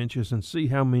about 2 inches and see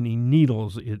how many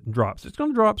needles it drops. It's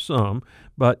going to drop some,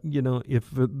 but,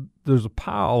 if there's a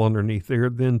pile underneath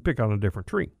there, then pick on a different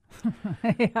tree.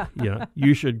 Yeah.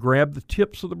 You should grab the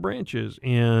tips of the branches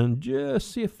and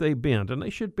just see if they bend, and they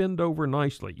should bend over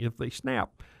nicely. If they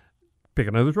snap, pick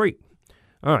another tree.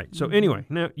 All right. So anyway,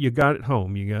 now you got it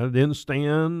home. You got it in the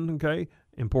stand, okay?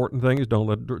 Important thing is don't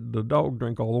let the dog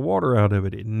drink all the water out of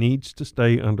it. It needs to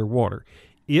stay underwater.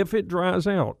 If it dries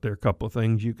out, there are a couple of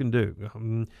things you can do.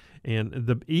 And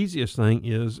the easiest thing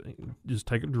is just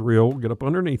take a drill, get up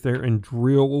underneath there, and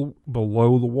drill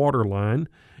below the water line,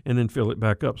 and then fill it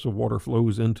back up so water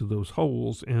flows into those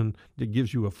holes, and it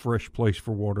gives you a fresh place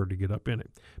for water to get up in it.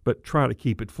 But try to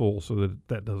keep it full so that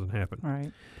that doesn't happen.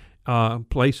 Right.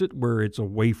 Place it where it's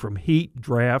away from heat,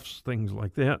 drafts, things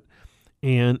like that.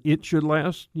 And it should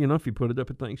last, if you put it up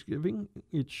at Thanksgiving,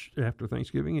 after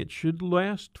Thanksgiving, it should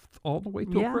last all the way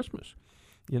till Christmas,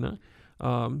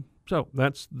 So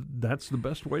that's the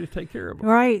best way to take care of it.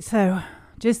 Right. So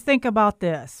just think about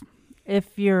this.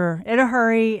 If you're in a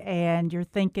hurry and you're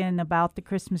thinking about the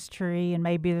Christmas tree and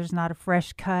maybe there's not a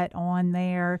fresh cut on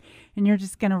there and you're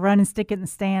just going to run and stick it in the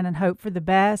stand and hope for the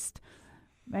best,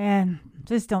 man,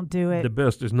 just don't do it. The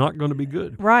best is not going to be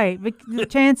good. Right. But the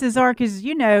chances are, because,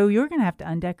 you're going to have to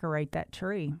undecorate that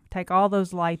tree. Take all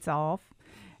those lights off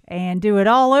and do it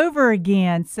all over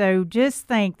again. So just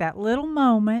think that little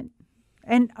moment.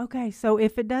 And, okay, so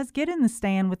if it does get in the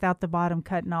stand without the bottom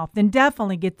cutting off, then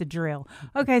definitely get the drill.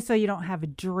 Okay, so you don't have a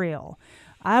drill.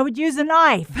 I would use a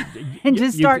knife and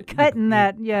just start cutting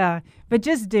that. Yeah, but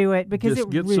just do it because just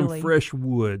get some fresh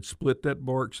wood. Split that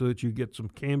bark so that you get some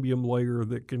cambium layer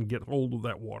that can get hold of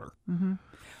that water. Mm-hmm.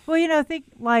 Well, I think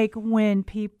like when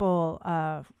people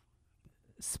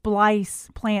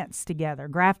splice plants together,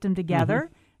 graft them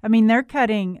together. Mm-hmm. I mean, they're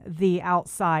cutting the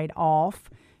outside off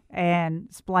and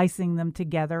splicing them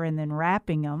together and then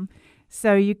wrapping them.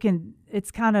 So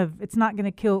it's not going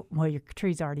to kill, well, your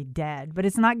tree's already dead, but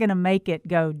it's not going to make it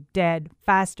go dead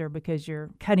faster because you're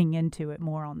cutting into it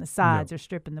more on the sides or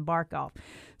stripping the bark off.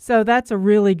 So that's a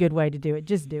really good way to do it.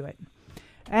 Just do it.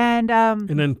 And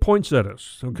then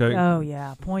poinsettias, okay? Oh,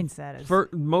 yeah, poinsettias.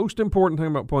 Most important thing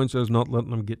about poinsettias is not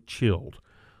letting them get chilled.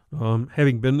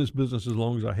 Having been in this business as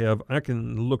long as I have, I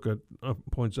can look at a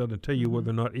poinsettia and tell you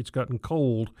whether or not it's gotten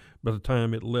cold by the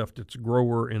time it left its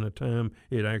grower and the time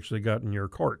it actually got in your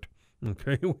cart,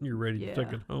 okay, when you're ready to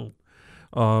take it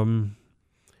home.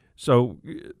 So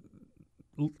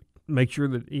make sure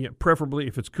that, preferably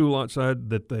if it's cool outside,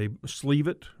 that they sleeve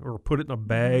it or put it in a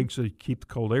bag so you keep the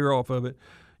cold air off of it.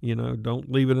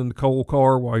 Don't leave it in the cold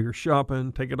car while you're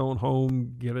shopping. Take it on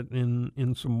home, get it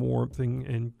in some warmth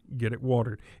and get it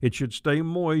watered. It should stay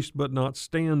moist but not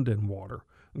stand in water.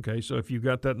 Okay, so if you've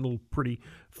got that little pretty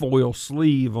foil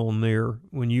sleeve on there,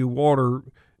 when you water,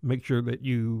 make sure that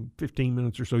 15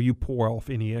 minutes or so, you pour off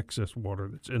any excess water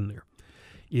that's in there.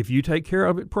 If you take care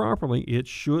of it properly, it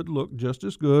should look just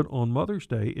as good on Mother's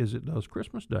Day as it does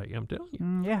Christmas Day, I'm telling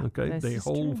you. Yeah. Okay, they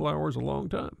hold flowers a long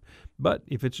time. But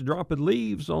if it's dropping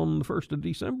leaves on the 1st of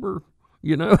December,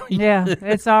 yeah,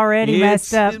 it's already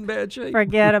messed up. It's in bad shape.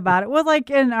 Forget about it. Well, like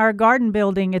in our garden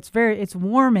building, it's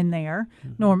warm in there,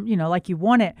 like you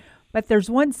want it. But there's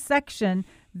one section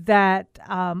that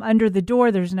under the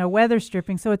door, there's no weather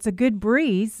stripping, so it's a good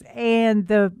breeze,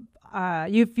 and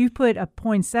if you put a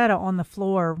poinsettia on the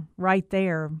floor right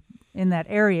there, in that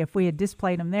area if we had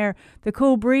displayed them there. The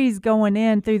cool breeze going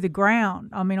in through the ground,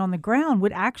 on the ground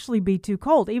would actually be too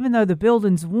cold. Even though the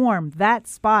building's warm, that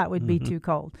spot would be too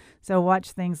cold. So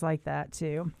watch things like that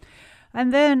too.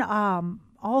 And then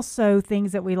also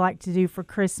things that we like to do for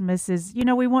Christmas is,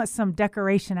 we want some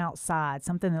decoration outside,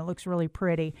 something that looks really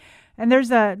pretty. And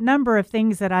there's a number of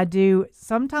things that I do.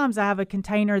 Sometimes I have a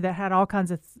container that had all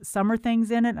kinds of summer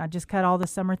things in it. I just cut all the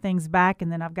summer things back,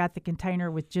 and then I've got the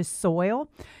container with just soil.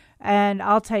 And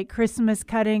I'll take Christmas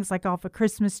cuttings like off a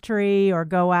Christmas tree, or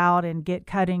go out and get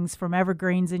cuttings from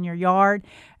evergreens in your yard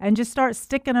and just start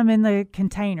sticking them in the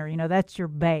container. That's your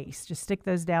base. Just stick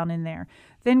those down in there.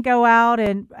 Then go out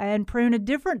and prune a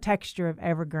different texture of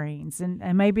evergreens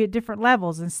and maybe at different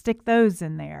levels and stick those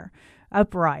in there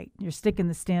upright. You're sticking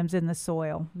the stems in the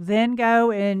soil. Then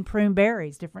go and prune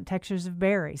berries, different textures of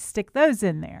berries. Stick those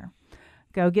in there.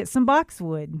 Go get some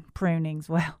boxwood prunings.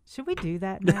 Well, should we do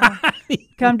that now?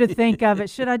 Come to think of it,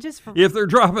 should I just... If they're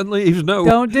dropping leaves, no.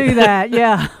 Don't do that,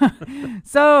 yeah.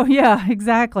 So, yeah,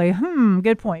 exactly.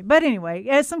 Good point. But anyway,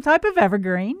 as some type of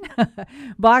evergreen,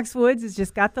 boxwoods has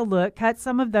just got the look. Cut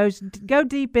some of those. Go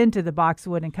deep into the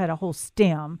boxwood and cut a whole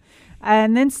stem.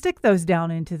 And then stick those down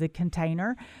into the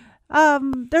container.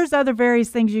 There's other various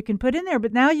things you can put in there.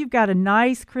 But now you've got a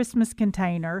nice Christmas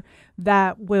container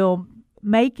that will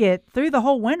make it through the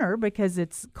whole winter because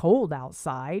it's cold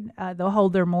outside. They'll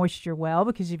hold their moisture well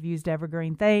because you've used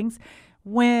evergreen things.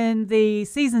 When the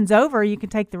season's over, you can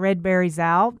take the red berries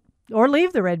out or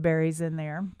leave the red berries in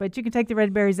there. But you can take the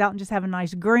red berries out and just have a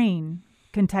nice green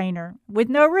container with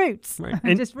no roots.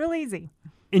 Right. Just real easy.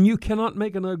 And you cannot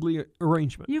make an ugly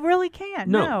arrangement. You really can't.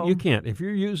 No, you can't. If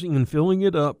you're using and filling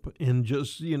it up and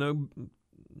just,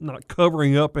 not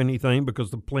covering up anything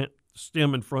because the plant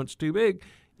stem in front's too big,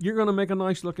 you're going to make a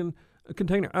nice looking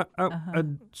container. I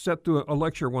sat through a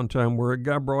lecture one time where a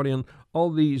guy brought in all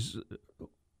these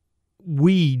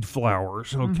weed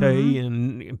flowers,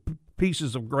 and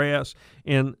pieces of grass,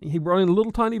 and he brought in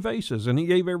little tiny vases, and he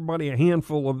gave everybody a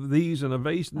handful of these in a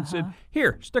vase and said,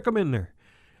 "Here, stick them in there."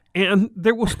 And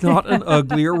there was not an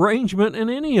ugly arrangement in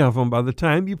any of them by the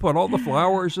time you put all the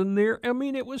flowers in there.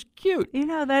 It was cute.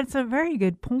 That's a very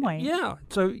good point. Yeah.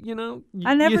 So,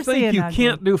 I never you see think an you ugly.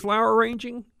 can't do flower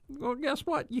arranging? Well, guess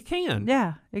what? You can.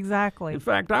 Yeah, exactly. In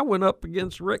fact, I went up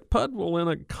against Rick Pudwell in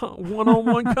a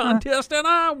one-on-one contest, and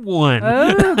I won.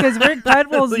 Oh, because Rick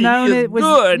Pudwell's known it was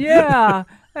good. Yeah.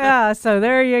 Yeah, so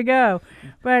there you go.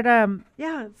 But,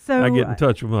 so... I get in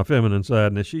touch with my feminine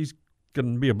side, and she's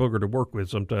going to be a booger to work with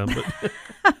sometime. But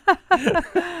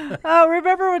Oh,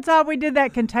 remember one time we did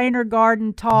that container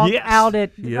garden talk out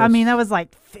at, that was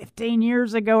like 15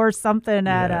 years ago or something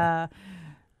at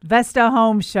Vesta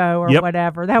Home Show or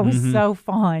whatever. That was so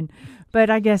fun. But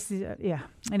I guess,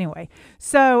 anyway.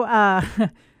 So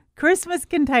Christmas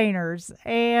containers,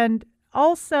 and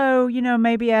also,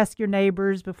 maybe ask your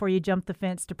neighbors before you jump the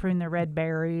fence to prune their red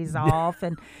berries off.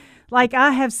 And like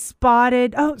I have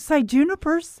spotted,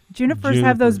 junipers. Junipers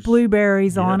have those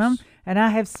blueberries on them. And I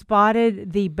have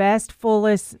spotted the best,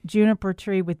 fullest juniper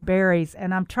tree with berries.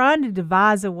 And I'm trying to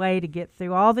devise a way to get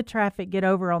through all the traffic, get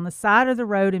over on the side of the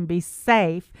road and be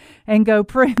safe and go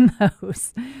prune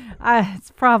those.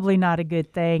 It's probably not a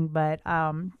good thing, but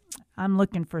I'm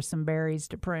looking for some berries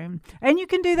to prune. And you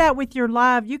can do that with your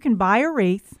you can buy a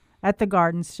wreath at the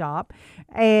garden shop.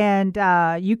 And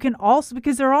you can also,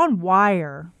 because they're on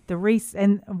wire, the wreaths,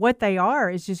 and what they are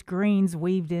is just greens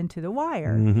weaved into the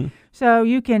wire. So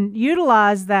you can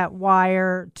utilize that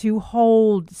wire to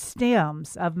hold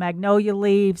stems of magnolia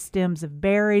leaves, stems of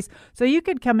berries. So you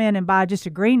could come in and buy just a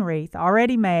green wreath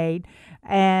already made,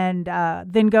 and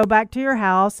then go back to your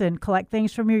house and collect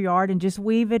things from your yard and just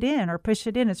weave it in or push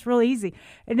it in. It's real easy.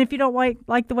 And if you don't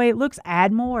like the way it looks,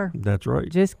 add more. That's right.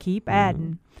 Just keep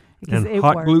adding. And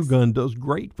hot glue gun does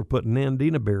great for putting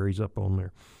Nandina berries up on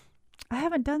there. I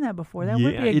haven't done that before. That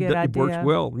would be a good idea. It works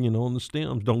well, on the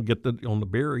stems. Don't get on the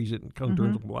berries, it kind of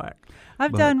turns black.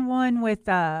 I've done one with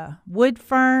autumn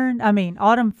fern,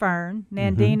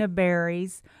 Nandina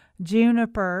berries,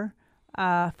 juniper,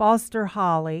 Foster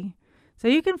holly. So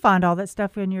you can find all that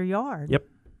stuff in your yard. Yep.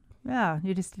 Yeah,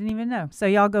 you just didn't even know. So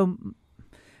y'all go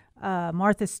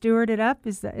Martha Stewart it up.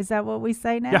 Is that what we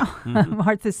say now? Yeah.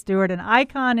 Martha Stewart, an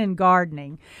icon in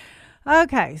gardening.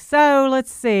 Okay, so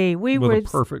let's see. With a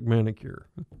perfect manicure.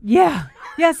 Yeah.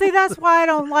 See, that's why I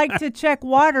don't like to check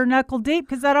water knuckle deep,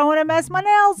 because I don't want to mess my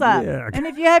nails up. Yeah. And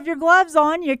if you have your gloves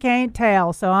on, you can't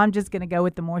tell. So I'm just going to go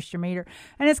with the moisture meter.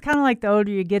 And it's kind of like the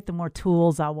older you get, the more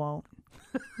tools I want.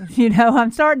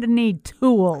 I'm starting to need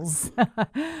tools.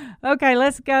 Okay,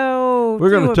 let's go. We're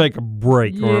going to take a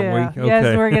break, aren't we? Okay.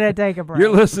 Yes, we're going to take a break. You're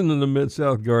listening to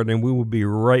Mid-South Gardening. We will be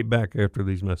right back after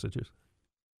these messages.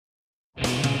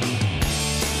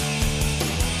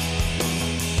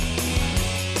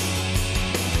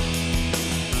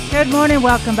 Good morning.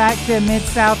 Welcome back to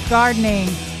Mid-South Gardening.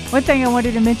 One thing I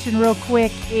wanted to mention real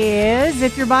quick is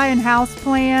if you're buying house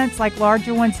plants, like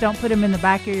larger ones, don't put them in the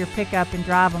back of your pickup and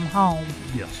drive them home.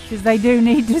 Yes. Because they do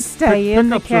need to stay in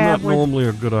the Pickups are cab. not normally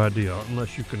a good idea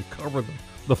unless you can cover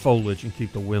the foliage and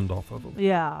keep the wind off of them.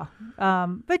 Yeah.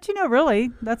 But,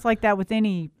 really, that's like that with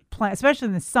any plant, especially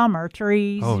in the summer.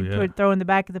 Trees, throw in the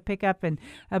back of the pickup, and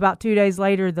about 2 days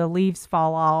later, the leaves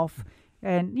fall off.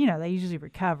 And, they usually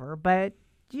recover. But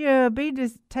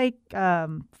just take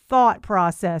thought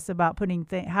process about putting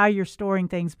how you're storing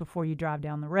things before you drive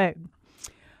down the road.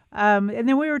 And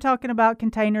then we were talking about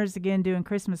containers again. Doing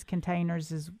Christmas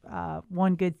containers is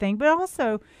one good thing, but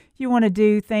also you want to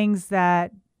do things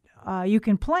that you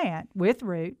can plant with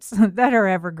roots that are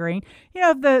evergreen.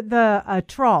 The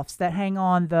troughs that hang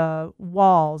on the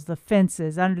walls, the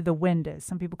fences, under the windows.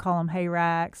 Some people call them hay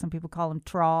racks. Some people call them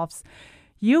troughs.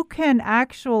 You can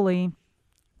actually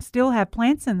still have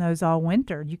plants in those all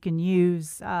winter. You can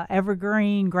use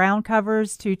evergreen ground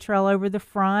covers to trail over the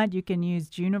front. You can use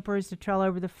junipers to trail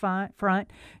over the front,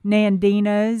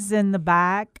 nandinas in the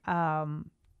back,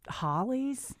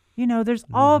 hollies. There's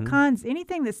all kinds.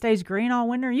 Anything that stays green all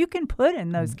winter, you can put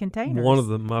in those containers. One of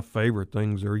my favorite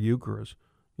things are euchras.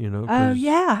 Oh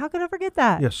yeah, how could I forget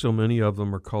that? Yes, so many of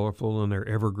them are colorful and they're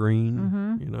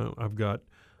evergreen. I've got.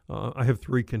 I have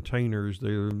 3 containers.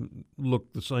 They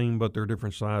look the same, but they're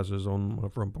different sizes on my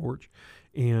front porch.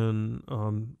 And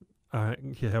I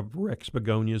have Rex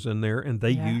begonias in there, and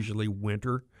they usually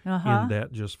winter in that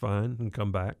just fine and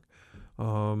come back.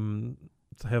 I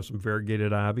have some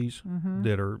variegated ivies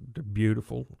they're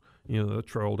beautiful. They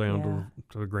trail down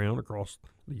to the ground across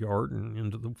the yard and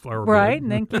into the flower bed. Right, and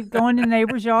then keep going to the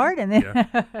neighbor's yard. And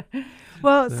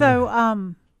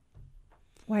then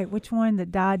wait, which one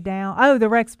that died down? Oh, the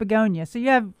Rex begonia. So you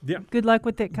have good luck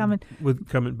with it coming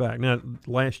back. Now,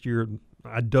 last year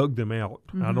I dug them out.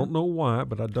 I don't know why,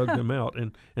 but I dug them out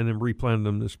and then replanted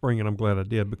them this spring, and I'm glad I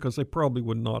did because they probably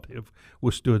would not have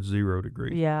withstood 0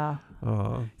 degrees. Yeah.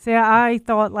 See, I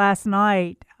thought last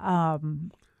night, I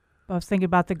was thinking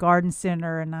about the garden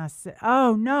center, and I said,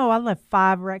 oh, no, I left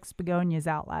 5 Rex begonias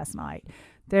out last night.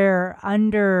 They're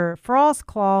under frost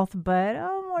cloth, but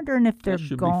I'm wondering if they're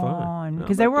gone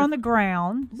because they were on the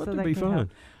ground. But so they'll be fine.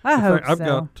 I hope I've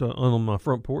so. got on my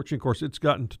front porch, of course, it's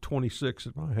gotten to 26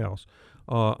 at my house.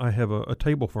 I have a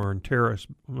table fern, Terrace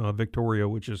Victoria,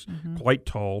 which is quite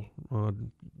tall,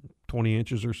 20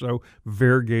 inches or so,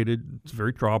 variegated. It's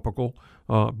very tropical.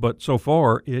 But so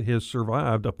far, it has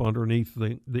survived up underneath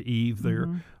the eave there.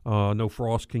 No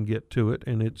frost can get to it,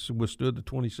 and it's withstood the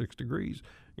 26 degrees.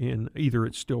 And either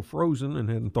it's still frozen and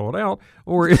hadn't thawed out,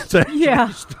 or it's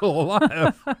actually still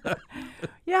alive.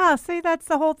 Yeah, see, that's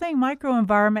the whole thing.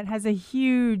 Microenvironment has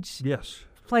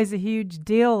plays a huge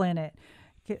deal in it.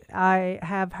 I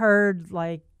have heard,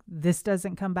 this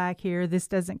doesn't come back here, this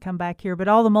doesn't come back here. But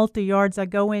all the multi-yards I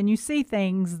go in, you see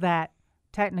things that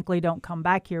technically don't come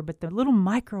back here. But the little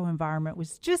microenvironment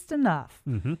was just enough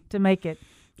to make it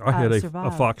I had a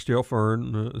survive. foxtail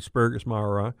fern, Asparagus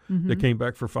myri, that came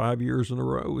back for 5 years in a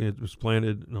row. It was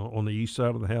planted on the east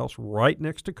side of the house right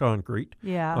next to concrete.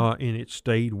 Yeah. And it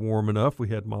stayed warm enough. We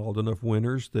had mild enough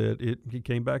winters that it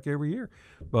came back every year.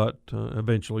 But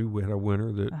eventually we had a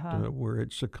winter that where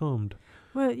it succumbed.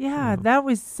 Well, that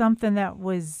was something I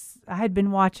had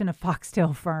been watching a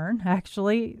foxtail fern,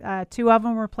 actually. 2 of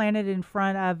them were planted in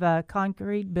front of a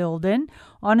concrete building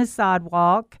on a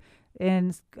sidewalk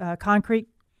in concrete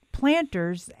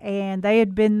planters, and they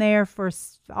had been there for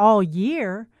all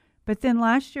year. But then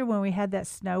last year when we had that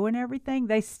snow and everything,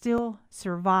 they still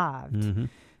survived.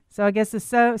 So I guess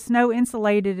the snow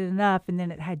insulated it enough, and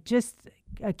then it had just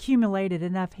accumulated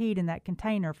enough heat in that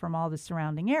container from all the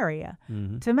surrounding area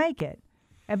to make it.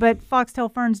 But foxtail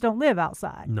ferns don't live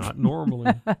outside. Not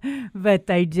normally. But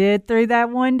they did through that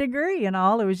 1 degree and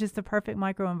all. It was just the perfect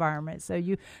microenvironment. So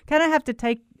you kind of have to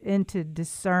take into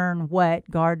discern what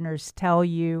gardeners tell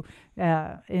you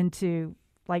into,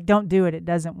 don't do it, it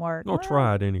doesn't work. No,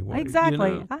 try it anyway.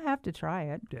 Exactly. I have to try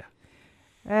it. Yeah.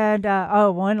 And,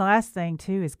 one last thing,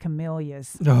 too, is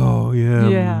camellias. Oh, yeah.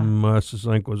 Yeah. My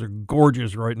Sasanquas are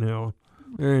gorgeous right now.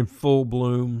 They're in full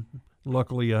bloom.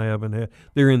 Luckily, I haven't had.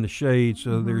 They're in the shade,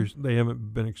 so they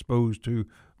haven't been exposed to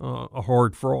a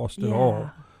hard frost at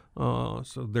all.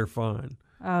 So they're fine.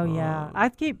 Oh, yeah. I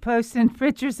keep posting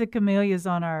pictures of camellias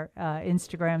on our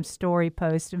Instagram story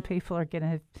post, and people are going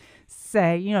to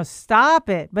say, stop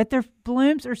it. But their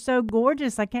blooms are so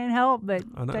gorgeous. I can't help but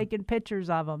taking pictures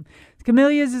of them.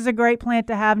 Camellias is a great plant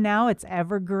to have now. It's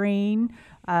evergreen.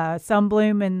 Some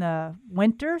bloom in the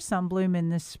winter. Some bloom in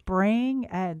the spring.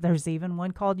 There's even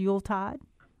one called Yuletide.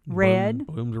 Red.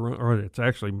 Blooms around, or it's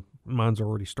actually, mine's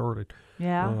already started.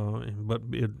 Yeah. But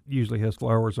it usually has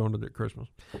flowers on it at Christmas.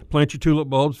 Plant your tulip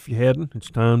bulbs if you hadn't.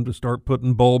 It's time to start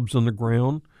putting bulbs in the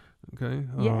ground. Okay.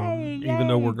 Even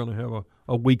though we're going to have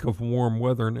a week of warm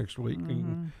weather next week.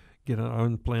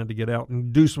 I plan to get out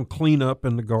and do some cleanup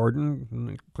in the garden,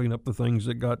 and clean up the things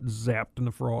that got zapped in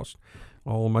the frost.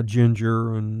 All my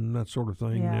ginger and that sort of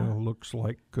thing now looks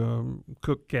like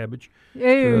cooked cabbage.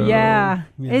 Ooh, yeah.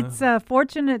 It's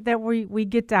fortunate that we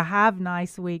get to have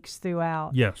nice weeks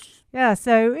throughout. Yes. Yeah,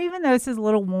 so even though this is a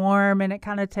little warm and it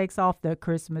kind of takes off the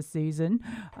Christmas season,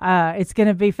 it's going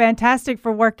to be fantastic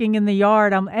for working in the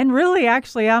yard. And really,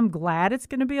 actually, I'm glad it's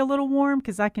going to be a little warm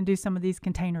because I can do some of these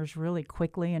containers really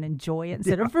quickly and enjoy it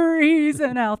instead of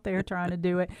freezing out there trying to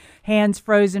do it. Hands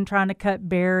frozen trying to cut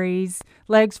berries,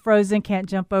 legs frozen, can't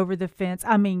jump over the fence.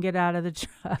 Get out of the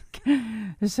truck.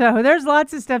 So there's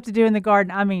lots of stuff to do in the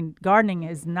garden. Gardening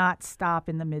is not stop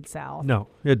in the Mid-South. No,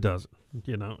 it doesn't.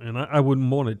 And I wouldn't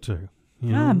want it to.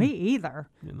 Me either.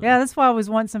 Yeah, that's why I was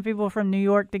wanting some people from New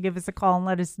York to give us a call and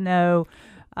let us know,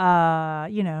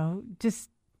 just,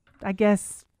 I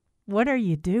guess, what are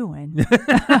you doing?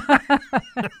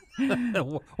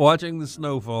 Watching the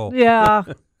snowfall. Yeah.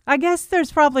 I guess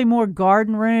there's probably more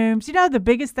garden rooms. The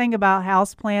biggest thing about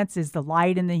houseplants is the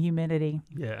light and the humidity.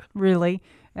 Yeah. Really.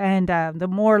 And the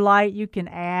more light you can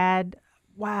add,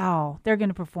 wow, they're going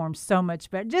to perform so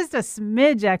much better. Just a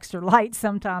smidge extra light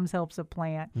sometimes helps a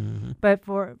plant. Mm-hmm. But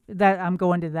for that, I'm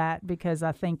going to that because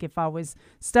I think if I was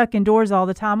stuck indoors all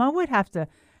the time, I would have to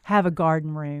have a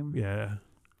garden room. Yeah.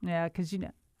 Yeah, because,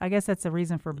 I guess that's the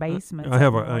reason for basements. I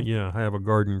have a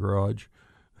garden garage.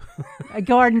 A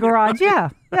garden garage, yeah.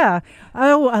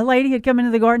 Oh, a lady had come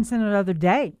into the garden center the other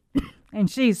day, and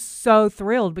she's so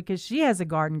thrilled because she has a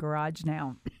garden garage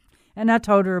now. And I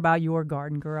told her about your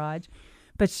garden garage.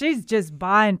 But she's just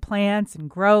buying plants and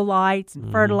grow lights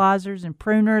and fertilizers and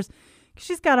pruners.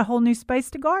 She's got a whole new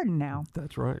space to garden now.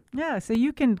 That's right. Yeah, so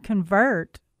you can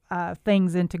convert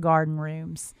things into garden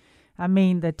rooms.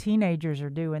 The teenagers are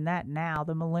doing that now.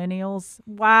 The millennials,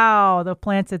 wow, the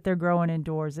plants that they're growing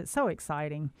indoors. It's so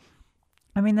exciting.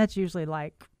 That's usually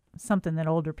like something that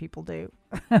older people do.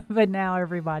 But now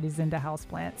everybody's into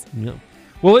houseplants. Yeah.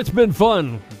 Well, it's been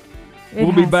fun.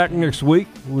 We'll be back next week.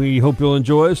 We hope you'll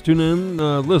enjoy us. Tune in,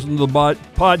 listen to the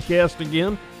podcast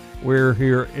again. We're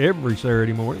here every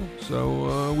Saturday morning,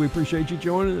 so we appreciate you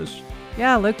joining us.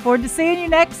 Yeah, look forward to seeing you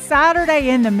next Saturday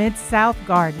in the Mid-South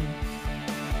Garden.